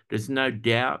 and there's no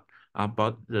doubt,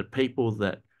 but the people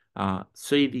that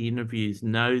see the interviews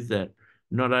know that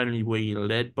not only were you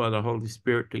led by the Holy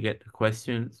Spirit to get the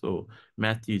questions, or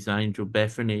Matthew's angel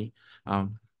Bethany,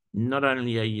 um, not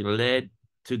only are you led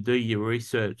to do your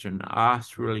research and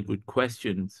ask really good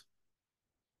questions,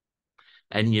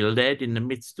 and you're led in the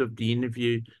midst of the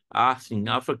interview asking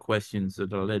other questions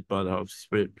that are led by the Holy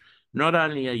Spirit. Not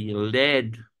only are you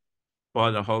led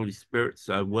by the Holy Spirit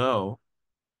so well,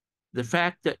 the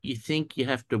fact that you think you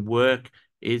have to work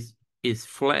is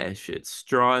flesh, it's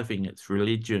striving, it's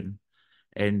religion.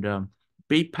 And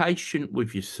be patient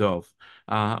with yourself.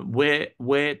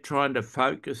 We're trying to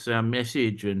focus our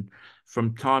message, and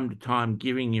from time to time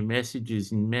giving you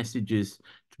messages and messages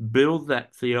to build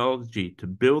that theology, to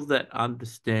build that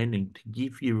understanding, to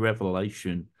give you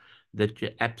revelation that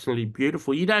you're absolutely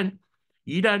beautiful. You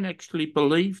don't actually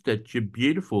believe that you're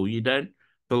beautiful. You don't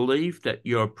believe that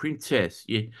you're a princess.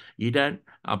 You don't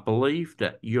believe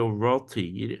that you're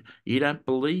royalty. You don't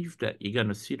believe that you're going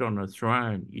to sit on a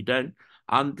throne. You don't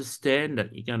understand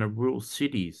that you're going to rule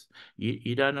cities.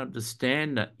 You don't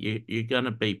understand that you're going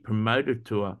to be promoted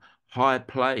to a high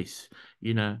place.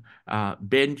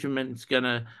 Benjamin's going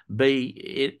to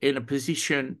be in a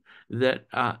position that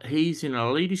he's in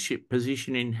a leadership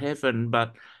position in heaven,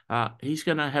 but he's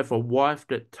going to have a wife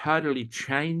that totally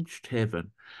changed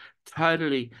heaven,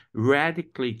 totally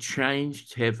radically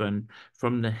changed heaven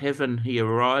from the heaven he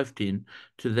arrived in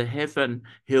to the heaven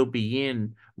he'll be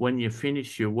in when you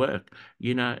finish your work.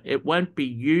 It won't be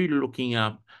you looking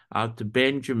up to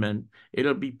Benjamin.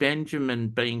 It'll be Benjamin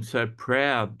being so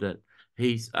proud that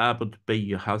he's able to be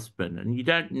your husband. And you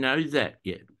don't know that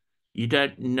yet. You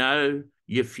don't know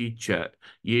your future.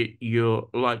 You're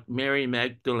like Mary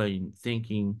Magdalene,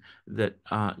 thinking that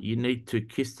you need to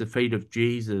kiss the feet of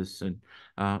Jesus. And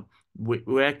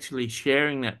we're actually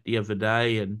sharing that the other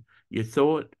day, and you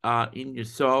thought in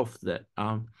yourself that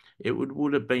it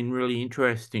would have been really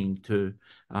interesting to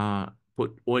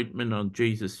put ointment on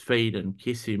Jesus' feet and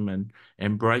kiss him and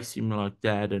embrace him like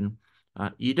that. And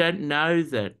you don't know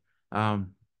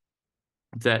um,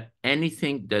 that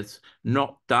anything that's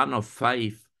not done of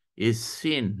faith is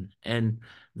sin, and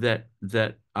that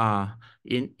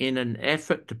in an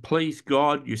effort to please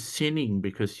God, you're sinning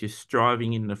because you're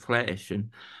striving in the flesh. And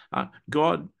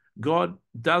God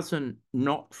doesn't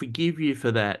not forgive you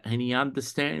for that, and he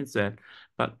understands that.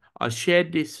 But I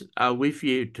shared this with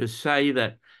you to say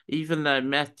that even though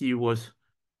Matthew was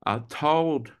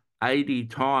told 80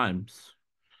 times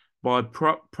by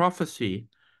prophecy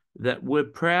that we're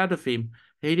proud of him,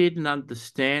 he didn't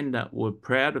understand that we're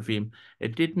proud of him.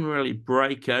 It didn't really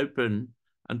break open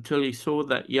until he saw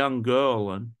that young girl,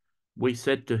 and we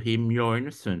said to him, "You're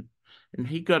innocent." And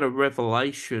he got a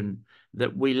revelation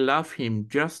that we love him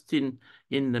just in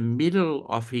the middle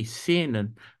of his sin.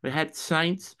 And we had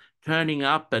saints turning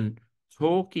up and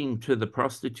talking to the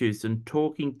prostitutes and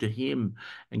talking to him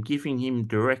and giving him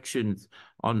directions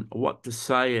on what to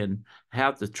say and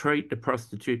how to treat the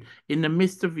prostitute in the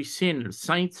midst of his sin.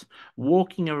 Saints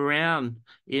walking around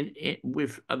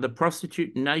with the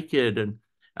prostitute naked.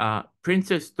 And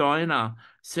Princess Diana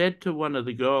said to one of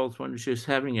the girls when she was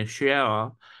having a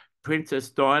shower, Princess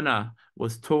Diana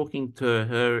was talking to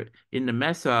her in the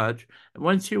massage. And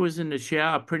when she was in the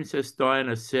shower, Princess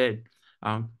Diana said,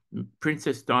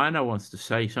 Princess Diana wants to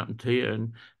say something to you.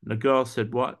 And the girl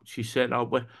said, what? She said,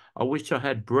 I wish I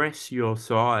had breasts your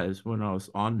size when I was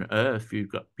on earth.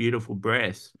 You've got beautiful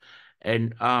breasts.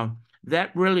 And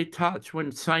that really touched.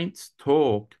 When saints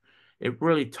talk, it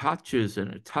really touches,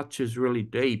 and it touches really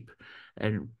deep.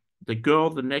 And the girl,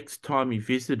 the next time he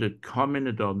visited,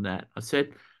 commented on that. I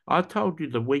said, I told you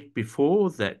the week before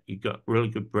that you got really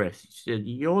good breasts. She said,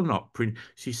 you're not Prince.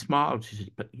 She smiled. She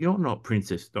said, but you're not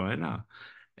Princess Diana.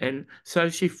 And so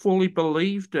she fully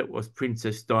believed it was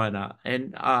Princess Diana.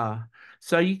 And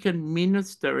so you can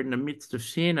minister in the midst of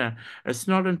sin. It's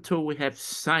not until we have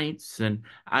saints and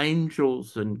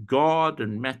angels and God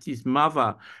and Matthew's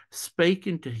mother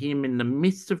speaking to him in the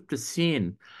midst of the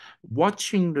sin,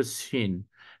 watching the sin,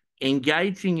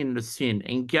 engaging in the sin,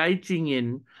 engaging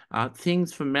in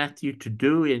things for Matthew to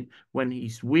do when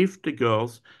he's with the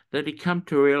girls, that he come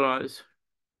to realize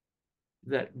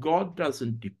that God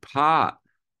doesn't depart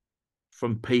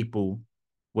from people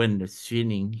when they're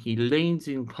sinning. He leans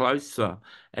in closer.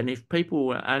 And if people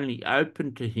were only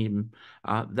open to him,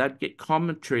 they'd get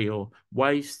commentary or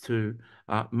ways to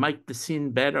make the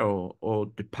sin better, or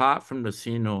depart from the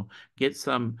sin, or get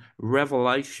some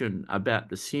revelation about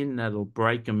the sin that'll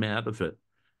break them out of it.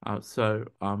 So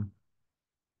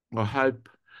I hope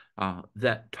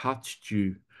that touched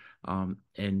you,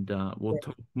 and we'll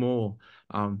talk more.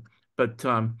 Um, but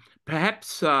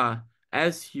perhaps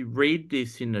as you read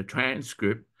this in the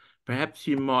transcript, perhaps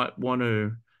you might want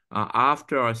to,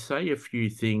 after I say a few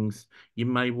things, you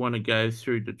may want to go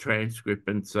through the transcript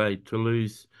and say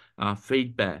Toulouse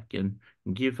feedback, and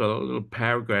give a little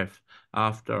paragraph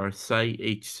after I say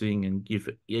each thing and give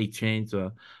each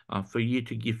answer, for you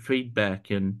to give feedback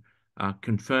and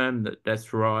confirm that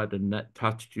that's right and that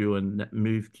touched you and that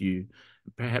moved you.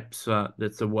 Perhaps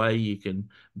that's a way you can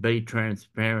be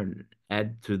transparent,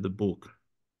 add to the book.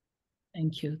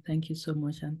 Thank you. Thank you so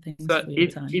much. And thanks So for your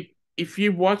if time. if if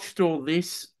you watched all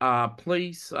this,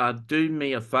 please do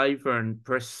me a favor and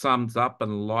press thumbs up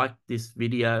and like this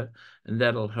video, and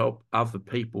that'll help other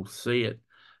people see it.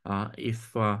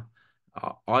 If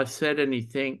I said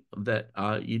anything that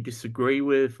you disagree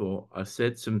with, or I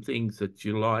said some things that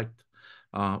you liked,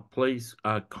 please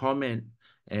comment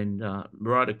and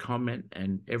write a comment,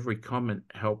 and every comment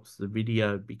helps the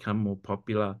video become more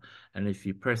popular. And if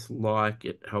you press like,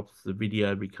 it helps the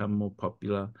video become more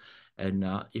popular. And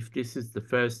if this is the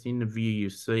first interview you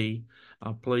see,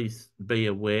 please be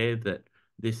aware that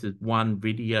this is one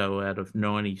video out of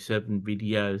 97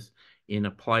 videos in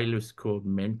a playlist called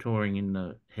Mentoring in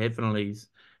the Heavenlies.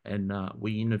 And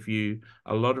we interview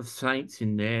a lot of saints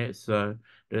in there. So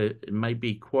there may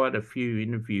be quite a few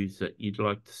interviews that you'd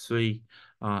like to see.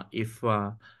 If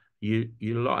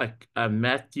you like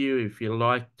Matthew, if you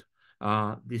liked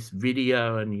this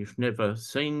video and you've never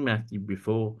seen Matthew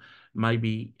before,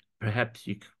 maybe perhaps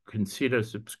you consider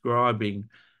subscribing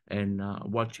and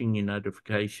watching your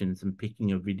notifications and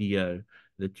picking a video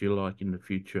that you like in the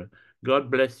future. God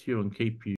bless you and keep you.